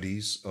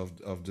studies of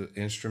the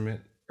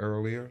instrument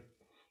earlier,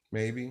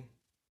 maybe,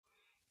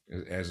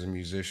 as a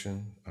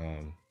musician.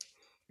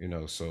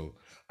 So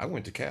I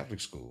went to Catholic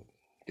school.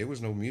 There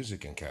was no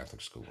music in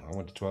Catholic school. I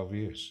went to 12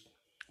 years.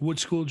 What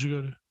school did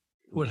you go to?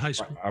 What high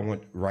school? I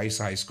went Rice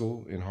High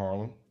School in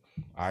Harlem.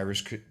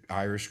 Irish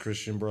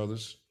Christian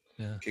brothers.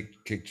 Yeah.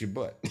 Kicked your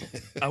butt.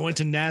 I went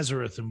to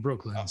Nazareth in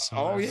Brooklyn. So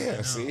oh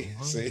yeah, see,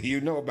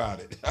 you know about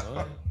it.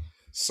 Oh.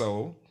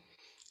 So,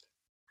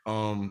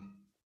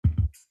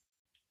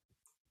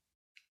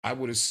 I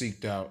would have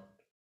seeked out,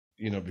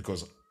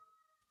 because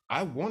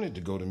I wanted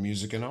to go to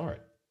music and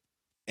art,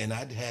 and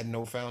I had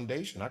no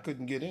foundation. I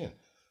couldn't get in.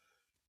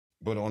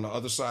 But on the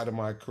other side of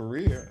my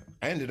career,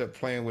 I ended up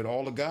playing with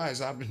all the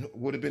guys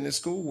would have been in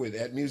school with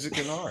at music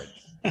and art.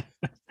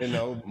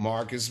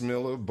 Marcus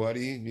Miller,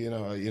 Buddy,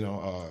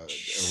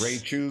 Ray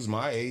Chews,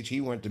 my age,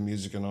 he went to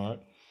music and art.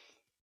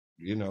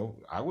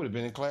 I would have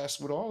been in class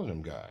with all of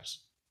them guys.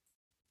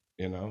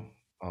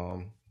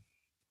 Well,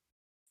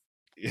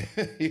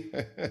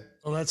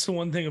 that's the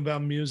one thing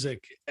about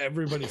music.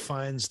 Everybody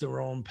finds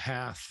their own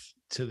path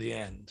to the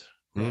end,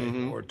 right?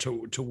 Mm-hmm. Or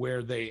to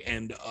where they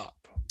end up.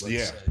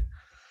 Let's say.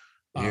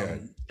 Yeah.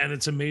 And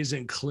it's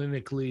amazing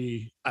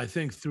clinically, I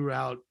think,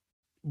 throughout,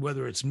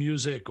 whether it's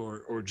music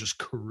or just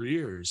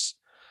careers,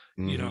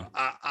 mm-hmm.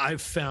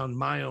 I've found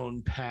my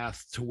own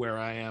path to where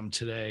I am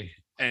today.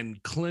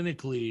 And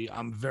clinically,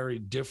 I'm very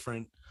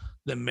different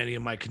than many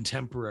of my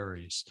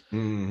contemporaries.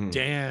 Mm-hmm.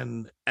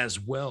 Dan as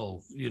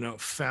well,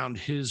 found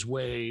his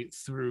way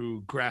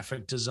through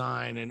graphic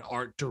design and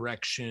art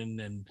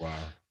direction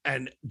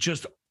and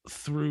just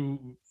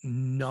through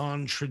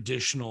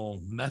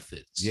non-traditional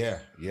methods. Yeah.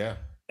 Yeah.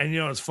 And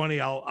it's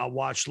funny. I'll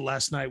watch.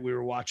 Last night we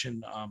were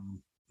watching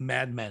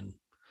Mad Men,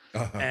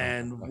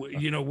 and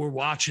we're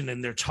watching,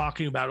 and they're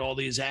talking about all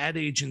these ad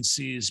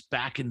agencies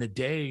back in the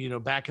day.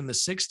 Back in the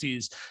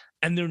 '60s,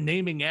 and they're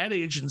naming ad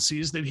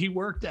agencies that he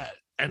worked at,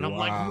 and I'm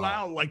like,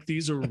 wow, like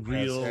these are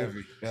real.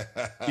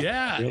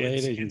 Yeah, real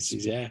ad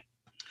agencies. Yeah.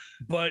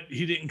 But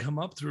he didn't come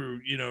up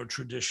through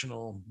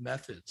traditional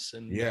methods,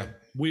 and yeah,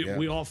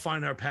 we all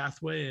find our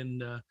pathway,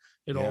 and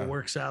it all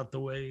works out the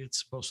way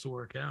it's supposed to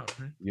work out,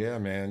 right? Yeah,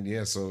 man.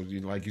 Yeah. So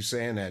like you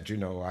saying that,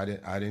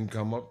 I didn't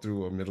come up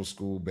through a middle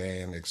school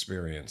band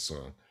experience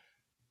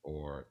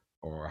or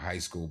a high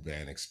school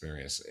band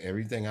experience.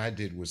 Everything I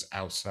did was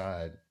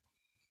outside.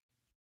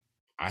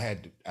 I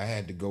had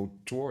to go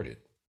toward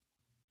it.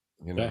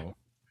 I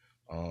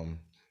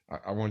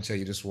want to tell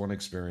you this one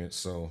experience.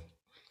 So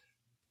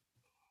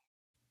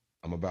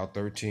I'm about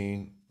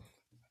 13.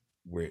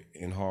 We're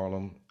in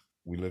Harlem.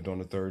 We lived on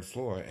the third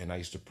floor, and I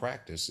used to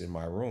practice in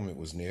my room. It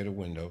was near the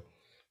window.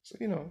 So,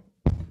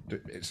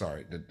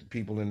 the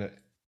people in the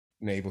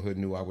neighborhood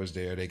knew I was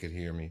there. They could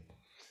hear me.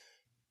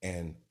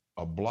 And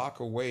a block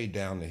away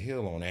down the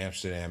hill on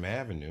Amsterdam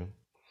Avenue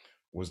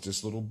was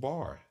this little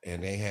bar,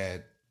 and they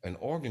had an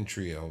organ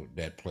trio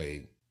that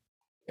played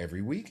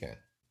every weekend.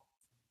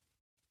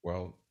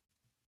 Well,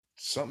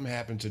 something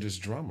happened to this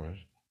drummer,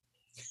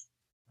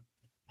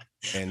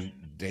 and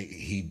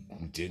he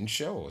didn't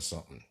show or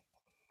something.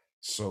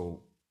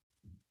 So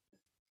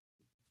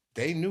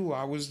they knew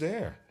I was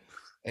there.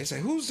 They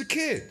said, "Who's the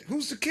kid?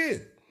 Who's the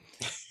kid?"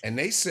 And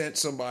they sent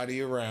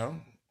somebody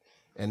around,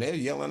 and they're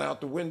yelling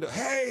out the window,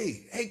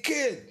 "Hey, hey,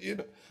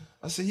 kid!"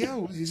 I said,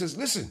 "Yo," he says,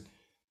 "Listen,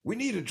 we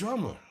need a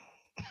drummer."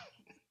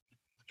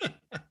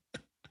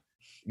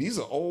 These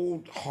are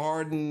old,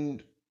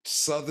 hardened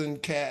Southern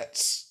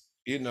cats,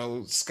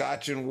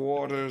 Scotch and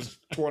waters,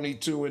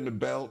 22 in the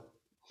belt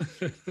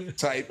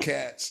type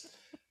cats.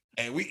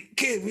 And we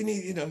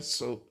need,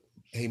 so,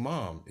 hey,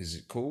 Mom, is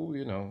it cool?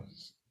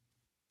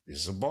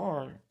 It's a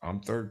bar.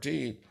 I'm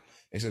 13.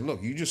 They said,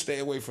 look, you just stay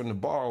away from the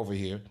bar over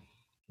here.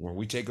 When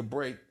we take a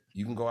break,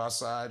 you can go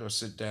outside or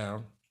sit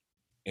down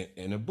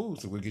in a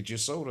booth and we'll get you a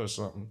soda or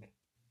something.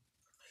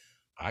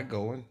 I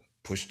go and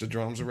push the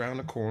drums around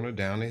the corner,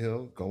 down the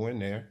hill, go in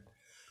there,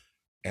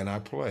 and I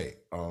play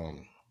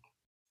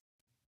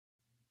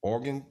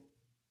organ,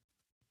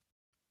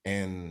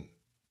 and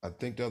I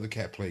think the other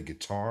cat played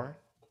guitar,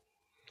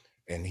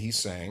 and he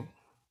sang,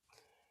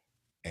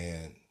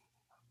 and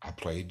I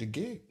played the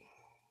gig.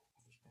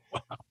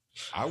 Wow.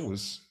 I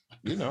was,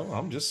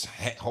 I'm just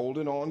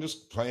holding on,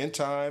 just playing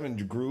time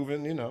and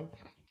grooving,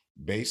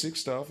 basic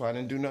stuff. I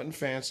didn't do nothing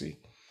fancy.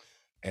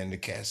 And the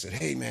cat said,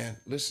 "Hey, man,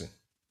 listen,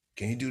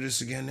 can you do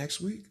this again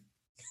next week?"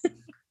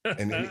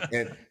 And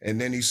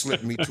then he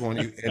slipped me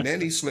 20, and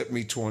then he slipped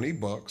me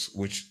 $20,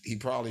 which he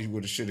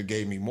probably should have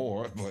gave me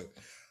more, but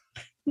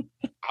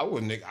I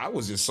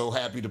was just so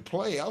happy to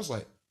play. I was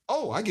like,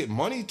 "Oh, I get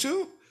money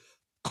too?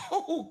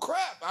 Oh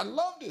crap, I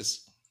love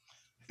this."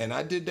 And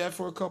I did that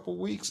for a couple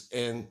weeks,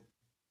 and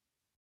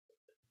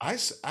I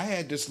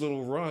had this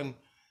little run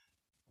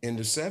in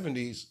the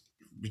 70s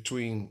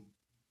between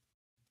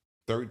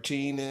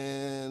 13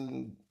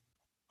 and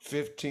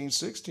 15,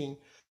 16.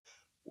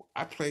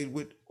 I played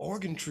with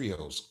organ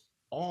trios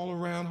all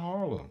around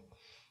Harlem.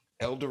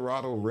 El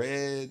Dorado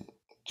Red,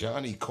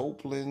 Johnny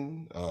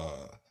Copeland,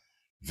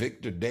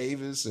 Victor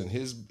Davis and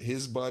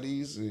his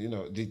buddies.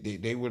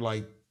 They were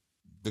like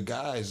the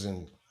guys,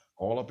 and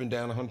all up and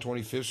down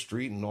 125th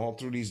Street and all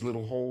through these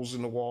little holes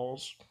in the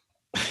walls.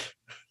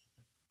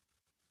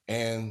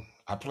 And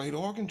I played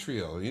organ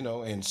trio,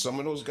 and some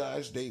of those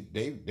guys, they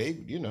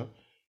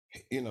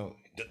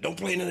don't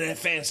play none of that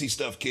fancy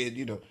stuff, kid.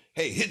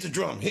 Hey, hit the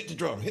drum,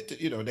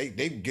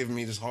 they give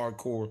me this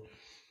hardcore,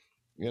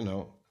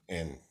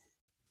 and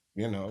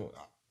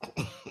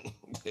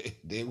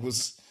it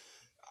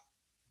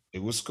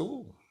was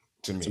cool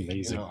to It's me.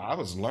 amazing. I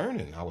was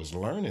learning,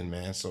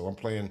 man. So I'm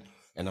playing,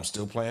 and I'm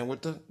still playing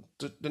with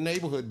the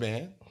neighborhood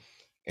band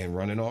and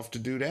running off to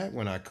do that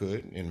when I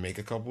could and make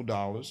a couple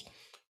dollars.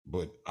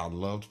 But I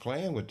loved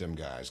playing with them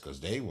guys because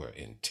they were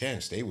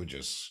intense. They were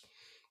just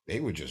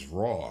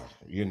raw.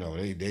 They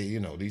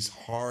these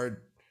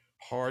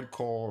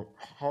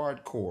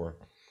hardcore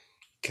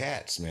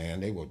cats, man.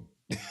 They were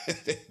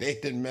they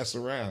didn't mess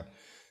around.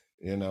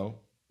 An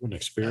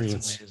experience.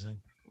 That's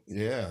amazing.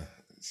 Yeah.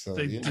 So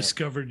they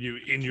discovered you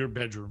in your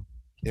bedroom.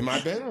 In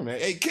my bedroom, man.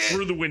 Hey, kid.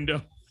 Through the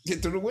window.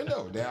 Get through the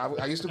window.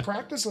 I used to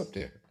practice up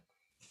there.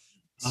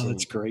 Oh,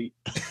 that's great.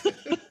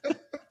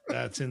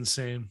 That's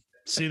insane.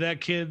 See that,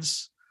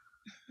 kids?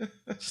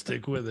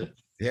 Stick with it.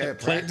 Yeah,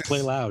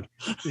 play loud.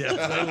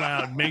 Yeah, play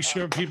loud. Make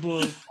sure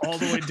people all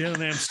the way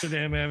down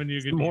Amsterdam Avenue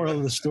can. Moral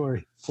of the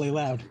story: play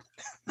loud.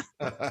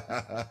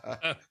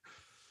 Well,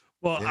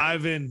 yeah.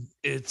 Ivan,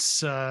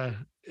 it's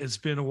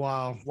been a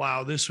while.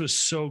 Wow, this was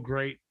so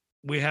great.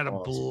 We had a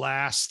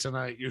blast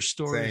tonight. Your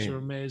stories are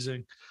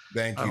amazing.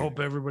 Thank you. I hope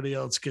everybody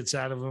else gets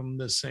out of them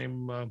the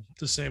same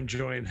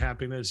joy and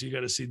happiness. You got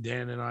to see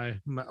Dan and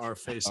our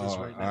faces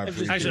right now.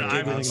 Actually,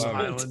 Ivan's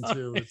smiling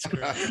too. It's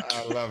great.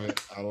 I love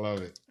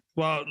it.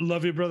 Well,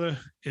 love you, brother.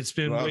 It's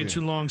been way too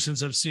long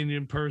since I've seen you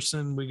in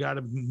person. We got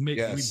to make.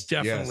 We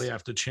definitely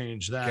have to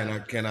change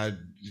that. Can I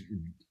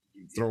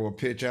throw a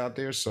pitch out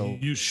there? So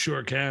you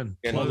sure can.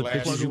 In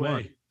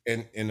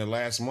the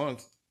last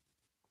month,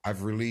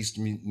 I've released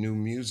new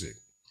music,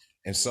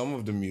 and some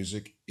of the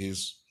music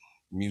is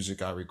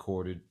music I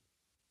recorded,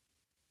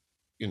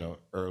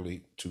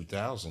 early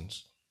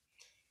 2000s,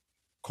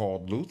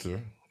 called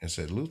Luther, and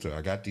said, "Luther,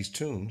 I got these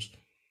tunes.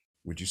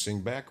 Would you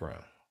sing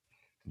background?"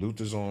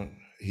 Luther's on.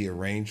 He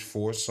arranged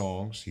 4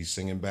 songs. He's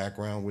singing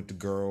background with the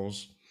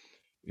girls.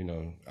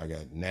 I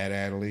got Nat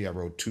Adderley. I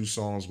wrote 2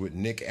 songs with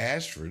Nick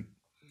Ashford.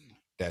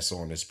 That's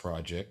on this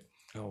project.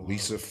 Oh, wow.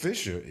 Lisa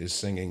Fisher is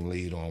singing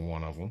lead on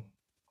one of them.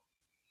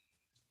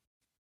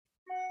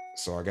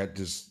 So I got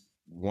this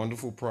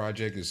wonderful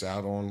project. It's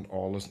out on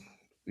all this,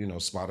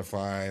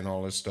 Spotify and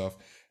all this stuff.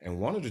 And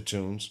one of the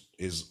tunes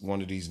is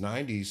one of these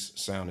 90s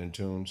sounding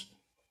tunes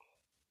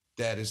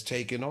that is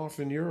taking off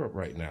in Europe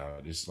right now.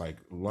 It's like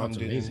That's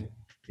amazing. London.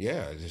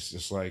 Yeah, it's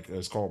just like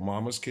it's called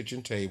Mama's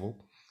Kitchen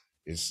Table.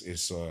 It's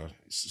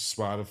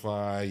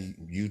Spotify,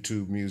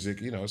 YouTube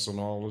Music. You know, it's on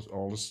all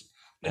It's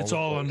the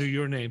all under places.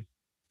 your name.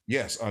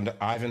 Yes, under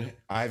Ivan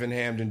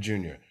Hampden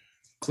Jr.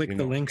 Click You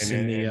the know, links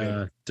in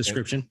the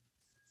description.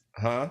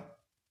 huh?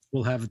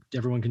 We'll have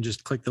everyone can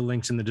just click the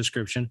links in the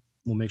description.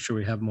 We'll make sure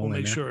we have them all We'll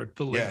in make there. sure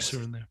the links Yes,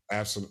 are in there.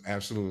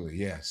 absolutely,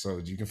 yeah. So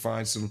you can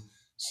find some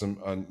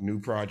new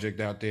project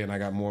out there, and I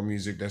got more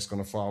music that's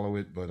gonna follow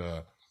it.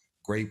 But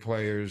great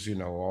players, you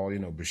know, all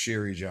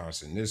Bashiri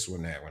Johnson, this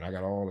one, that one. I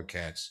got all the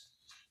cats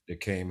that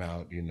came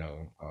out. You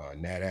know,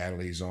 Nat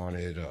Adley's on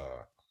it.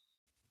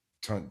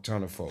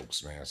 Ton of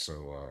folks, man.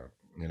 So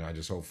you know, I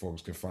just hope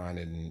folks can find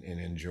it and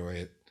enjoy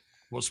it.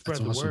 We'll spread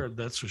That's the awesome. word.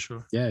 That's for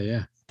sure.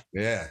 Yeah.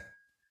 Yeah,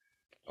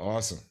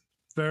 awesome.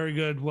 Very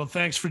good. Well,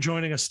 thanks for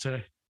joining us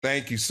today.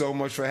 Thank you so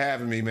much for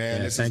having me, man.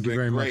 Yeah, This thank has you been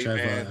very great,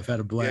 much. man. I've had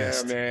a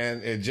blast. Yeah,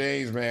 man. And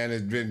James, man,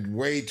 it's been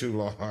way too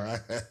long.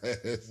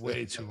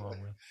 Way too long,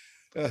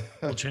 man.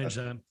 We'll change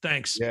that.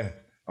 Thanks. Yeah.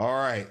 All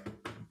right.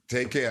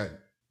 Take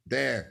care.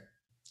 Dan.